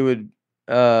would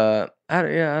I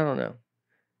don't know.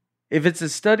 If it's a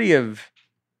study of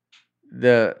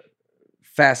the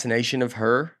fascination of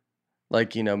her,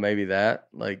 like, maybe that,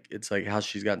 like, it's like how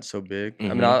she's gotten so big. I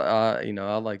mean, Mhm.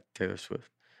 I like Taylor Swift.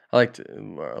 I liked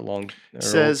along her old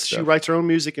Says she stuff. writes her own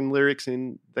music and lyrics,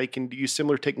 and they can use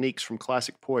similar techniques from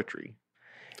classic poetry.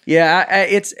 Yeah,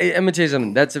 I'm gonna tell you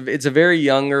something. It's a very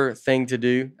younger thing to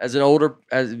do as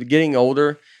getting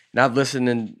older. And I've listened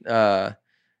and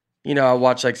I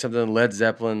watch like something Led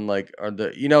Zeppelin, like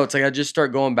it's like I just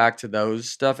start going back to those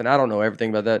stuff, and I don't know everything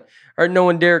about that. Or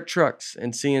knowing Derek Trucks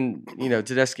and seeing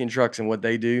Tedeschi and Trucks and what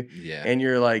they do, Yeah. and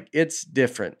you're like, it's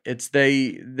different. It's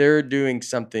they're doing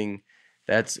something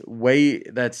that's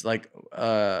like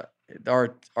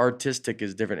artistic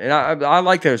is different, and I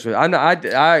like Taylor Swift. I like.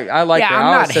 yeah, her. I'm I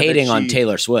not always said that hating on she-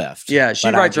 Taylor Swift. Yeah, she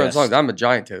but I writes her own just- songs. I'm a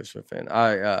giant Taylor Swift fan.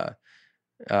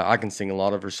 I can sing a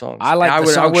lot of her songs. I like the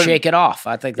would- song wouldn't- Shake It Off.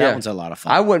 I think that Yeah. one's a lot of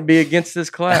fun. I wouldn't be against this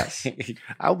class.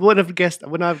 I wouldn't have guessed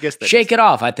that. Shake It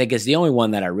Off, I think, is the only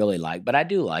one that I really like, but I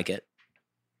do like it.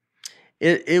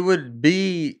 It would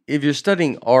be, if you're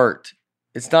studying art,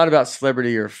 it's not about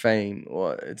celebrity or fame.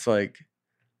 Well, it's like,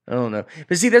 I don't know.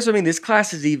 But see, that's what I mean.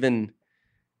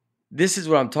 This is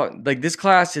what I'm talking. Like, this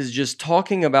class is just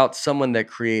talking about someone that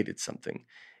created something,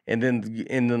 and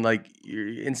then like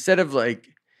instead of like,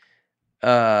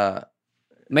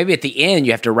 Maybe at the end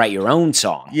you have to write your own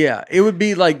song. yeah, it would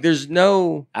be like there's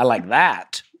no, I like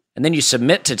that. And then you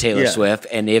submit to Taylor Yeah. Swift,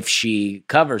 and if she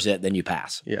covers it, then you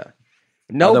pass. yeah,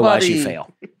 Otherwise, nobody. you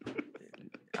fail.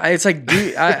 It's like,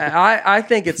 I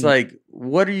think it's like,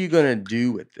 what are you gonna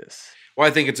do with this? Well,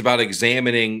 I think it's about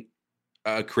examining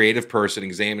a creative person,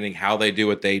 examining how they do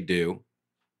what they do,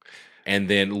 and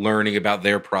then learning about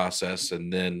their process,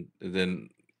 and then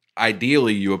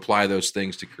ideally you apply those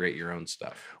things to create your own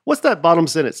stuff. What's that bottom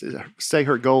sentence? Say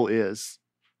her goal is.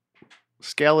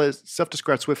 Scala is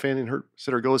self-described Swift fan, and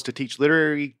said her goal is to teach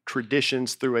literary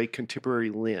traditions through a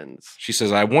contemporary lens. She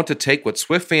says, I want to take what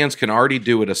Swift fans can already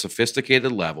do at a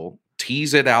sophisticated level,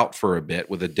 tease it out for a bit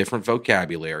with a different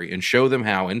vocabulary, and show them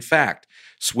how, in fact,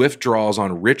 Swift draws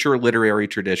on richer literary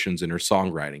traditions in her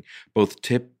songwriting, both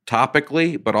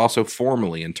topically but also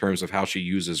formally in terms of how she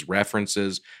uses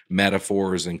references,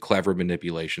 metaphors, and clever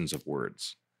manipulations of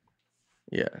words.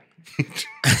 Yeah.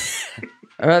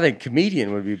 I think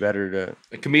comedian would be better to.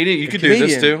 A comedian, you could do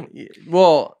this too.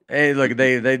 Well, hey, look,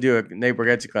 they do a Nate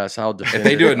Bargatze class. I'll defend If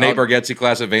they do it. a Nate Bargatze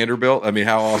class at Vanderbilt, I mean,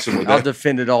 how awesome would I'll that?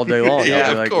 defend it all day long. Yeah, I'll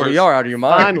be of like, course. well, y'all are out of your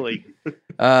mind.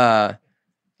 Finally.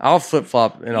 I'll flip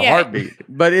flop in a Yeah. heartbeat.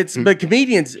 But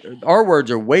comedians, our words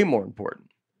are way more important.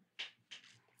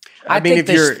 I mean, think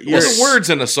if you're, this- Well, the words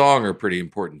in a song are pretty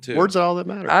important too. Words are all that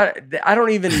matter. I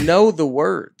don't even know the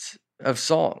words of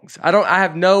songs. I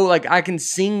have no, like, I can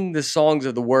sing the songs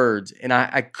of the words and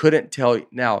I couldn't tell you.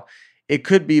 Now, it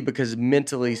could be because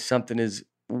mentally something is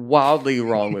wildly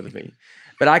wrong with me,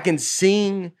 but I can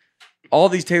sing all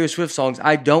these Taylor Swift songs.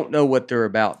 I don't know what they're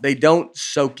about. They don't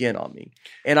soak in on me,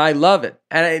 and I love it.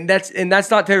 And that's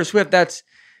not Taylor Swift. That's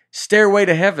Stairway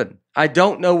to Heaven. I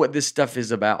don't know what this stuff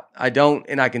is about. I don't,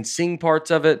 and I can sing parts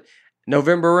of it.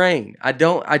 November Rain.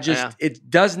 It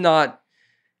does not.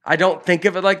 I don't think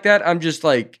of it like that. I'm just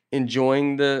like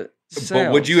enjoying the sounds.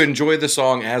 But would you enjoy the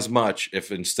song as much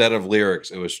if instead of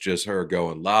lyrics it was just her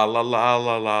going la la la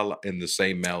la la la in the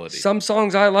same melody? Some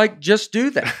songs I like just do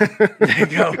that. They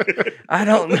go. I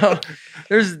don't know.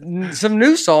 There's some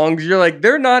new songs you're like,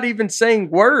 they're not even saying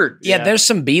words. Yeah, there's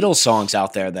some Beatles songs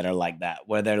out there that are like that,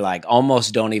 where they're like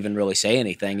almost don't even really say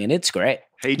anything, and it's great.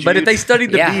 Hey, Jude. But if they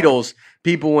studied the Yeah. Beatles,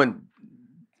 people wouldn't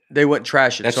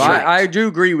trash it. That's So true. I do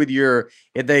agree with your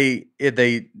if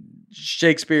they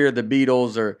Shakespeare, the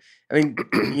Beatles, or I mean,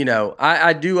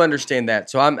 I do understand that.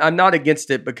 So I'm not against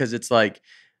it because it's like,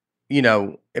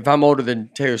 if I'm older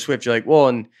than Taylor Swift, you're like, well,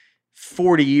 in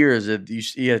 40 years, if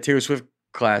you had a Taylor Swift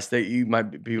class, that you might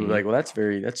be people like, well, that's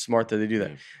smart that they do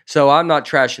that. Yeah. So I'm not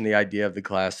trashing the idea of the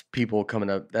class. People coming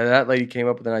up, that lady came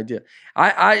up with an idea.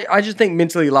 I just think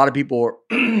mentally a lot of people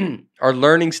are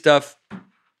learning stuff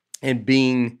and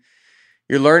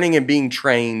you're learning and being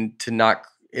trained to not.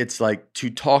 It's like to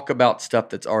talk about stuff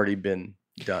that's already been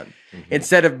done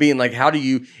instead of being like, how do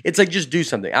you? It's like just do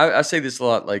something. I say this a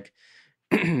lot, like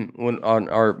when on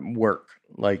our work,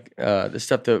 like the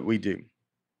stuff that we do.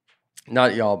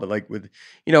 Not y'all, but like with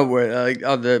where like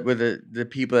with the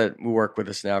people that work with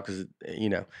us now, because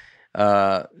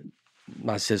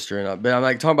my sister and I. But I'm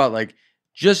like talking about like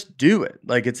just do it.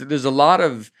 Like there's a lot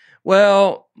of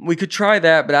we could try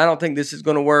that, but I don't think this is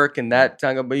going to work. And that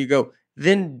time, but you go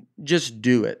then just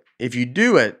do it. If you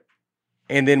do it,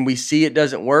 and then we see it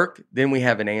doesn't work, then we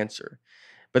have an answer.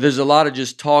 But there's a lot of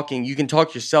just talking. You can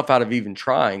talk yourself out of even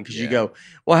trying because you go,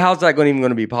 well, how's that even going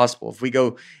to be possible?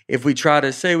 If we try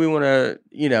to say we want to,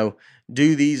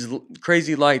 do these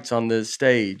crazy lights on the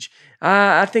stage,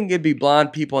 I think it'd be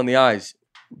blind people in the eyes.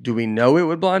 Do we know it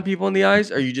would blind people in the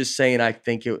eyes? Or are you just saying I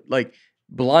think it like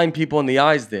blind people in the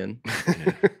eyes? Then,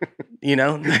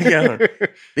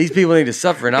 these people need to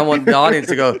suffer, and I want the audience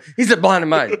to go. He said blind in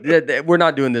my eyes. We're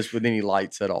not doing this with any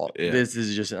lights at all. Yeah. This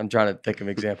is just I'm trying to think of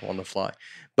an example on the fly.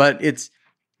 But it's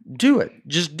do it.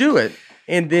 Just do it.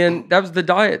 And then that was the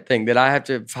diet thing that I have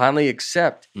to finally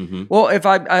accept. Mm-hmm. Well, if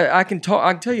I can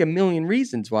tell you a million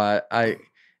reasons why I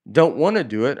don't want to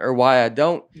do it or why I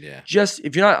don't. Yeah. Just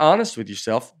if you're not honest with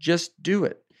yourself, just do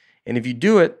it. And if you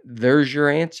do it, there's your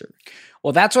answer.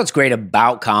 Well, that's what's great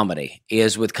about comedy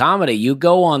is with comedy, you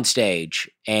go on stage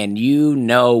and you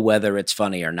know whether it's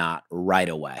funny or not right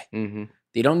away. Mm-hmm.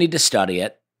 You don't need to study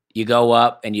it. You go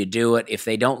up and you do it. If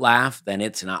they don't laugh, then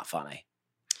it's not funny.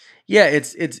 Yeah,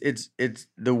 it's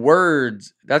the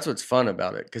words. That's what's fun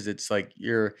about it because it's like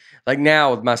you're like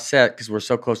now with my set because we're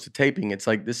so close to taping. It's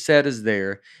like the set is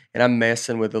there and I'm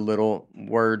messing with the little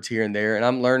words here and there and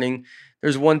I'm learning.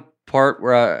 There's one part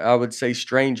where I would say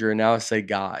stranger and now I say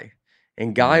guy,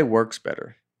 and guy works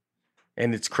better,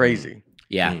 and it's crazy.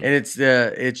 Yeah. Mm.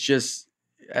 And it's just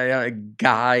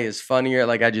guy is funnier.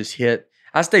 Like I just hit.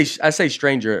 I say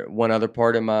stranger at one other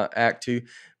part in my act too,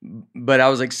 but I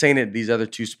was like saying it at these other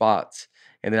two spots,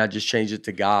 and then I just changed it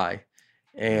to guy,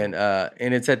 and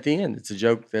it's at the end. It's a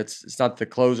joke it's not the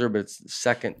closer, but it's the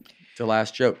second to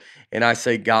last joke, and I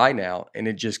say guy now, and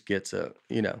it just gets It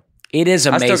is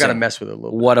amazing. I still got to mess with it a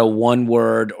little bit. What a one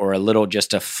word or a little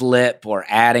just a flip or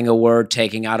adding a word,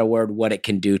 taking out a word, what it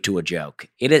can do to a joke.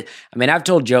 It is. I mean, I've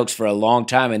told jokes for a long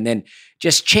time and then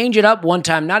just change it up one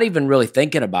time, not even really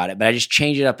thinking about it, but I just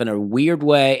change it up in a weird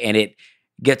way and it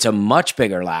gets a much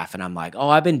bigger laugh. And I'm like, oh,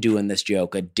 I've been doing this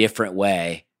joke a different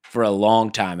way for a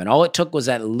long time. And all it took was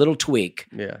that little tweak.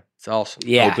 Yeah, it's awesome.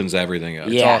 Yeah. Opens everything up.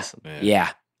 It's Yeah. awesome.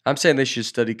 Yeah. I'm saying they should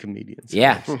study comedians.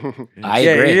 Yeah. I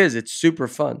yeah, agree. it is. It's super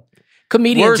fun.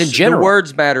 Comedians in general. The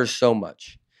words matter so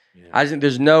much. I just think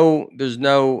there's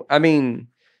no. I mean,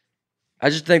 I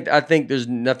think there's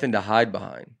nothing to hide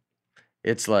behind.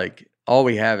 It's like all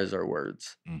we have is our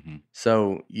words. Mm-hmm.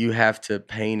 So you have to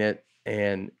paint it,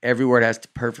 and every word has to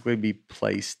perfectly be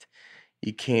placed.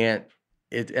 You can't.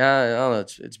 I don't know.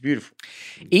 It's beautiful.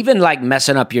 Even like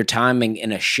messing up your timing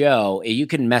in a show, you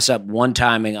can mess up one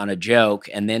timing on a joke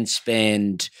and then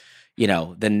spend,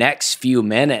 the next few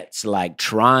minutes like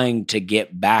trying to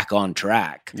get back on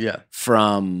track Yeah.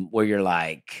 from where you're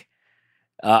like,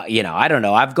 I don't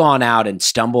know. I've gone out and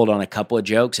stumbled on a couple of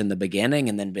jokes in the beginning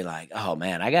and then be like, oh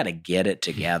man, I got to get it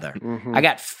together. Mhm. I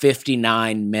got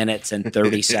 59 minutes and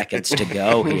 30 seconds to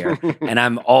go here, and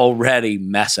I'm already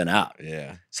messing up.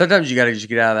 Yeah. Sometimes you got to just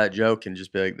get out of that joke and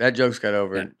just be like, that joke's got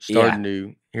over. And start Yeah.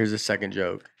 new. Here's a second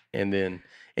joke, and then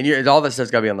all that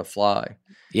stuff's got to be on the fly,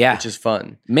 Yeah. which is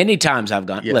fun. Many times I've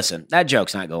gone, Yeah. listen, that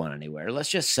joke's not going anywhere. Let's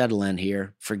just settle in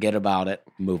here, forget about it,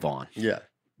 move on. Yeah.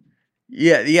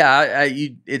 Yeah.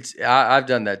 I've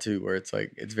done that too, where it's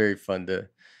like, it's very fun to,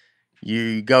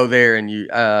 you go there and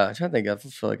I'm trying to think, I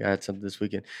feel like I had something this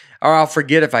weekend, or I'll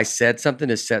forget if I said something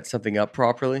to set something up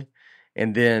properly.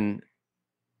 And then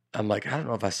I'm like, I don't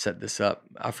know if I set this up.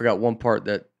 I forgot one part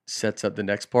that sets up the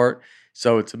next part.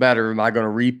 So it's a matter of, am I going to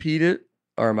repeat it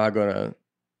or am I going to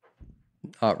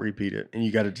not repeat it? And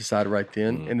you got to decide right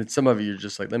then. Mm. And then some of you are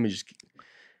just like, I'm going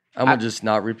to just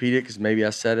not repeat it because maybe I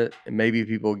said it and maybe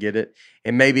people get it.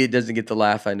 And maybe it doesn't get the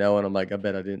laugh I know. And I'm like, I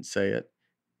bet I didn't say it.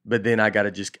 But then I got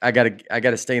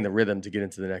to stay in the rhythm to get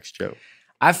into the next joke.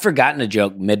 I've forgotten a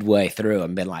joke midway through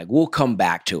and been like, we'll come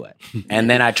back to it. And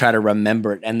then I try to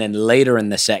remember it. And then later in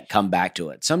the set, come back to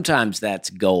it. Sometimes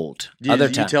that's gold. Do you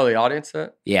tell the audience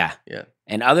that? Yeah. Yeah.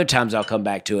 And other times I'll come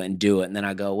back to it and do it. And then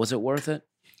I go, was it worth it?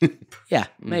 Yeah,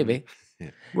 maybe.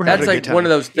 We're That's having a like good time. one of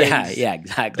those things. Yeah,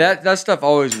 exactly. That stuff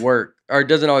always work, or it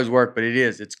doesn't always work, but it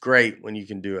is. It's great when you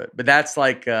can do it. But that's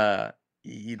like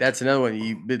that's another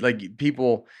one.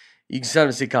 People, you can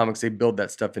sometimes see comics, they build that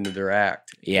stuff into their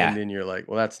act. Yeah. And then you're like,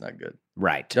 well, that's not good.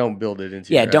 Right. Don't build it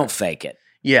into Yeah, your don't act. fake it.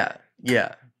 Yeah.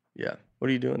 What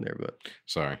are you doing there, but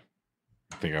Sorry.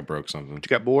 I think I broke something, You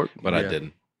got bored? but I Yeah.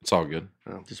 didn't. It's all good.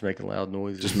 just making loud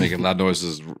noises. Just making loud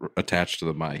noises attached to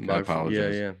the mic. I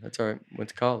apologize. Yeah, that's all right. Went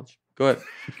to college. Go ahead.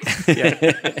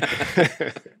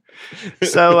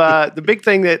 So the big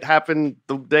thing that happened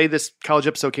the day this college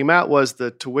episode came out was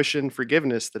the tuition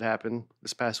forgiveness that happened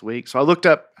this past week. So I looked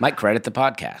up, Might credit the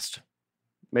podcast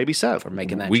maybe so. for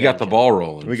making that We got the change. ball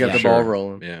rolling. We got Yeah. the ball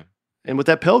rolling. Yeah. And with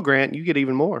that Pell Grant, you get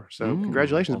even more. So Ooh,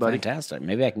 congratulations, Well, buddy. fantastic.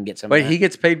 Maybe I can get some. Wait, of he that.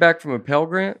 gets paid back from a Pell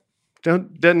Grant?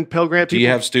 Doesn't Pell Grant Do people? you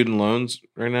have student loans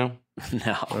right now?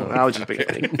 No. I was just being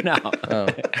funny. No. Oh,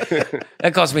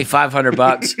 That cost me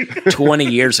 $500 20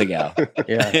 years ago.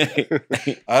 yeah.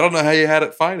 I don't know how you had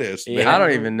it financed. Yeah. man. I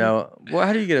don't even know. Well,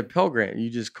 how do you get a Pell Grant? You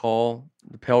just call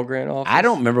the Pell Grant office? I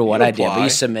don't remember what You I did, but apply. you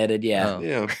submitted, yeah. Oh.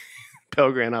 Yeah.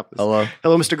 Pell Grant office. Hello.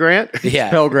 Hello, Mr. Grant. Is Yeah.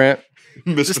 Pell Grant.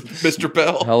 Mr.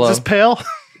 Pell. Hello. this Pell?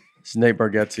 This is Nate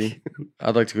Bargatze.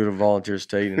 I'd like to go to Volunteer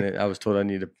State, and I was told I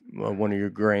need one of your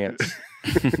grants.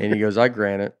 And he goes, I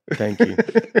grant it. Thank you.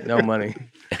 No money.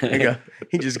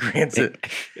 He just grants it.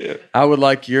 Yeah. I would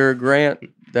like your grant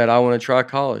that I want to try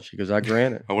college. He goes, I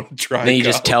grant it. I want to try. Then you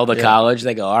just tell the Yeah. college,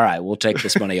 they go, all right, we'll take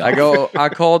this money off. I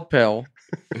called Pell.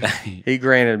 He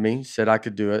granted me, said I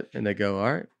could do it. And they go,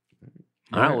 all right.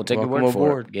 all right, we'll take your welcome word for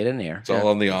aboard. it. Get in here. It's all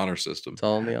on the honor system. It's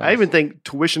all in the I even think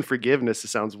tuition forgiveness, it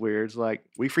sounds weird. It's like,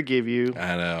 we forgive you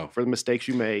I know. for the mistakes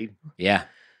you made. Yeah.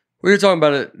 We were talking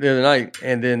about it the other night,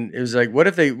 and then it was like, what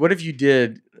if you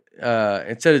did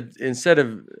instead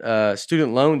of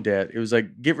student loan debt, it was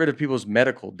like get rid of people's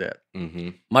medical debt. Mm-hmm.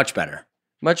 Much better.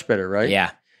 Much better, right?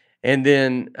 Yeah. And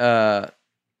then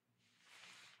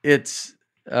it's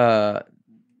like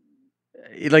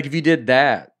if you did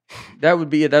that, that'd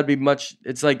be much.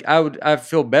 It's like I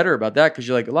feel better about that because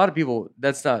you're like a lot of people.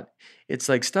 That's not. It's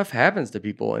like stuff happens to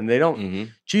people and they don't Mm-hmm.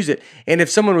 choose it. And if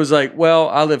someone was like, "Well,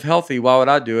 I live healthy, why would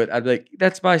I do it?" I'd be like,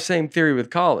 "That's my same theory with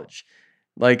college.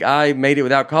 Like I made it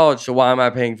without college, so why am I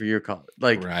paying for your college?"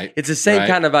 Like Right. it's the same Right.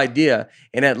 kind of idea.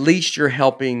 And at least you're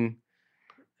helping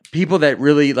people that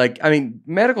really like. I mean,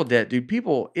 medical debt, dude.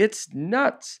 People, it's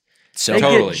nuts. So They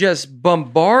Totally. get just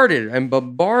bombarded. But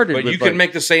with you can like,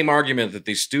 make the same argument that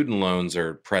these student loans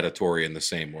are predatory in the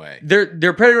same way. they're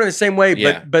predatory in the same way,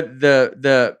 Yeah. but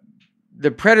the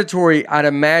predatory, I'd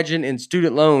imagine, in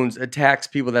student loans attacks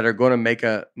people that are going to make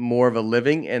a more of a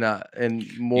living and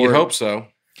more. You'd hope so.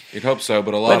 You'd hope so,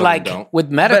 but a lot but of like them don't. with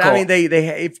medical, But I mean, they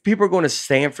if people are going to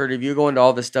Stanford, if you're going to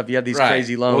all this stuff, you have these Right.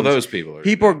 crazy loans. Well, those people are.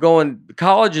 People are going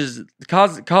college is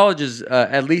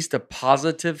at least a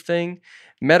positive thing.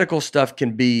 Medical stuff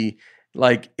can be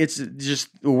Like it's just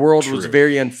the world was True.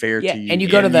 very unfair Yeah, to you, and you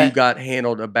go to you that- got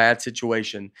handled a bad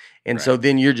situation, and Right. so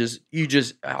then you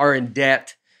just are in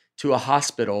debt to a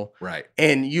hospital, Right.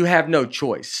 and you have no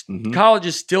choice. Mhm. College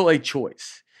is still a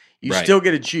choice. You Right. still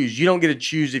get to choose. You don't get to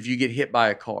choose if you get hit by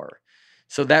a car.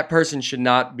 So that person should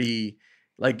not be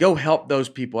like, go help those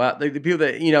people out. Like the people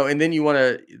that, and then you want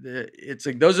to, it's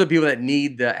like, those are the people that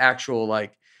need the actual,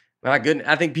 like, my goodness,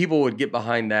 I think people would get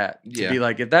behind that to Yeah. be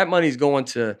like, if that money's going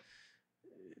to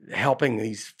helping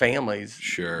these families,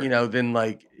 Sure. then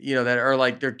like, that are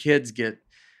like their kids get,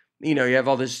 you have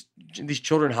all these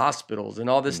children hospitals and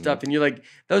all this Mhm. stuff. And you're like,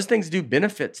 those things do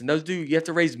benefits and you have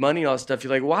to raise money and all this stuff.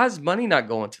 You're like, why is money not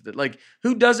going to the, like,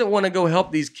 who doesn't want to go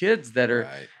help these kids that are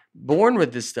Right. born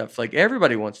with this stuff? Like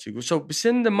everybody wants to. So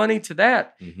send the money to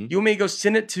that. Mhm. You want me to go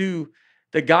send it to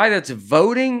the guy that's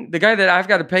voting, the guy that I've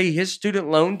got to pay his student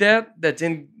loan debt that's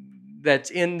in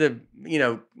the,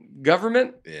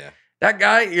 government? Yeah. That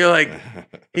guy, you're like,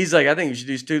 he's like, I think you should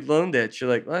do student loan debt. You're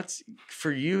like, well, that's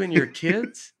for you and your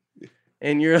kids.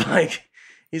 And you're like,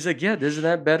 he's like, yeah, isn't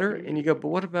that better? And you go, but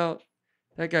what about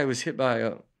that guy was hit by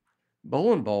a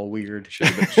bowling ball weird? Should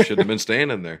have been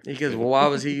standing there. He goes, well, why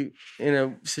was he in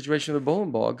a situation with a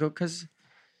bowling ball? I go, because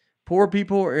poor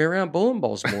people are around bowling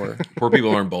balls more. Poor people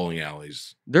aren't bowling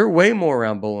alleys. They're way more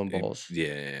around bowling balls.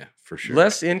 Yeah, for sure.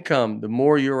 Less income, the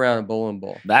more you're around a bowling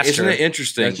ball. That's Isn't true. it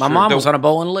interesting? That's My true. mom The- was on a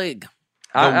bowling league.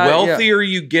 The Yeah. wealthier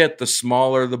you get, the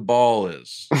smaller the ball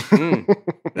is. Mm.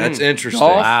 That's Mm. interesting.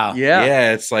 Golf? Wow. Yeah.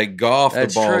 Yeah, it's like golf.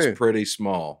 That's the ball's true. pretty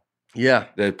small. Yeah.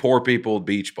 The poor people,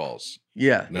 beach balls.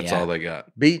 Yeah. That's Yeah. all they got.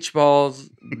 Beach balls,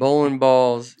 bowling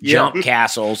balls. Yeah. Jump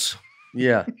castles.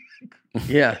 Yeah.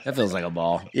 Yeah. That feels like a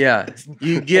ball. Yeah.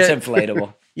 You It's get,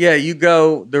 inflatable. yeah, you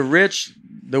go,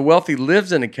 the wealthy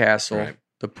lives in a castle. Right.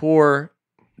 The poor,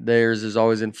 theirs is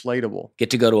always inflatable. Get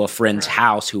to go to a friend's Right.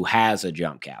 house who has a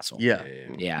jump castle. Yeah.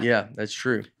 Yeah. Yeah. That's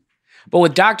true. But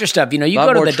with doctor stuff, you A go lot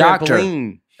to more the doctor.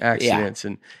 trampoline accidents.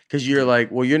 And because you're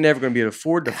like, well, you're never going to be able to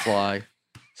afford to fly.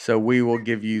 So we will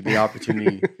give you the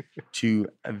opportunity to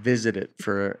visit it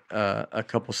for a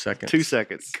couple seconds. 2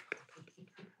 seconds.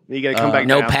 Then you got to come back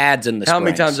No down. pads in the How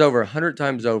many springs. times over? 100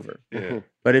 times over. Yeah.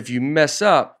 But if you mess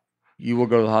up, you will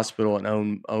go to the hospital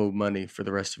and owe money for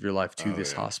the rest of your life to Oh,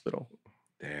 this yeah. hospital.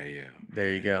 There you go.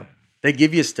 There you go. They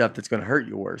give you stuff that's going to hurt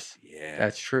you worse. Yeah.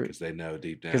 That's true. Because they know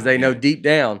deep down. Because they know yeah. deep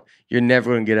down you're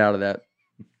never going to get out of that.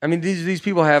 I mean, these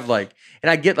people have like, and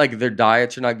I get like their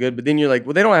diets are not good, but then you're like,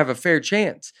 well, they don't have a fair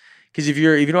chance. Because if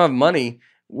you don't have money,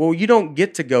 well, you don't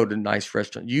get to go to nice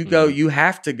restaurants. Mm-hmm. You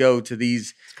have to go to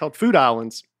these, It's called food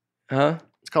islands. huh?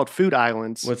 It's called food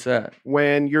islands. What's that?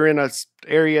 When you're in a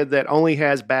area that only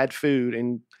has bad food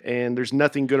and there's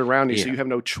nothing good around you, so Yeah. you have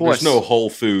no choice. There's no Whole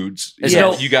Foods. There's Yeah.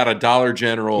 no- You got a Dollar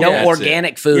General. No that's it.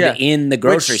 organic food Yeah. in the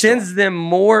grocery Which store. sends them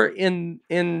more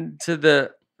into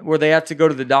the where they have to go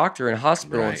to the doctor and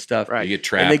hospital and Right. stuff. Right. You get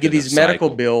trapped. And they get in a these medical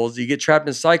cycle. bills. You get trapped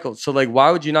in cycles. So, like, why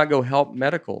would you not go help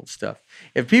medical stuff?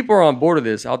 If people are on board with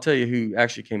this, I'll tell you who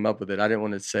actually came up with it. I didn't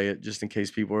want to say it just in case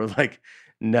people were like,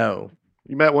 no.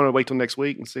 You might want to wait till next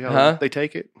week and see how Huh? they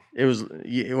take it. It was,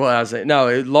 well, I was like, no,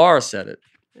 Laura said it.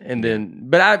 And then,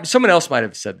 but someone else might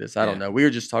have said this. I don't Yeah. know. We were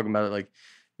just talking about it. Like,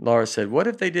 Laura said, what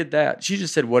if they did that? She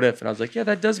just said, what if? And I was like, yeah,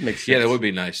 that does make sense. Yeah, that would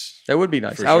be nice. That would be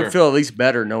nice. For I would sure. feel at least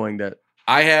better knowing that.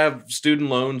 I have student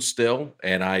loans still,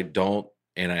 and I don't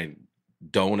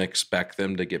expect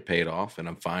them to get paid off, and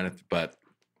I'm fine with. But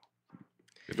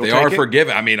if You'll they are take it?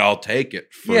 forgiven, I mean, I'll take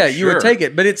it. For Yeah, you would sure. take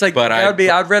it, but it's like But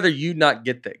I'd rather you not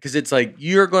get that because it's like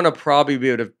you're going to probably be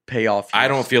able to pay off. I yours.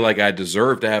 don't feel like I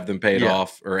deserve to have them paid Yeah.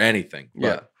 off or anything.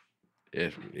 Yeah, But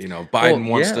if Biden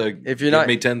Well, wants yeah. to If you're give not-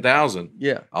 me 10,000,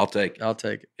 yeah, I'll take it. I'll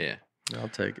take it. Yeah. I'll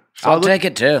take it. So I I'll look- take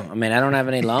it too. I mean, I don't have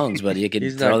any loans, but you could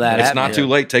He's throw not- that It's at not me. too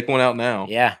late. Take one out now,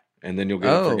 Yeah. and then you'll get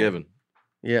Oh. it forgiven.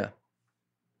 Yeah.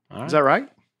 All right. Is that right?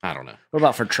 I don't know. What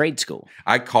about for trade school?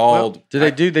 I called. Do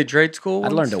they trade school? I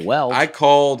learned to weld. I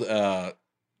called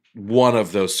one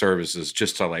of those services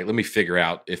just to let me figure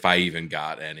out if I even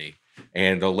got any.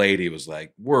 And the lady was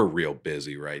like, "We're real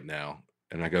busy right now."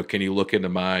 And I go, "Can you look into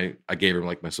I gave her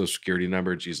like my social security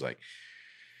number, and she's like,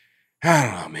 "I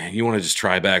don't know, man. You want to just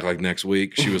try back like next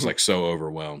week?" She was like so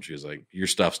overwhelmed. She was like, "Your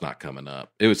stuff's not coming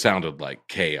up." It sounded like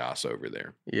chaos over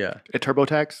there. Yeah. At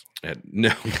TurboTax? And no,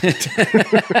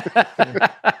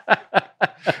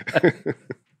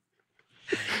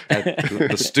 at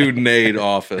the student aid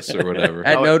office or whatever.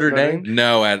 At Oh, Notre Notre Dame. Dame?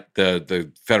 No, at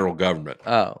the federal government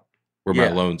Oh. where my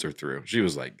Yeah. loans are through. She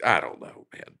was like, "I don't know,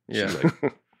 man." She's Yeah.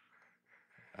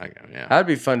 like, Yeah. That'd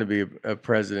be fun to be a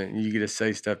president, and you get to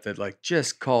say stuff that like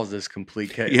just causes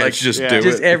complete chaos. Yeah, like, just yeah, do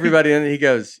just it. everybody. And he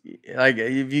goes, like,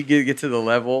 if you get to the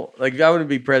level, like, if I would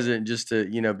be president, just to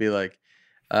be like,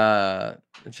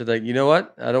 she's like, you know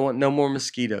what? I don't want no more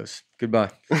mosquitoes.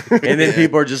 Goodbye. And then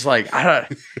people are just like, I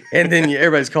don't. And then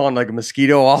everybody's calling like a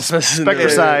mosquito office. And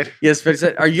Spectricide. Yes,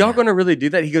 Spectricide. Are y'all going to really do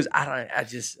that? He goes, I don't. I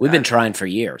just. We've been trying for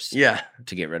years Yeah,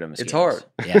 to get rid of mosquitoes. hard.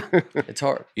 Yeah. it's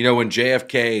hard. When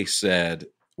JFK said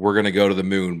we're going to go to the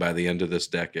moon by the end of this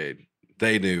decade,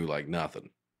 they knew like nothing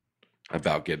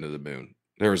about getting to the moon.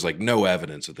 There was like no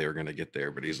evidence that they were going to get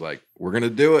there, but he's like, we're going to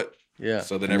do it. Yeah.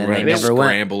 So then And then everyone they had to never went.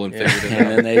 scramble and Yeah. figured it And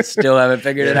out. then they still haven't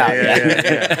figured it out Yeah, yet.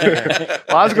 yeah.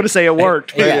 Well, I was going to say it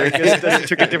worked, but Yeah. I guess it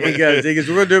took a He different. goes,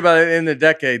 we're going to do it by the end of the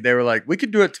decade. They were like, we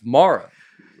could do it tomorrow.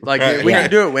 Like, we Yeah.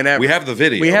 can do it whenever. We have the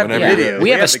video. We have the whenever- video. We We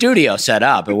have a have the- studio set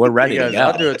up and we're ready He to goes, go.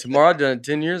 I'll do it tomorrow. I've done it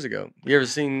 10 years ago. You ever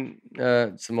seen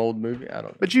some old movie? I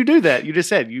don't know. But you do that. You just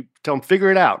said you tell them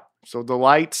figure it out. So the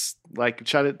lights, like,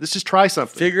 let's just try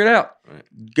something. Figure it out. Right.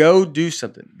 Go do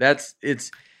something.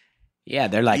 It's Yeah,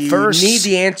 they're like, you first need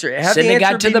the answer. Have send the a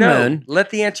guy answer to be the no. moon.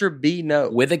 Let the answer be no.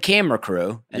 with a camera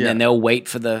crew, and Yeah. then they'll wait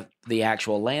for the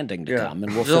actual landing to come,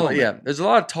 and we'll There's a- film it. yeah, there's a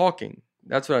lot of talking.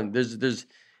 That's what I'm. There's.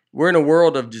 We're in a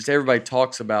world of just everybody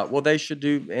talks about. Well, they should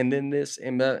do, and then this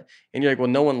and that, and you're like, well,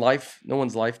 no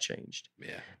one's life changed.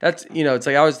 Yeah. That's it's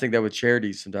like I always think that with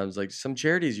charities sometimes. Like some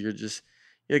charities, you're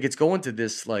like it's going to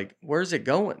this like where's it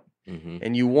going? Mm-hmm.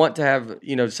 And you want to have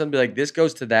somebody like this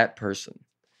goes to that person,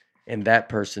 and that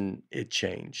person it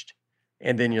changed,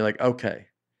 and then you're like okay,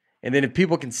 and then if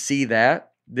people can see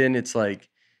that, then it's like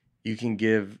you can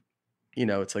give.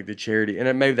 It's like the charity,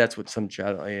 and maybe that's what some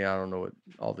I don't know what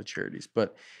all the charities,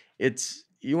 but it's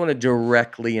you want to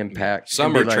directly impact. Some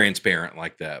and be are like, transparent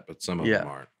like that, but some of Yeah. them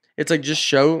aren't. It's like just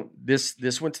show this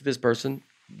went to this person,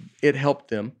 it helped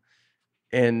them,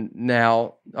 and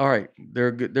now all right,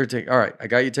 they're good. They're taking all right. I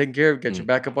got you taken care of. Got you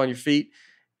back up on your feet.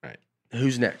 Right.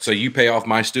 Who's next? So you pay off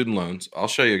my student loans. I'll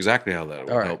show you exactly how that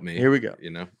will all right, help me. here we go.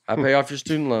 I pay off your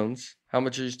student loans. How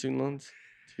much are your student loans?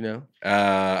 Do you know?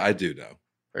 I do know.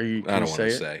 Are you? I don't want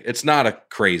to say. It's not a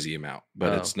crazy amount,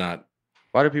 but Oh. it's not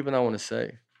Why do people not want to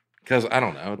say? because I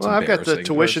don't know. It's Well, I've got the embarrassing.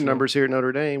 tuition Personal. numbers here at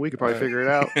Notre Dame. We could probably All right. figure it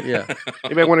out. Yeah.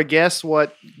 Anybody want to guess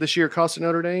what this year cost at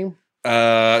Notre Dame?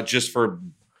 Just for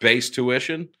base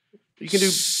tuition, You can do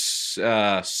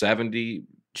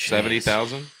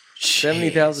 70,000.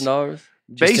 $70,000.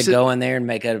 Just base. to go in there and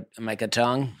make a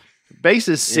tongue. Base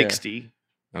is Yeah. 60,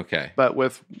 Okay. but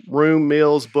with room,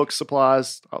 meals, book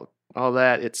supplies, all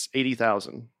that, it's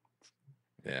 80,000.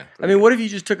 Yeah. I mean, what if you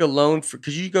just took a loan for?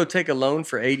 Could you go take a loan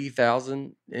for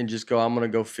 80,000 and just go? I'm gonna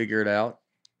go figure it out.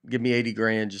 Give me 80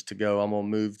 grand just to go. I'm gonna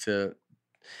move to.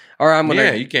 Or I'm gonna.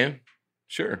 Yeah, you can.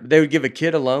 Sure. They would give a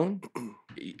kid a loan.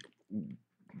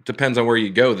 Depends on where you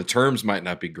go. The terms might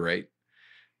not be great,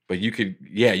 but you could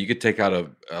take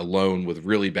out a loan with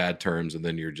really bad terms, and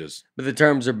then you're just But the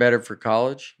terms are better for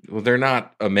college. well, they're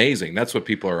not amazing. That's what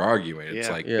people are arguing. It's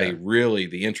Yeah. like Yeah.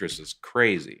 the interest is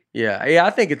crazy. Yeah. I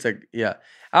think it's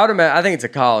I would imagine. I think it's a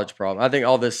college problem. I think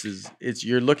all this is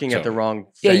you're looking at the So- wrong.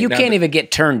 Yeah, thing. you Now can't the- even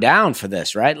get turned down for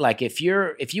this, right? Like if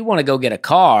you want to go get a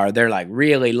car, they're like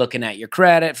really looking at your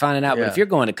credit, finding out. But Yeah. if you're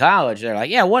going to college, they're like,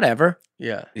 yeah, whatever.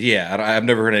 Yeah. Yeah, I've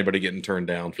never heard anybody getting turned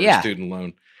down for Yeah. a student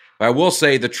loan. But I will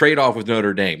say the trade off with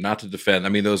Notre Dame, not to defend, I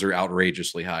mean, those are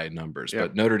outrageously high numbers, Yeah.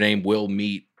 but Notre Dame will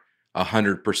meet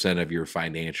 100% of your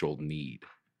financial need.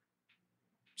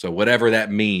 So whatever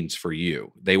that means for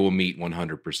you, they will meet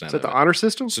 100%. Is that of the it. honor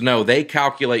system? So no, they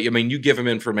calculate. I mean, you give them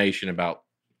information about,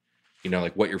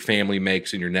 like what your family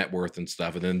makes and your net worth and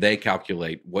stuff, and then they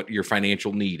calculate what your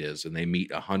financial need is, and they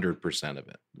meet 100% of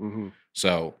it. Mm-hmm.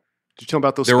 So Did you tell me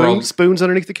about those They're all- spoons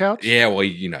underneath the couch? yeah, well,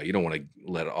 you don't want to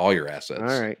let all your assets.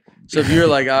 All right. So if you're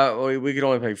like, we could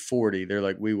only pay 40, they're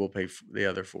like, we will pay the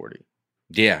other 40.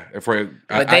 Yeah, if we're,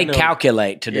 But they know-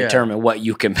 calculate to Yeah. determine what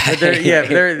you can pay.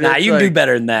 they're- nah, it's you can do like-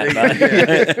 better than that.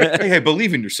 bud. Hey,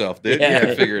 believe in yourself, dude. Yeah.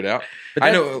 Yeah, figure it out. But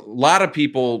I that- know a lot of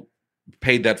people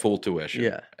paid that full tuition.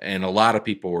 Yeah. And a lot of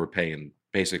people were paying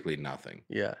basically nothing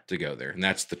Yeah. to go there. And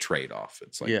that's the trade off.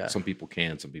 It's like Yeah. some people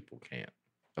can, some people can't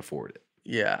afford it.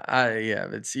 Yeah.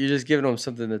 It's you're just giving them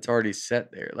something that's already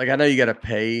set there. Like I know you got to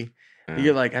pay.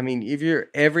 You're like, I mean, if you're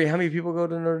how many people go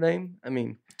to Notre Dame? I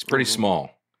mean, It's pretty small.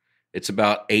 It's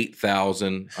about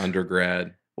 8,000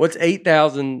 undergrad. what's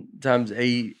 8,000 times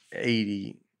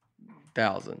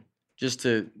 80,000? Just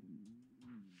to,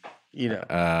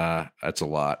 That's a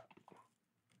lot.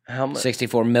 how much?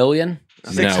 64 million,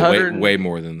 No, 600 way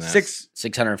more than that.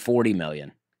 640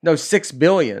 million. No, 6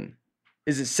 billion.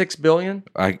 Is it 6 billion?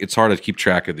 It's hard to keep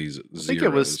track of these I zeros think it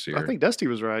was. here. I think Dusty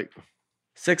was right.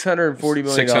 $640 million.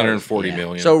 640 Yeah.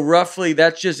 million. So roughly,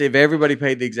 that's just if everybody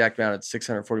paid the exact amount, it's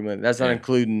 640 million. That's not Yeah.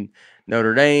 including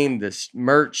Notre Dame, the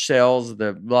merch sales,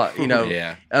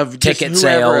 yeah. of just Ticket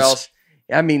whoever sales. else.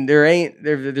 I mean,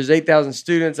 there's 8,000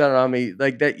 students. I don't know how many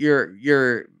like that.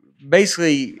 You're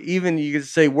basically, even you could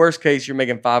say worst case, you're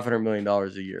making $500 million a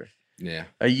year. Yeah.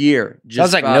 A year.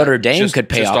 Sounds like by- Notre Dame just- could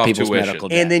pay just off off people's tuition. medical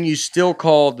debt. and then you still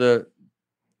call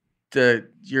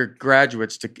your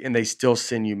graduates and they still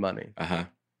send you money. Uh-huh.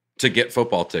 To get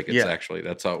football tickets, Yeah. actually.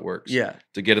 That's how it works. Yeah.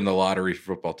 To get in the lottery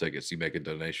for football tickets, you make a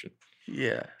donation.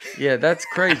 Yeah. Yeah. That's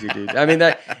crazy, dude. I mean,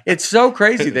 it's so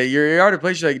crazy that you're at a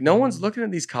place you're like, no one's looking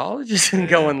at these colleges and Yeah.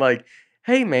 going like,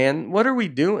 hey man, what are we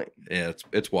doing? Yeah,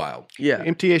 it's wild. Yeah.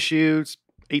 MTSU's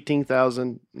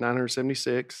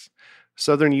 18,976.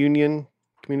 Southern Union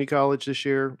Community College this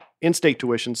year, in-state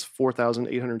tuition's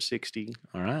 4,860.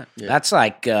 All right. Yeah. That's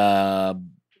like, I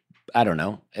don't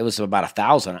know. It was about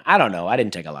 1,000. I don't know. I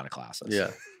didn't take a lot of classes.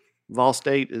 Yeah. Vol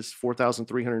State is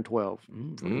 4,312 for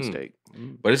Mm. in-state.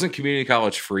 But isn't community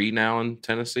college free now in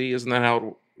Tennessee? Isn't that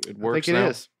how it I works think it now?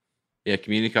 is. Yeah,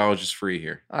 community college is free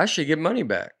here. I should get money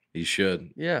back. You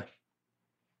should. Yeah.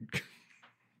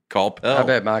 Call Pell. I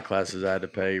bet my classes I had to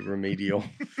pay remedial.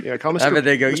 Yeah, call I bet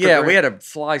they go, Mr. yeah, we Grant. had to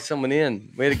fly someone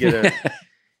in. We had to get a.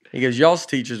 He goes, y'all's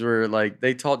teachers were like,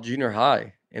 they taught junior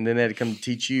high and then they had to come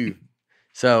teach you.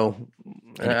 So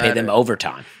And to pay them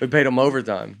overtime. we paid them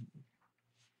overtime.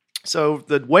 So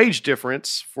the wage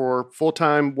difference for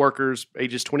full-time workers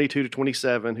ages 22 to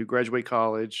 27 who graduate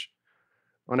college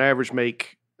on average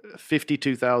make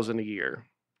 $52,000 a year,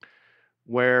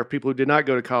 where people who did not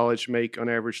go to college make on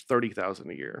average $30,000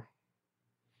 a year.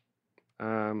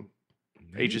 There you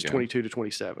Ages go. 22 to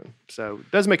 27. So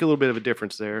it does make a little bit of a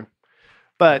difference there.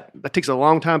 But that takes a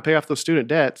long time to pay off those student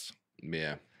debts.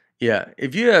 Yeah. Yeah,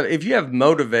 if you have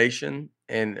motivation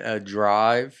and a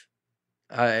drive,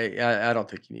 I don't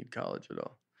think you need college at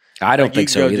all. I don't Like, think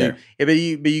you so can go either.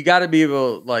 but you got to be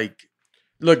able like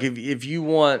look if you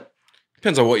want.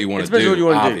 Depends on what you want It to depends do, on what you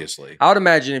wanna do. obviously. I would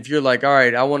imagine if you're like, all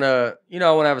right, I want to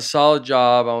have a solid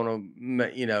job. I want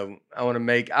to, I want to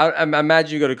make. I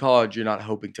imagine you go to college, you're not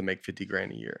hoping to make 50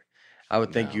 grand a year. I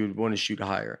would think No. you would want to shoot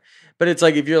higher. But it's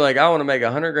like if you're like, I want to make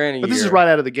 100 grand a year. But this is right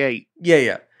out of the gate.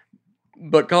 Yeah.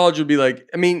 But college would be like,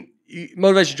 I mean,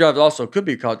 motivation drives also could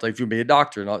be college, like if you be a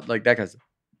doctor and all, like that kind of stuff.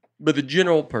 But the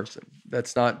general person,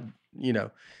 that's not,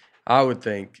 I would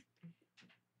think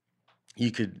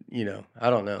you could, I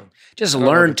don't know. Just I don't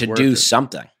know if learn it's to worth do it.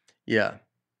 something. Yeah.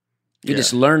 You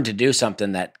just learn to do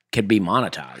something that could be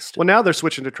monetized. Well, now they're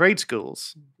switching to trade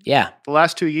schools. Yeah. The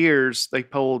last 2 years, they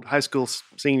polled high school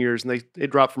seniors, and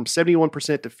it dropped from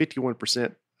 71% to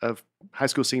 51% of high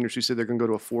school seniors who said they're going to go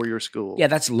to a 4-year school. Yeah,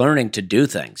 that's learning to do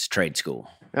things, trade school.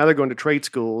 Now they're going to trade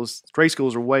schools. Trade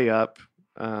schools are way up.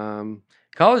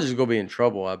 College is going to be in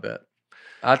trouble, I bet.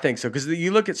 I think so. Because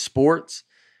you look at sports,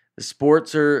 the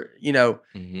sports are,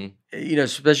 Mm-hmm.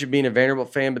 Especially being a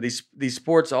Vanderbilt fan, but these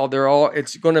sports,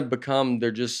 it's going to become,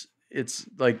 it's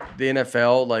like the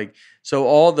NFL. Like, so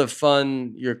all the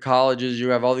fun, your colleges, you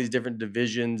have all these different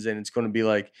divisions, and it's going to be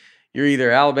like, you're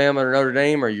either Alabama or Notre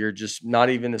Dame, or you're just not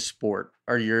even a sport,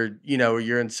 or you're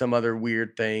in some other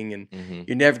weird thing, and Mm-hmm.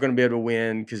 you're never going to be able to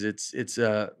win because it's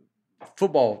a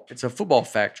football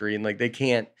factory, and like they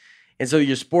can't. And so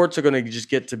your sports are going to just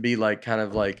get to be like kind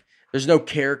of like there's no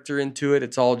character into it.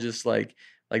 It's all just like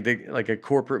a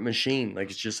corporate machine. Like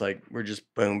it's just like we're just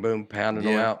boom boom pounding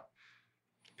them Yeah. out.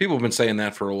 People have been saying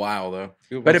that for a while, though.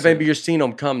 But maybe you're seeing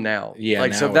them come now. Yeah,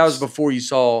 Like so now if that was it's- before you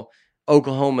saw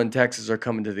Oklahoma and Texas are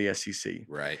coming to the SEC,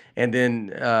 right. and then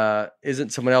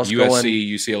isn't someone else USC, going?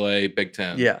 UCLA, Big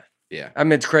Ten. Yeah. Yeah. I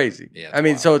mean, it's crazy. Yeah, it's I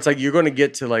mean, wild. so it's like you're going to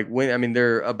get to like when. I mean,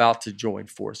 they're about to join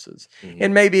forces, Mhm.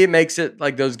 and maybe it makes it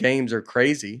like those games are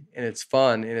crazy and it's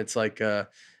fun and it's like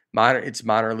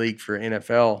minor league for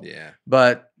NFL. Yeah.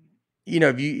 But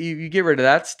if you get rid of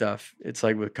that stuff, it's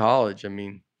like with college. I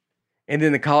mean, and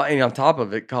then and on top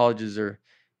of it,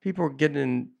 people are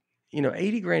getting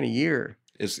 80 grand a year.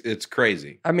 It's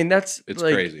crazy. I mean, that's It's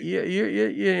like, crazy.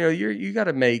 You got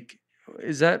to make.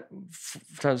 Is that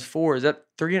times 4? Is that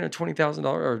 $320,000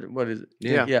 or what is it?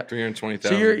 Yeah. Yeah.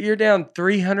 320,000. So you're down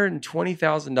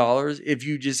 $320,000 if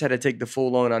you just had to take the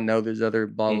full loan. I know there's other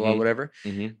blah blah Mhm. whatever,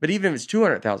 Mhm. but even if it's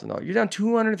 $200,000, you're down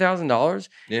 $200,000,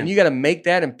 Yeah. and you got to make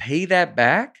that and pay that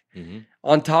back Mhm.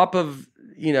 on top of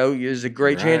there's a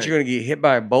great chance Right. you're going to get hit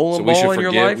by a bowling So we ball should in your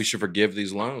forgive. life. We should forgive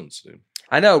these loans. Dude.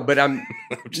 I know, but I'm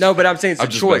saying it's I'm a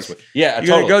just choice. messing with- Yeah, You're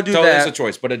gonna totally. go do Totally, that, It's a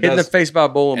choice, but it Hit in the does. face by a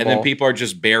bowling And ball. then people are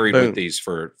just buried Boom. with these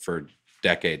for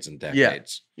decades and Yeah.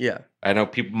 decades. Yeah. I know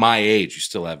people my age. You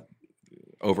still have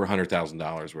over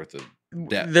 $100,000 worth of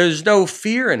debt. There's no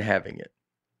fear in having it.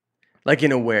 like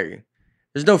in a way.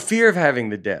 There's no fear of having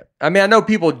the debt. I mean, I know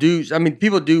people do. I mean,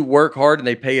 people do work hard and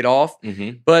they pay it off,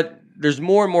 but there's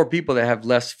more and more people that have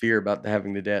less fear about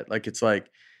having the debt. Like it's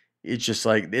just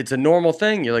like it's a normal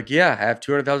thing. You're like, yeah, I have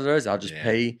 $200,000. I'll just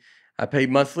pay. I pay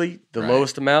monthly, the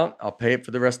lowest amount. I'll pay it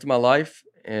for the rest of my life,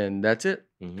 and that's it.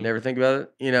 Never think about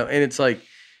it, you know. And it's like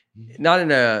not in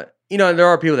a, you know. There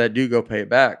are people that do go pay it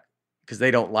back because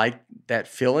they don't like that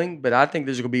feeling. But I think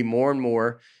there's going to be more and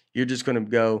more. You're just going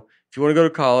to go. If you want to go to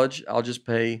college, I'll just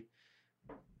pay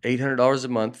 $800 a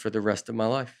month for the rest of my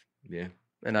life. Yeah.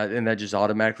 And that just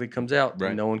automatically comes out.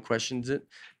 Right. No one questions it.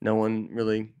 No one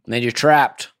really. And then you're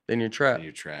trapped. Then you're trapped.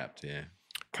 You're trapped, yeah.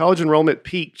 College enrollment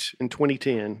peaked in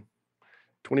 2010.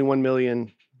 21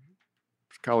 million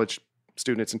college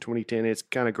students in 2010. It's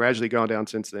kind of gradually gone down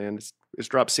since then. It's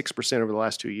dropped 6% over the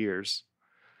last 2 years.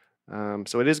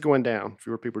 So it is going down.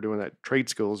 Fewer people are doing that. Trade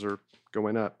schools are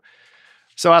going up.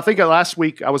 So I think last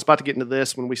week I was about to get into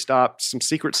this when we stopped some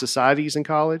secret societies in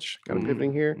college. Kind of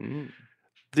pivoting here.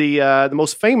 The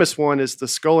most famous one is the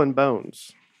Skull and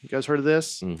Bones. You guys heard of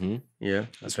this? Yeah,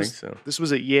 I think so. This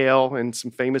was at Yale, and some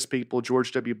famous people.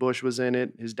 George W. Bush was in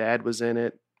it. His dad was in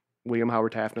it. William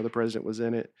Howard Taft, another president, was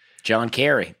in it. John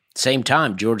Kerry. Same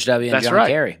time, George W. and That's John right.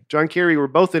 Kerry. John Kerry were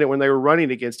both in it when they were running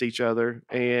against each other,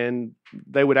 and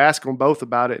they would ask them both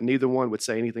about it, and neither one would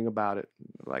say anything about it,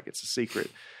 like it's a secret.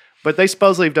 But they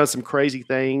supposedly have done some crazy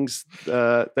things.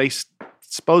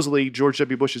 Supposedly George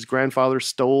W. Bush's grandfather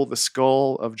stole the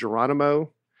skull of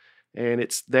Geronimo, and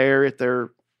it's there at their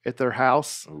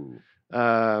house.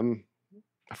 I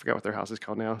forgot what their house is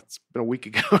called now. It's been a week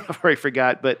ago. I've already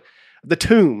forgot. But the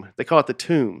tomb, they call it the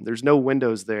tomb. There's no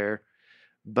windows there.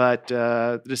 But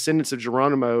the descendants of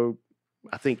Geronimo,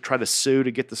 I think, try to sue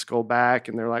to get the skull back.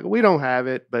 And they're like, we don't have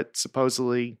it. But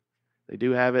supposedly they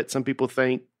do have it. Some people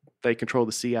think they control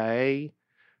the CIA.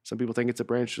 Some people think it's a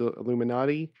branch of the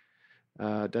Illuminati.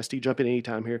 Dusty, jump in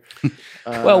anytime here.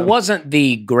 Well, wasn't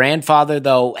the grandfather,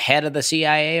 though, head of the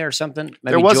CIA or something?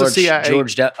 Maybe there was George, a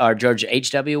CIA. George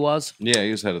H.W. was? Yeah,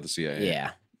 he was head of the CIA.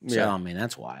 Yeah. So, Yeah. I mean,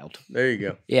 that's wild. There you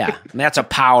go. Yeah. I mean, that's a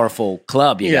powerful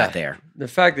club you Yeah. got there. The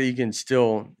fact that you can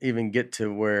still even get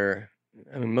to where,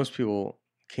 I mean, most people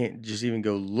can't just even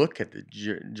go look at the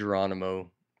Geronimo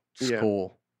Yeah.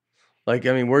 skull. Like,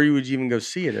 I mean, where would you even go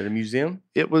see it? At a museum?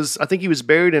 I think he was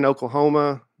buried in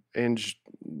Oklahoma, and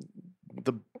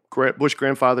the Bush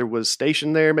grandfather was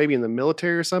stationed there, maybe in the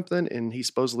military or something, and he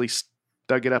supposedly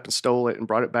dug it up and stole it and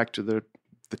brought it back to the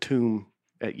tomb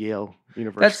at Yale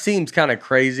University. That seems kind of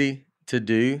crazy to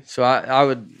do. So I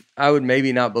would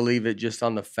maybe not believe it just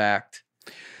on the fact.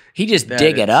 He just That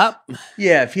dig it is- up?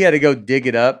 Yeah, if he had to go dig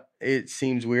it up, it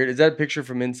seems weird. Is that a picture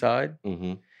from inside?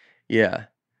 Yeah.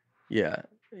 I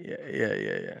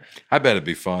bet it'd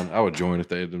be fun. I would join if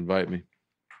they'd invite me.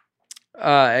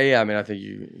 Yeah, I mean, I think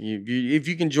you if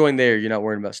you can join there, you're not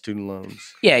worrying about student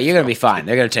loans. Yeah, you're going to be fine.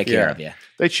 They're going to take care Yeah. of you.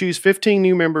 They choose 15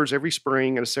 new members every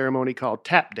spring at a ceremony called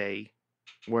Tap Day,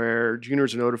 where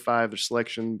juniors are notified of their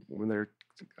selection when they're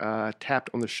tapped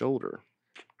on the shoulder.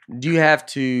 Do you have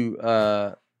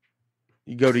to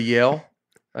you go to Yale,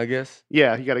 I guess?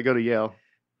 Yeah, you got to go to Yale.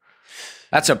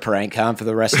 That's a prank, huh? For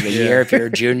the rest of the Yeah. year, if you're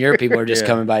a junior, people are just Yeah.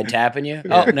 coming by and tapping you.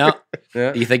 Oh, no.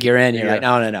 Yeah. You think you're in? You're Yeah.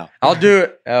 like, no. I'll do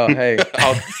it. Oh, hey.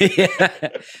 Yeah.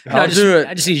 I'll do it.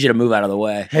 I just need you to move out of the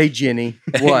way. Hey, Jenny.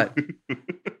 What?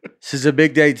 This is a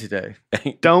big day today.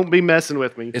 Don't be messing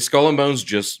with me. Is Skull and Bones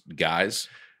just guys?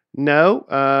 No,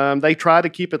 they tried to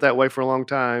keep it that way for a long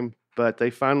time, but they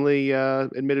finally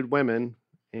admitted women,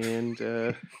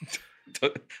 and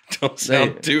Don't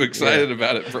sound They- too excited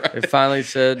about it, Brian. They finally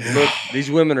said, look, these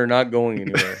women are not going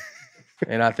anywhere.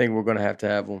 And I think we're going to have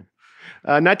them.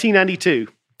 1992.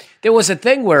 There was a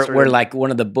thing where Sort of. like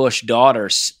one of the Bush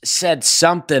daughters said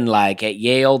something like at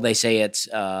Yale, they say it's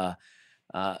God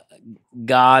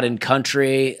and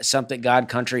country, something God,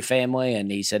 country, family. And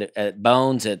he said at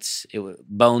Bones,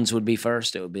 Bones would be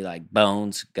first. It would be like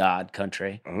Bones, God,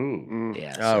 country. Oh. Mm.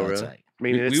 Yeah. Oh, so it's really? like, I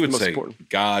mean, it's We the would most say important.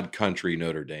 God, country,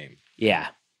 Notre Dame. yeah.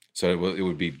 So it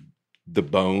would be the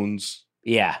Bones,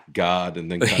 Yeah. God,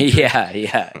 and then country.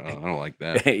 yeah. Oh, I don't like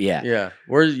that. yeah. Yeah.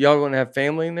 Where y'all going to have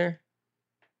family in there?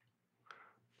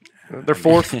 They're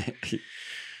fourth,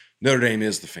 Notre Dame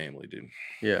is the family, dude.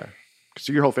 Yeah.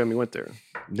 so your whole family went there.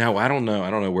 No, I don't know. I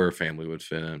don't know where a family would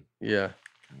fit in. Yeah.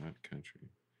 God, country.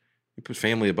 You put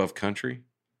family above country?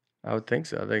 I would think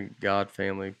so. I think God,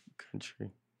 family, country.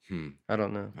 I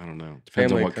don't know. I don't know.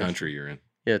 Depends Family on what country. country you're in.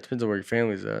 Yeah, it depends on where your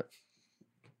family's at.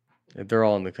 If they're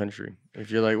all in the country. If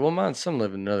you're like, well, some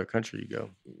live in another country, you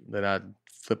go, then I'd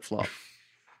flip flop.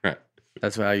 Right.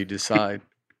 That's how you decide.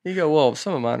 You go, well,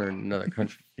 some of mine are in another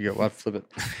country. You go, well, I'd flip it.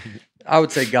 I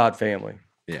would say God family.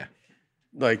 Yeah.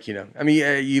 Like, I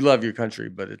mean, you love your country,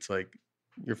 but it's like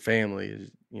your family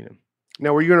is.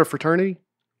 Now, were you in a fraternity?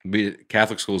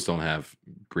 Catholic schools don't have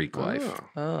Greek life.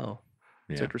 Oh, Oh,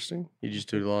 that's Yeah. interesting. you just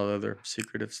do a lot of other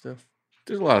secretive stuff.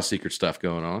 There's a lot of secret stuff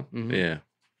going on. Mhm. Yeah.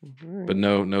 All right. But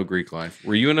no Greek life.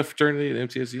 Were you in a fraternity at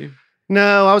MTSU?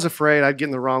 No, I was afraid I'd get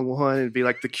in the wrong one. It'd be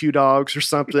like the Q Dogs or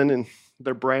something, and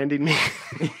they're branding me.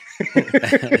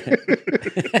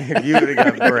 You would have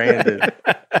got branded.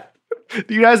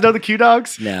 Do you guys know the Q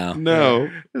Dogs? No. No.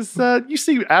 You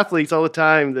see athletes all the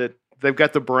time that they've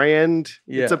got the brand.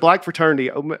 Yeah. It's a black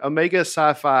fraternity, Omega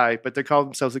Sci-Fi, but they call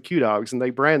themselves the Q Dogs, and they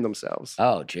brand themselves.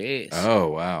 Oh, jeez. Oh,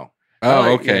 wow. I Oh,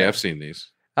 like- okay. yeah. I've seen these.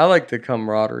 I like the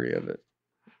camaraderie of it.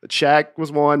 Shaq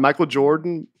was one. Michael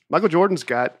Jordan. Michael Jordan's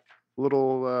got a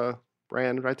little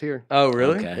brand right here. Oh,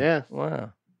 really? Okay. Yeah,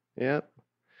 Wow. yeah.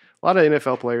 A lot of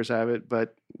NFL players have it,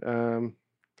 but they're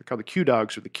called the Q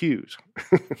Dogs or the Qs.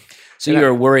 So you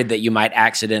were worried that you might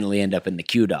accidentally end up in the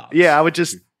Q Dogs. Yeah, I would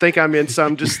just think I'm in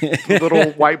some just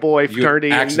little white boy You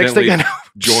fraternity. And next thing accidentally I know,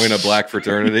 join a black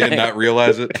fraternity and not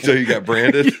realize it until you got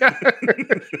branded. Yeah.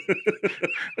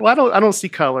 Well, I don't see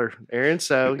color, Aaron.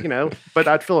 So but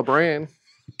I'd feel a brand.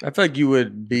 I feel like you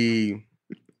would be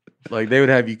like they would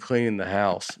have you cleaning the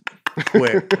house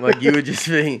quick. Like you would just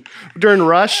be, During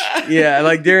rush, yeah.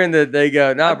 Like during they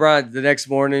go, nah, Brian. The next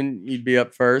morning you'd be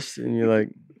up first, and you're like,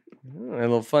 oh, I had a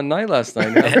little fun night last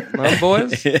night, huh,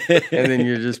 boys? And then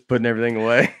you're just putting everything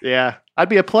away. yeah, I'd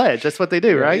be a pledge. That's what they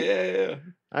do, right? Yeah.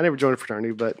 I never joined a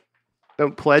fraternity, but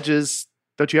don't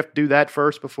you have to do that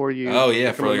first before you? Oh,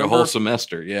 yeah. become For like a member? whole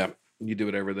semester. Yeah. You do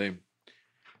whatever they.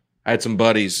 I had some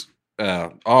buddies.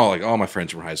 All my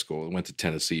friends from high school that went to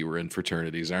Tennessee were in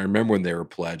fraternities. I remember when they were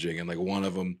pledging, and like one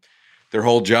of them, their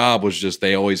whole job was just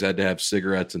they always had to have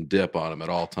cigarettes and dip on them at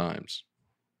all times.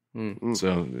 Mm.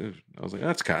 So I was like,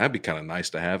 that'd be kind of nice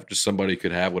to have. Just somebody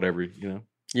could have whatever,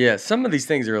 Yeah, some of these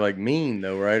things are like mean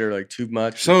though, right? Or like too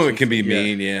much. Some of Too- it can be yeah.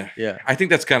 mean, yeah. Yeah. I think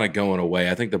that's kind of going away.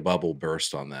 I think the bubble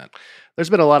burst on that. There's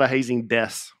been a lot of hazing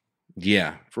deaths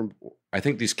Yeah. from. I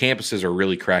think these campuses are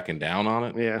really cracking down on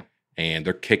it, Yeah, and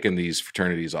they're kicking these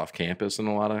fraternities off campus in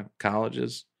a lot of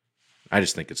colleges. I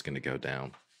just think it's going to go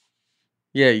down.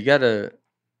 Yeah, you gotta.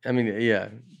 I mean, yeah.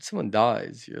 Someone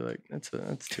dies, you're like, that's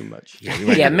too much. Yeah, we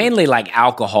might Yeah, get- mainly like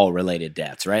alcohol related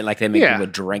deaths, right? Like they make Yeah.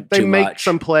 people drink they too make much.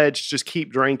 some pledge just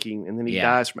keep drinking, and then he Yeah.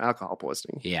 dies from alcohol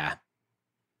poisoning. Yeah.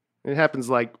 It happens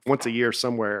like once a year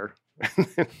somewhere.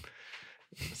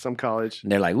 Some college.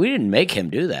 And they're like, we didn't make him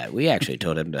do that. We actually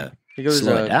told him to He goes,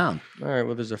 slow it down. all right,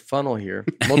 well, there's a funnel here,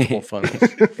 multiple funnels.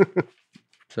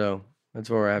 So that's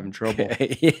where we're having trouble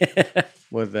Yeah.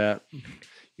 with that.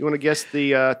 You want to guess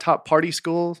the top party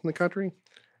schools in the country?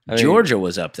 I mean, Georgia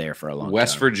was up there for a long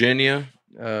West time. Virginia.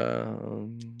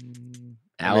 Um,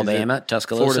 Alabama,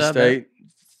 Tuscaloosa. Florida State.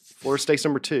 Florida State's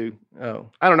number 2. Oh,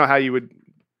 I don't know how you would.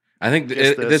 I think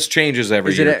Guess this this. changes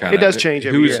every Is it year. a- kinda. it does change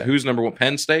every who's, year. Who's number one?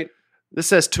 Penn State? This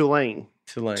says Tulane.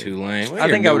 Tulane. Tulane. Well, I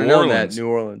you're think I New would have known that. Orleans. New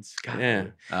Orleans. God. Yeah.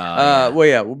 Well,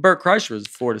 yeah. Well, Bert Kreischer was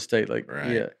Florida State. Like,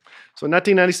 Right. yeah. So in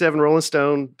 1997, Rolling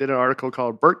Stone did an article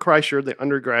called Bert Kreischer, the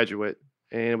Undergraduate.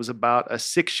 And it was about a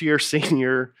 6-year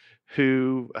senior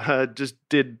who just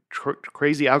did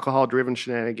crazy alcohol-driven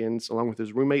shenanigans along with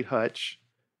his roommate Hutch.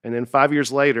 And then 5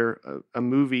 years later, a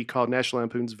movie called National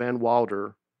Lampoon's Van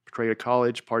Wilder portrayed a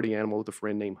college party animal with a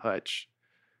friend named Hutch.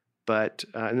 But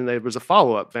and then there was a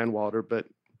follow-up, Van Wilder, but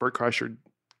Bert Kreischer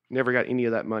never got any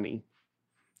of that money.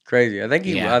 Crazy. I think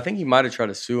Yeah. I think he might have tried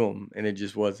to sue him, and it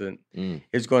just wasn't. Mm.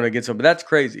 It's going against him. But that's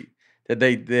crazy that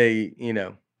they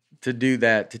to do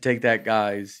that, to take that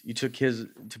guy's. You took to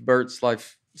Bert's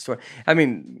life story. I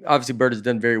mean, obviously Bert has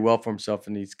done very well for himself,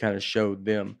 and he's kind of showed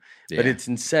them. But Yeah. it's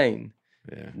insane.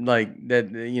 Yeah. Like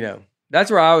that. That's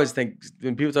where I always think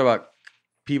when people talk about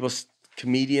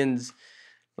comedians,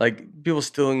 like people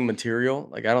stealing material.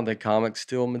 Like I don't think comics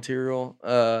steal material.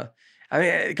 I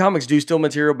mean, comics do steal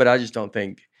material, but I just don't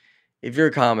think if you're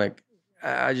a comic,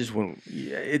 I just wouldn't.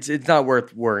 It's not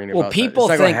worth worrying Well, about. people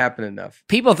that. It's not going think- to happen enough.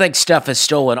 People think stuff is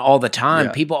stolen all the time.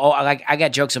 Yeah. People, like I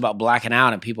got jokes about blacking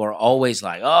out, and people are always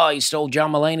like, "Oh, you stole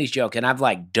John Mulaney's joke," and I've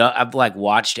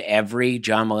watched every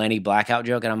John Mulaney blackout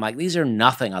joke, and I'm like, these are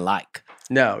nothing alike.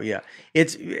 No, yeah,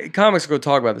 it's comics go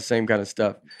talk about the same kind of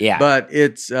stuff, Yeah, but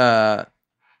it's no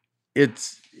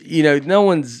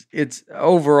one's. It's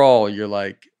overall, you're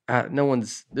like no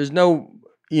one's. There's no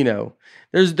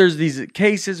There's these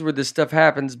cases where this stuff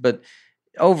happens, but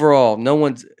overall, no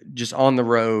one's just on the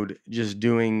road just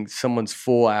doing someone's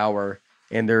full hour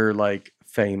and they're like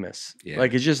famous. Yeah.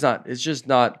 Like it's just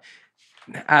not.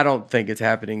 I don't think it's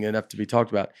happening enough to be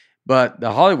talked about. But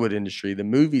the Hollywood industry, the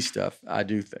movie stuff, I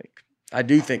do think. I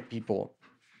do think people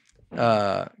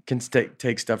can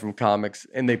take stuff from comics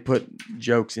and they put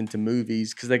jokes into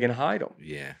movies because they can hide them.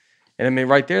 Yeah. And I mean,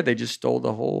 right there, they just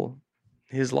stole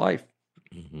his life.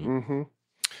 Mm-hmm. Mm-hmm.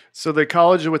 So the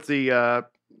college with the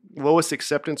lowest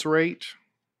acceptance rate.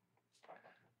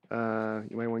 You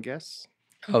might want to guess.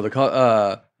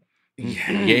 Oh,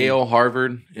 Yale,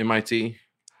 Harvard, MIT.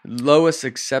 lowest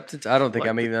acceptance. I don't think Like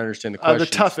I'm even understand the question. The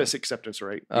toughest acceptance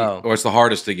rate. Oh, Or it's the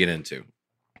hardest to get into.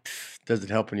 does it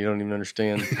help when you don't even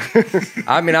understand?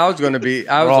 I mean, I was They're like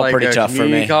all pretty a tough for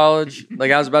community me. college.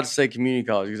 Like I was about to say community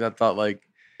college because I thought like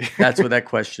that's what that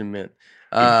question meant.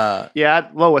 Yeah,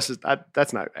 lowest is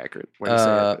that's not accurate. When you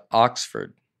say it.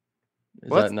 Oxford. Is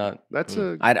What? that not? That's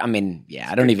a I mean, yeah,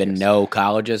 I don't good even guess. know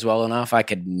colleges well enough. I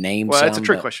could name well, some. that's a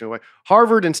trick but- question. Anyway.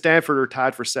 Harvard and Stanford are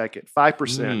tied for second, 5%.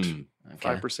 Mm. Okay.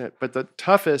 5%. But the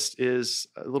toughest is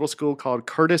a little school called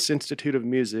Curtis Institute of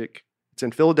Music. It's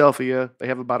in Philadelphia. They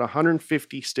have about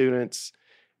 150 students.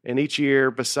 And each year,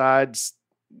 besides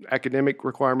academic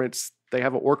requirements, they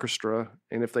have an orchestra.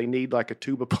 And if they need like a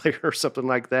tuba player or something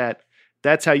like that,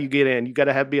 that's how you get in. You got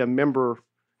to be a member.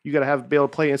 You got to be able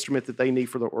to play an instrument that they need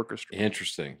for the orchestra.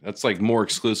 Interesting. That's like more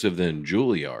exclusive than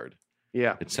Juilliard,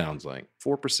 Yeah, it sounds like.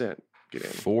 4% get in.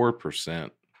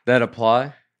 4%. That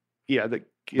apply? Yeah.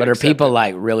 But are people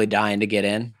like really dying to get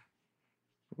in?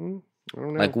 I don't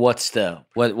know. Like, what's that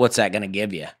going to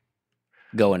give you?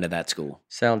 Go into that school.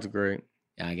 Sounds great.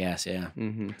 I guess, yeah.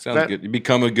 Mm-hmm. Sounds That- good. You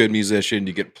become a good musician,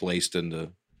 you get placed into.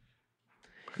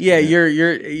 Yeah, Yeah.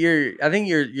 you're. I think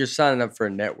you're signing up for a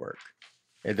network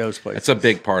at those places. That's a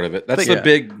big part of it. That's Yeah. the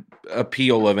big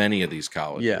appeal of any of these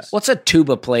colleges. Yeah. What's a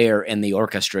tuba player in the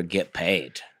orchestra get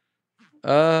paid?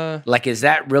 Like, is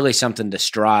that really something to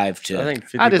strive to? I think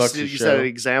 $50 I a just used that show.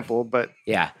 example, but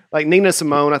yeah. like Nina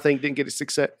Simone, I think didn't get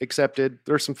accepted.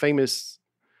 There's some famous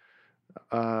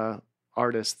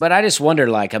artists. But I just wonder,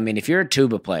 like, I mean, if you're a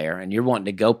tuba player and you're wanting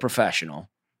to go professional,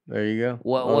 There you go.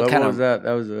 What- Oh, what kind was of- that?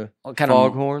 That was a what kind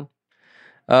foghorn.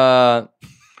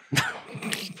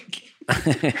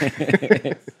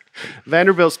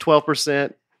 Vanderbilt's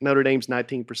 12%, Notre Dame's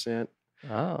 19%,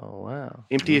 Oh wow!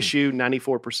 MTSU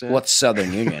 94%. What's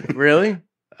Southern Union? Really?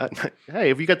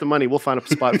 Hey, if you got the money, we'll find a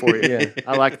spot for you. Yeah.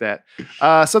 I like that.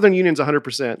 Southern Union's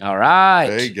 100%. All right.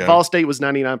 There you go. Ball State was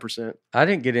 99%. I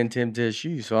didn't get into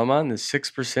MTSU, so I'm on the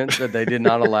 6% that they did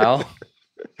not allow.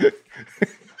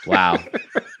 Wow.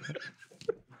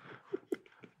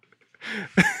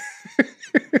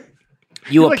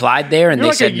 You You're like- applied there and You're they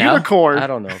like said a no. unicorn. I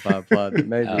don't know if I applied.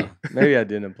 Maybe, Oh. maybe I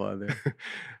didn't apply there.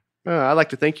 I like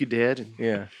to think you did.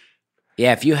 Yeah,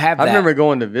 Yeah, if you have I that, remember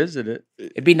going to visit it.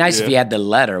 it'd be nice if Yeah. you had the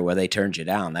letter where they turned you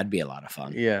down. That'd be a lot of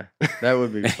fun. Yeah, that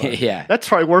would be fun. Yeah. That's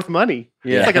probably worth money.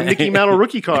 Yeah. It's like a Mickey Mantle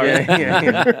rookie card. Yeah,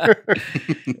 yeah,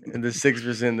 And the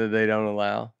 6% that they don't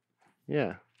allow.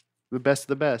 Yeah. The best of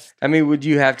the best. I mean, would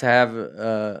you have to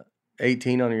have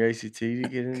 18 on your ACT to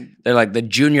get in? They're like the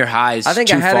junior highs I think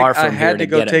too I had far to, I from here had to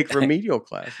go get it- take remedial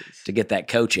classes. to get that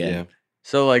coach in. Yeah.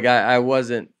 So like I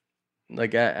wasn't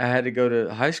like I had to go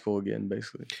to high school again,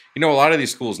 basically. You know, a lot of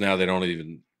these schools now, they don't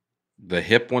even, the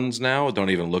hip ones now don't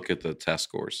even look at the test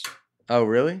scores. Oh,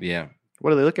 really? Yeah. What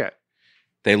do they look at?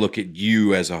 They look at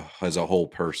you as a whole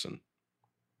person.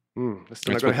 That's That's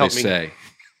not what going to help they me.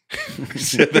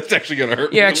 say. That's actually going to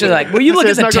hurt. You're me a actually little like, will you I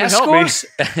look said at the it's not gonna test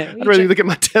help me. scores? I'd rather look at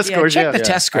my test scores. check Yeah. the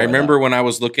test score. I remember when I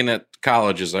was looking at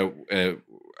colleges, I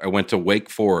went to Wake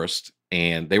Forest,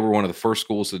 and they were one of the first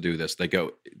schools to do this. They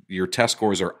go, your test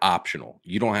scores are optional.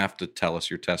 You don't have to tell us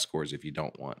your test scores if you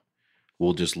don't want.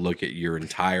 We'll just look at your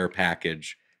entire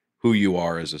package, who you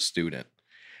are as a student.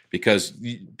 Because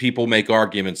people make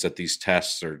arguments that these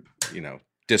tests are,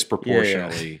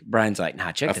 disproportionately Brian's like, nah,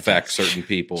 check affect the test. certain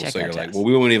people. Check So our you're like, test. well,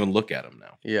 we won't even look at them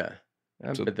now. Yeah.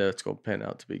 I So- bet that's going to pan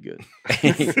out to be good.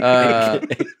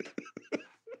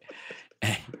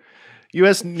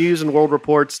 U.S. News and World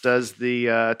Reports does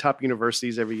the top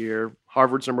universities every year.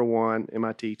 Harvard's number 1,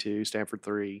 MIT 2, Stanford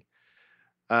 3,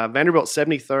 Vanderbilt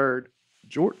 73rd,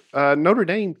 Notre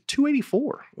Dame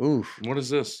 284. Oof. What is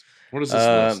this? What is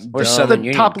this list? Or dumb. Southern The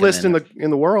Union top come list in. in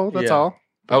the world. That's Yeah. all.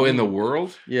 Oh, in the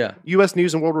world? Yeah. U.S.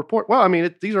 News and World Report. Well, I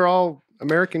mean, these are all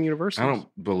American universities. I don't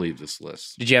believe this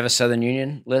list. Did you have a Southern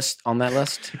Union list on that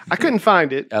list? I couldn't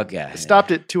find it. Okay. It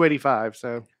stopped at 285.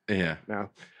 So Yeah. no,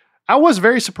 I was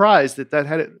very surprised that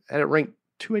had it ranked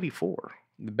 284.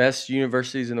 The best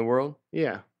universities in the world?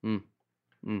 Yeah. Mm.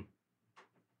 Mm.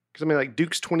 Because I mean, like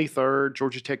Duke's 23rd,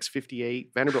 Georgia Tech's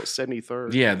 58, Vanderbilt's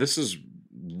 73rd. Yeah, this is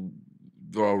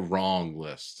the wrong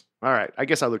list. All right. I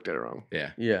guess I looked at it wrong.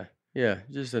 Yeah. Yeah. Yeah.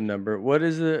 Just a number. What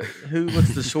is it?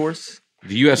 What's the source?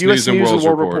 The U.S. News and World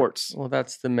Report. Reports. Well,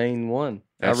 that's the main one.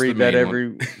 That's I read the that main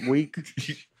every week.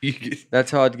 That's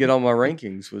how I'd get all my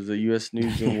rankings, was the U.S.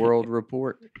 News and World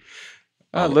Report.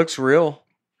 Oh, it looks real.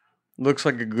 Looks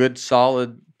like a good,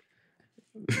 solid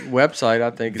website,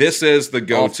 I think. This is the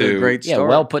off to a go-to. great Yeah, start.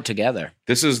 well put together.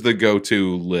 This is the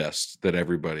go-to list that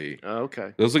everybody. Oh,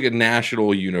 okay. Let's look at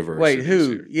national universities. Wait, who?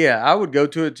 here. Yeah, I would go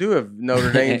to it too if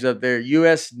Notre Dame's up there.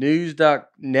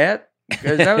 USnews.net?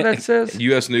 Is that what that says?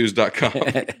 USnews.com.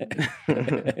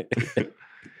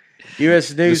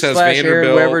 US News has /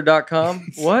 Vanderbilt. AaronWeber.com?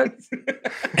 What?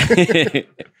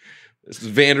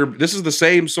 This is the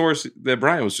same source that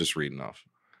Brian was just reading off.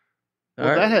 Well,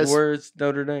 All that has- where's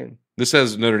Notre Dame? This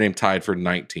has Notre Dame tied for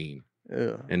 19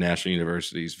 Ugh, in national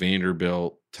universities.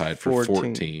 Vanderbilt tied for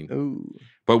 14. Ooh.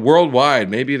 But worldwide,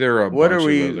 maybe there are a What bunch are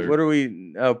we? of other What are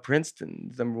we? Oh,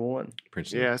 Princeton's number one.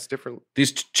 Princeton. Yeah, it's different.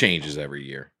 These changes every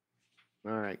year.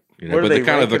 All right. You know, What are but the they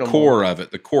kind of the ranking 'em core of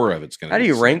it, the core of it's going to How do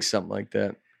you rank something like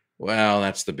that? Well,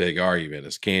 that's the big argument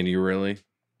is can you really?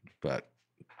 But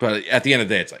at the end of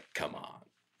the day, it's like, come on.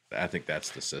 I think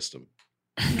that's the system.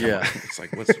 Yeah. It's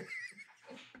like, what's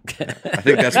I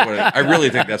think that's what I really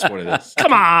think that's what it is.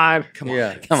 Come on. Come on.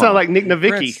 Yeah. Come Sound on. like Nick Novicki.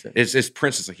 Princeton. It's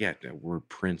Princeton. It's like, yeah, we're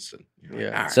Princeton. You're like, Yeah.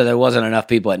 all right. So there wasn't enough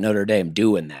people at Notre Dame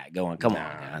doing that, going, come on,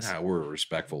 guys. Nah, we're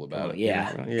respectful about it.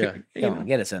 Yeah. You know, Yeah. you Come know, on,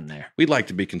 get us in there. we'd like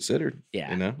to be considered. Yeah.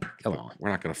 You know, Come but on. We're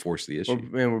not going to force the Well, issue.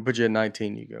 man, we'll put you at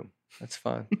 19. You go. That's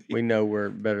fine. We know we're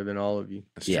better than all of you.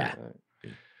 That's Yeah. true.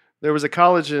 There was a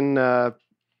college in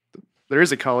there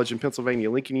is a college in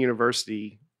Pennsylvania, Lincoln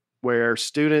University, where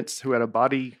students who had a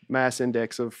body mass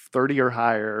index of 30 or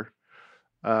higher,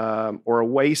 or a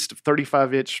waist of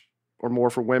 35 inch or more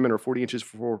for women, or 40 inches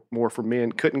more for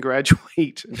men, couldn't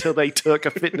graduate until they took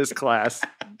a fitness class.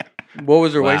 What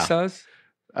was their Wow. waist size?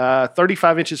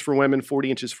 35 inches for women, 40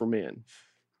 inches for men.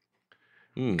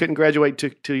 Hmm. Couldn't graduate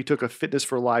till you took a fitness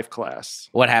for life class.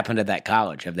 What happened at that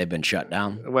college? Have they been shut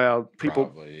down? Well, people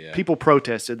Probably, yeah. people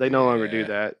protested. They no longer do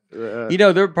Yeah. that. You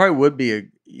know, there probably would be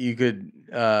you could,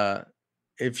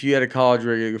 if you had a college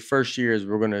where your first year is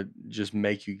we're going to just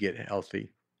make you get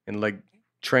healthy and like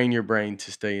train your brain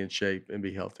to stay in shape and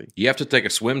be healthy. You have to take a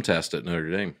swim test at Notre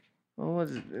Dame. Well,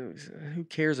 who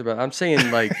cares about I'm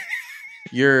saying like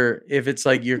if it's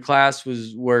like your class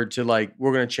were to like,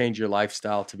 we're going to change your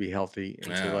lifestyle to be healthy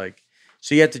and Yeah. to like,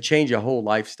 so you have to change your whole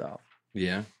lifestyle.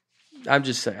 Yeah. I'm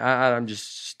just saying, I'm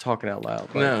just talking out loud.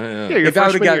 Like, No. Yeah, your if I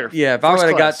would have freshman got, year, if I would first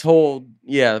have got class. told,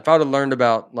 if I would have learned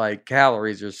about like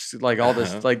calories or like all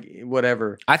this, Uh-huh. like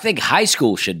whatever. I think high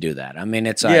school should do that. I mean,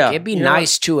 it's like, Yeah, it'd be you know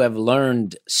nice to have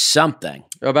learned something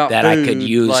About that I could food,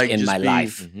 use like, in just my be-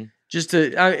 life. Mhm. Just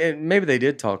to, and maybe they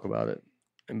did talk about it,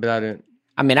 but I didn't.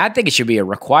 I mean, I think it should be a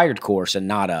required course and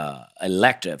not a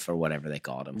elective or whatever they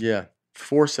called them. Yeah,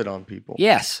 force it on people.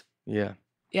 Yes. Yeah.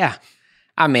 Yeah.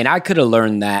 I mean, I could have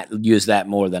learned that, used that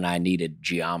more than I needed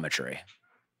geometry.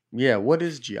 Yeah. What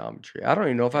is geometry? I don't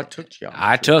even know if I took geometry.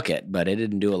 I took it, but it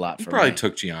didn't do a lot You for probably me.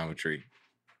 took geometry.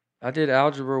 I did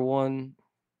algebra 1,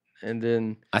 and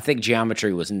then I think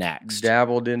geometry was next.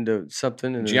 dabbled into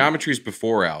something. And then- Geometry's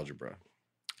before algebra.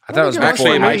 I thought it was Actually, before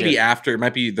Actually, it might algebra. be after. It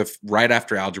might be right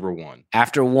after algebra 1.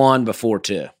 After 1, before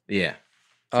 2. Yeah.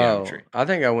 Oh, Geometry. I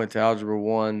think I went to algebra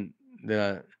 1. Then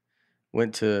I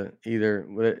went to either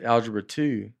algebra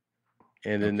 2,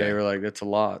 and then they Okay. were like, "That's a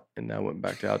lot," and I went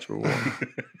back to algebra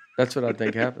 1. That's what I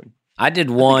think happened. I did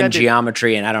one I did-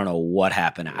 geometry, and I don't know what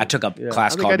happened. I took a Yeah.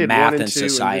 class I think I called did Math 1 and and 2 and then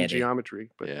Society. geometry,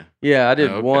 but Yeah. Yeah, I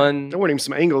did Okay. 1. there weren't even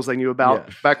some angles they knew about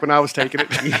Yeah. back when I was taking it.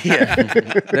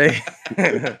 Yeah, they.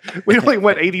 We only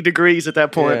went 80 degrees at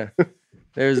that point. Yeah.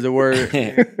 There's the word.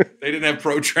 They didn't have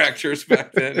protractors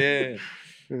back then.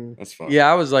 Yeah. That's fun.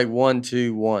 Yeah, I was like 1,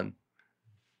 2, 1.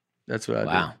 That's what I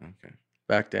Wow. did. Okay. Did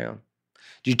Back down.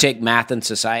 you take Math and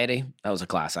Society? That was a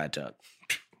class I took.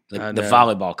 I The know.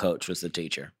 volleyball coach was the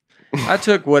teacher, I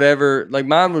took whatever. Like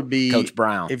mine would be Coach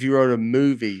Brown. if you wrote a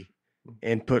movie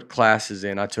and put classes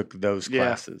in. I took those Yeah.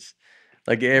 classes.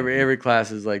 Like every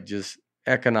class is like just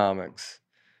economics,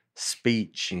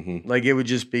 speech. Mhm. Like it would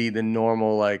just be the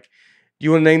normal like. Do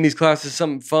you want to name these classes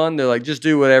something fun? They're like, just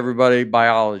do what everybody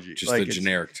biology. Just like the it's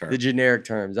generic term. The generic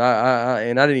terms. I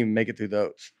and I didn't even make it through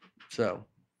those. So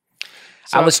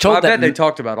I was told I bet that they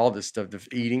talked about all this stuff, the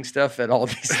eating stuff at all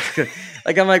these.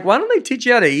 Like I'm like, why don't they teach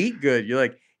you how to eat good? You're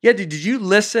like, yeah. Did you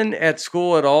listen at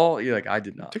school at all? You're like, I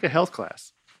did not. Took a health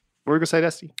class. What were you going to say,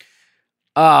 Dusty?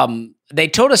 they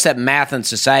told us that Math and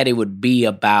Society would be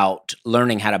about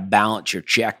learning how to balance your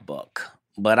checkbook.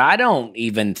 But I don't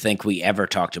even think we ever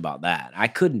talked about that. I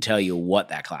couldn't tell you what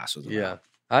that class was about. Yeah,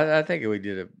 I think we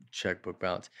did a checkbook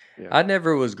balance. Yeah. I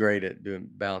never was great at doing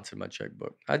balancing my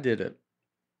checkbook. I did it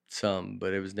some,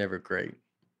 but it was never great.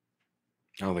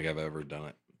 I don't think I've ever done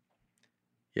it.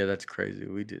 Yeah, that's crazy.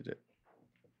 We did it.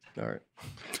 All right.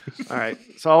 All right.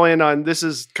 So I'll end on this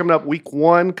is coming up week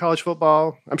 1 college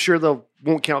football. I'm sure they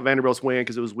won't count Vanderbilt's win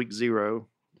because it was week 0.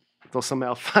 They'll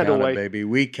somehow find Count a it, way. baby.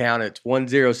 We count it. 1-0,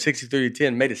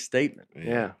 63-10. Made a statement.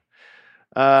 Yeah.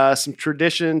 Some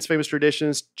traditions, famous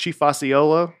traditions. Chief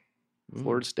Osceola,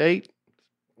 Florida State.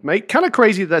 Mate, kind of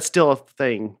crazy that's still a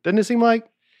thing. Doesn't it seem like?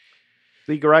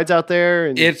 The eagle rides out there.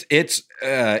 And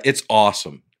It's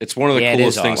awesome. It's one of the Yeah, it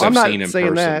coolest is things awesome. I've I'm not seen in saying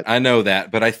person. that. I know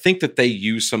that, but I think that they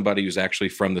use somebody who's actually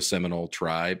from the Seminole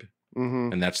tribe,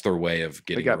 Mhm. and that's their way of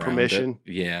getting got around permission.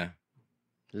 it. Yeah.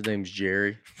 His name's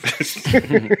Jerry.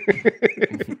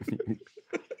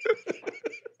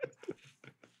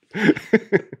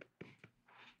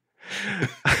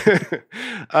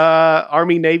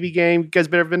 Army Navy game. You guys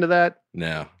ever been to that?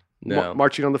 No. No.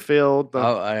 Marching on the field.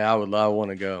 I want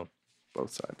to go.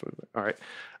 Both sides. All right.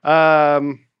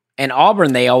 And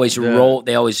Auburn, they always Yeah. roll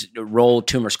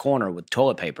Toomer's Corner with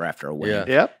toilet paper after a win. Yeah.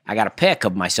 Yep. I got a pic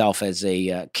of myself as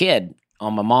a kid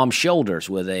on my mom's shoulders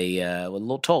with a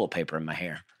little toilet paper in my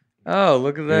hair. Oh,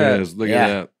 look at It that. is. Look Yeah. at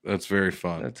that. That's very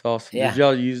fun. That's awesome. Yeah. Did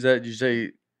y'all use that? Did you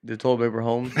say the toilet paper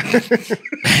home?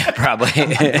 Probably.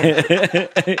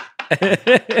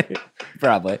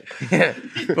 Probably.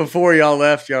 Before y'all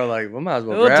left, y'all were like, we might as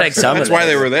well We'll grab take some. some That's of why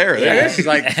this. they were there. Yeah, this is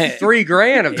like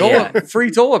 $3,000 of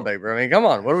free toilet paper. I mean, come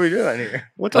on, what are we doing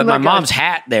here? What's But on my that mom's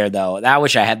hat there, though. I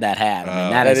wish I had that hat. I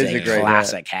mean, that that is is a a great hat.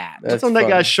 classic hat. That's What's on that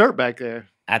funny. guy's shirt back there?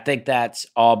 I think that's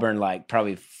Auburn, like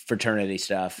probably fraternity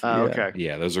stuff. Oh, Yeah. okay.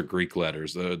 Yeah, those are Greek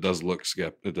letters. It does look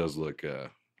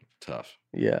tough.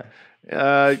 Yeah.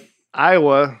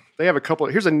 Iowa, they have a couple.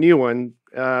 Here's a new one.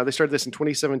 They started this in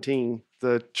 2017.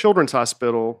 The Children's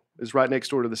Hospital is right next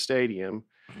door to the stadium.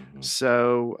 Mhm.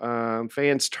 So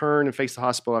fans turn and face the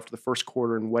hospital after the first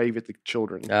quarter and wave at the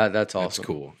children. That's awesome. That's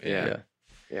cool. Yeah. Yeah.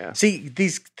 Yeah. See,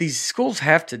 these schools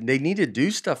they need to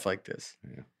do stuff like this.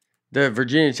 Yeah. The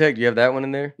Virginia Tech, do you have that one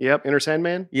in there? Yep. Enter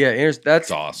Sandman. Yeah, that's That's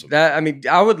awesome. that. I mean,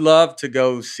 I would love to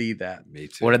go see that. Me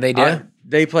too. What did they do?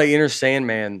 They play Inner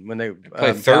Sandman when they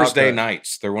play Thursday Falco.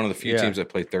 nights. They're one of the few Yeah. teams that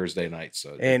play Thursday nights.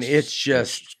 So And it's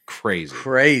just crazy.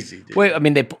 crazy. Dude. Wait, I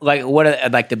mean, they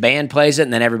like the band plays it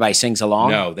and then everybody sings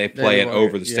along. No, they play it were-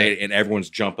 over the yeah. stadium, and everyone's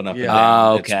jumping up and Yeah.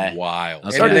 down. Oh, okay. It's wild.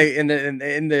 Okay.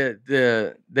 And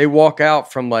they walk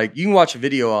out from like you can watch a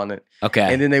video on it, Okay.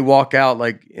 and then they walk out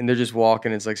like and they're just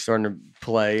walking. It's like starting to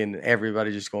play, and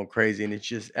everybody's just going crazy, and it's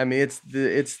just I mean it's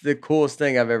the coolest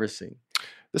thing I've ever seen.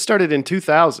 This started in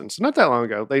 2000, so not that long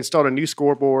ago. They installed a new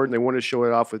scoreboard and they wanted to show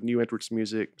it off with new entrance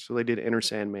music, so they did Enter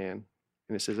Sandman,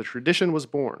 and it says a tradition was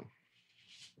born.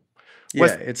 Yeah,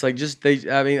 What's- it's like just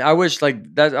I mean, I wish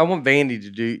like that. I want Vandy to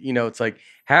do. It's like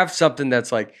have something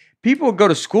that's like people go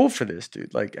to school for this,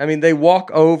 dude. Like, I mean, they walk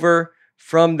over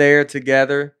from there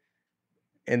together,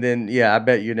 and then I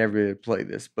bet you never really play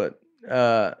this, but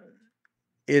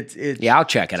it's yeah, I'll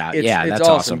check it out. it's, Yeah, it's that's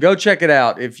awesome. Go check it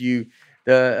out if you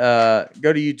go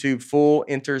to YouTube, full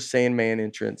Enter Sandman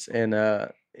entrance, and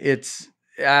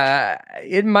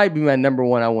it might be my number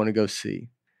one I want to go see.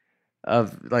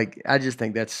 Of like, I just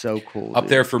think that's so cool. Up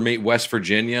dude. there for me, West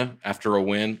Virginia, after a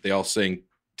win, they all sing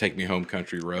 "Take Me Home,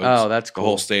 Country Roads." Oh, that's the cool.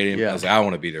 whole stadium. Yeah. I was like, I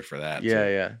want to be there for that.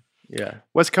 Yeah, too. yeah.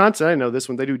 Wisconsin, I know this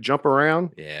one. They do jump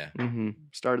around. Yeah. Mm-hmm.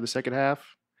 Started the second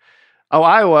half. Oh,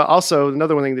 Iowa also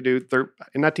another one thing to do.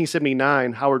 In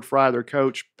 1979, Howard Fry, their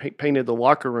coach, painted the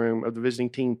locker room of the visiting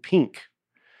team pink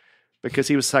because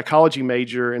he was a psychology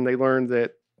major, and they learned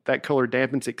that color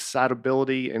dampens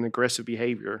excitability and aggressive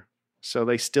behavior. So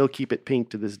they still keep it pink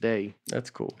to this day.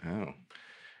 That's cool. Oh.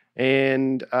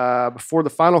 And before the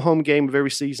final home game of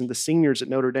every season, the seniors at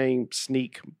Notre Dame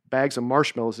sneak bags of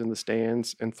marshmallows in the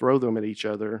stands and throw them at each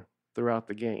other throughout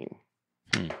the game.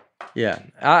 Yeah,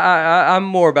 I'm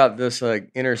more about this like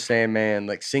Inner Sandman,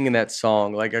 like singing that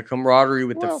song, like a camaraderie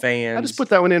with Well, the fans. I just put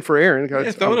that one in for Aaron. Yeah,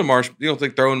 throwing you don't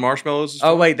think throwing marshmallows? Is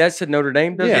Oh fun? wait, that's at Notre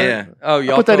Dame. Does Yeah. it? Yeah. Oh,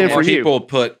 y'all put that throw in for you.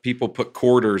 People put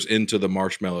quarters into the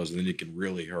marshmallows, and then you can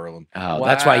really hurl them. Oh,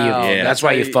 that's why Wow, you. Yeah. That's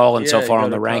why you've fallen so you far on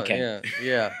gotta the ranking.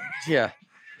 Yeah. Yeah,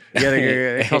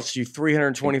 it costs you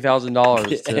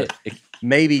 $320,000 to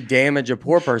maybe damage a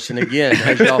poor person again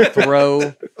as y'all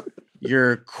throw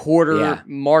your quarter Yeah.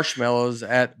 marshmallows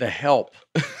at the help,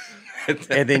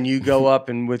 and then you go up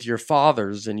and with your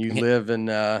fathers and you live in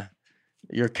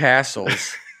your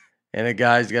castles, and a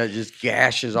guy's got just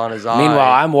gashes on his eye.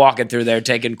 Meanwhile, I'm walking through there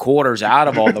taking quarters out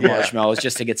of all the Yeah. marshmallows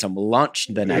just to get some lunch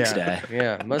the next day.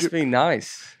 Yeah, must be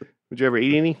nice. Would you ever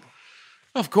eat any?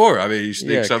 Of course. I mean, you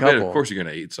sneak Yeah, something in. couple. Of course, you're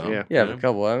going to eat some. Yeah. Yeah, you know? a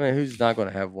couple. I mean, who's not going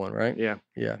to have one, right? Yeah.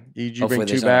 Yeah. Did you Hopefully bring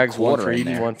 2 there's not a bags, one quarter for in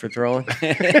eating, there. one for throwing?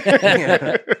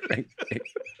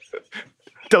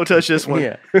 Don't touch this one.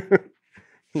 Yeah.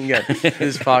 You got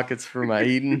this pocket's for my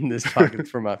eating, this pocket's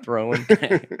for my throwing.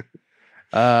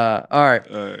 All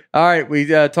right. We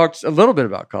talked a little bit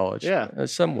about college. Yeah.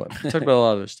 Somewhat. We talked about a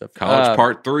lot of other stuff. College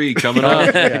Part 3 coming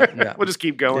up. Yeah. We'll just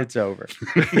keep going. It's over.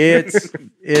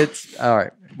 It's all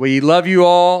right. We love you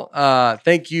all.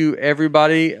 Thank you,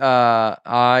 everybody.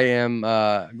 I am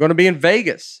going to be in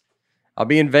Vegas. I'll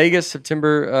be in Vegas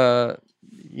September,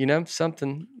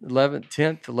 something 11th,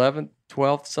 10th, 11th,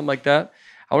 12th, something like that.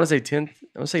 I want to say 10th.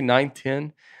 I want to say 9th,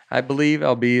 10. I believe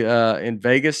I'll be in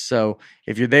Vegas. So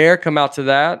if you're there, come out to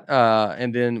that.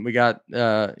 And then we got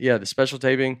the special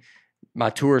taping. My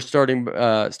tour is starting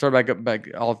back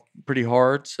all pretty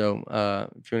hard. So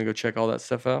if you want to go check all that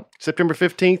stuff out. September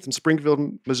 15th in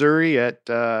Springfield, Missouri at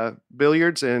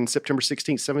Billiards, and September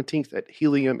 16th, 17th at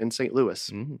Helium in St. Louis.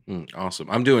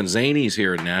 Awesome. I'm doing Zanies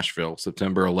here in Nashville,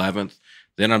 September 11th.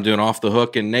 Then I'm doing Off the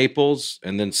Hook in Naples,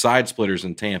 and then Side Splitters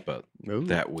in Tampa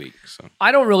that week. So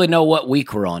I don't really know what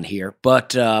week we're on here,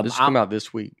 but This come out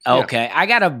this week. okay. I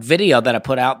got a video that I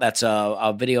put out. That's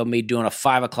a video of me doing a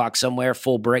 5 o'clock somewhere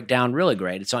full breakdown. Really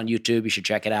great. It's on YouTube. You should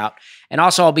check it out. And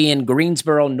also, I'll be in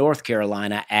Greensboro, North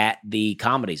Carolina at the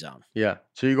Comedy Zone. Yeah.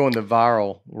 So you're going the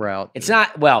viral route. It's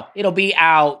not, well, it'll be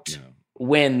out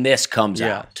when this comes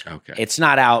Yeah. out. Okay. It's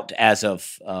not out as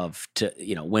of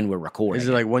when we're recording. Is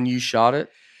it like when you shot it?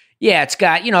 Yeah, it's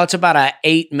got, it's about a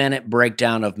 8-minute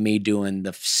breakdown of me doing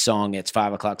the song. It's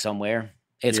 5 o'clock somewhere.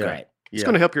 It's Yeah. great. It's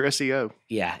going to help your SEO.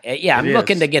 Yeah. I'm It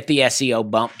looking is. to get the SEO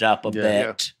bumped up a Yeah.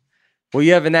 bit. Well,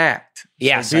 you have an act.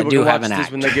 Yes, I people do can have watch an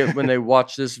this act. when they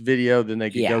watch this video, then they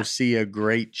can Yeah. go see a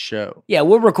great show. Yeah,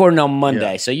 we're recording on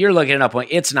Monday, Yeah. so you're looking it up on.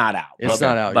 It's not out. It's but,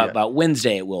 not out but, yet. but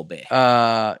Wednesday it will be.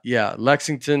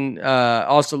 Lexington,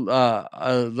 also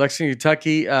Lexington,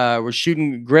 Kentucky. We're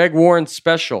shooting Greg Warren's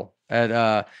special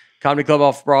at Comedy Club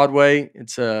off Broadway.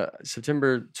 It's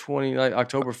September 29th,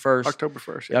 October 1st. October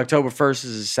 1st. Yeah, October 1st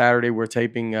is a Saturday. We're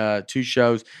taping 2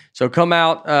 shows. So come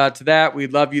out to that.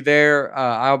 We'd love you there.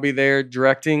 I'll be there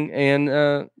directing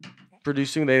and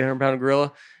producing the 800-Pound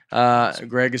Gorilla.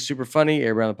 Greg is super funny.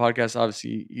 Everybody on the podcast,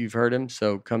 obviously, you've heard him.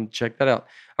 So come check that out.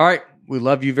 All right. We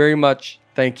love you very much.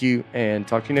 Thank you. And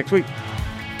talk to you next week.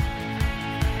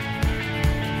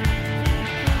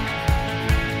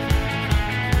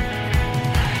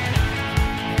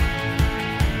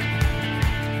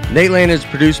 Nate Land is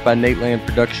produced by Nate Land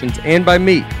Productions and by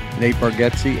me, Nate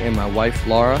Bargatze, and my wife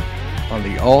Laura on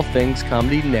the All Things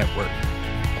Comedy Network.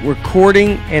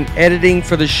 Recording and editing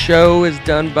for the show is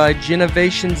done by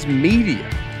Genovations Media.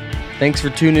 Thanks for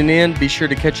tuning in. Be sure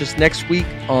to catch us next week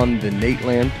on the Nate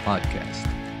Land Podcast.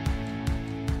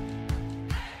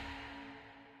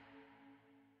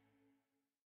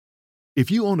 If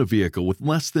you own a vehicle with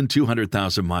less than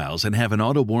 200,000 miles and have an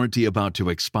auto warranty about to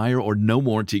expire or no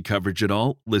warranty coverage at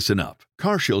all, listen up.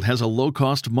 CarShield has a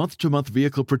low-cost month-to-month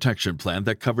vehicle protection plan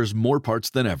that covers more parts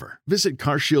than ever. Visit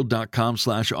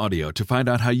carshield.com/audio to find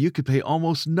out how you could pay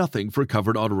almost nothing for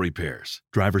covered auto repairs.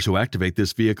 Drivers who activate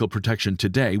this vehicle protection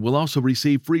today will also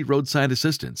receive free roadside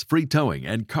assistance, free towing,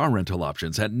 and car rental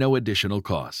options at no additional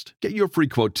cost. Get your free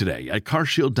quote today at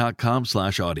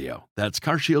carshield.com/audio. That's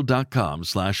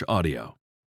carshield.com/audio.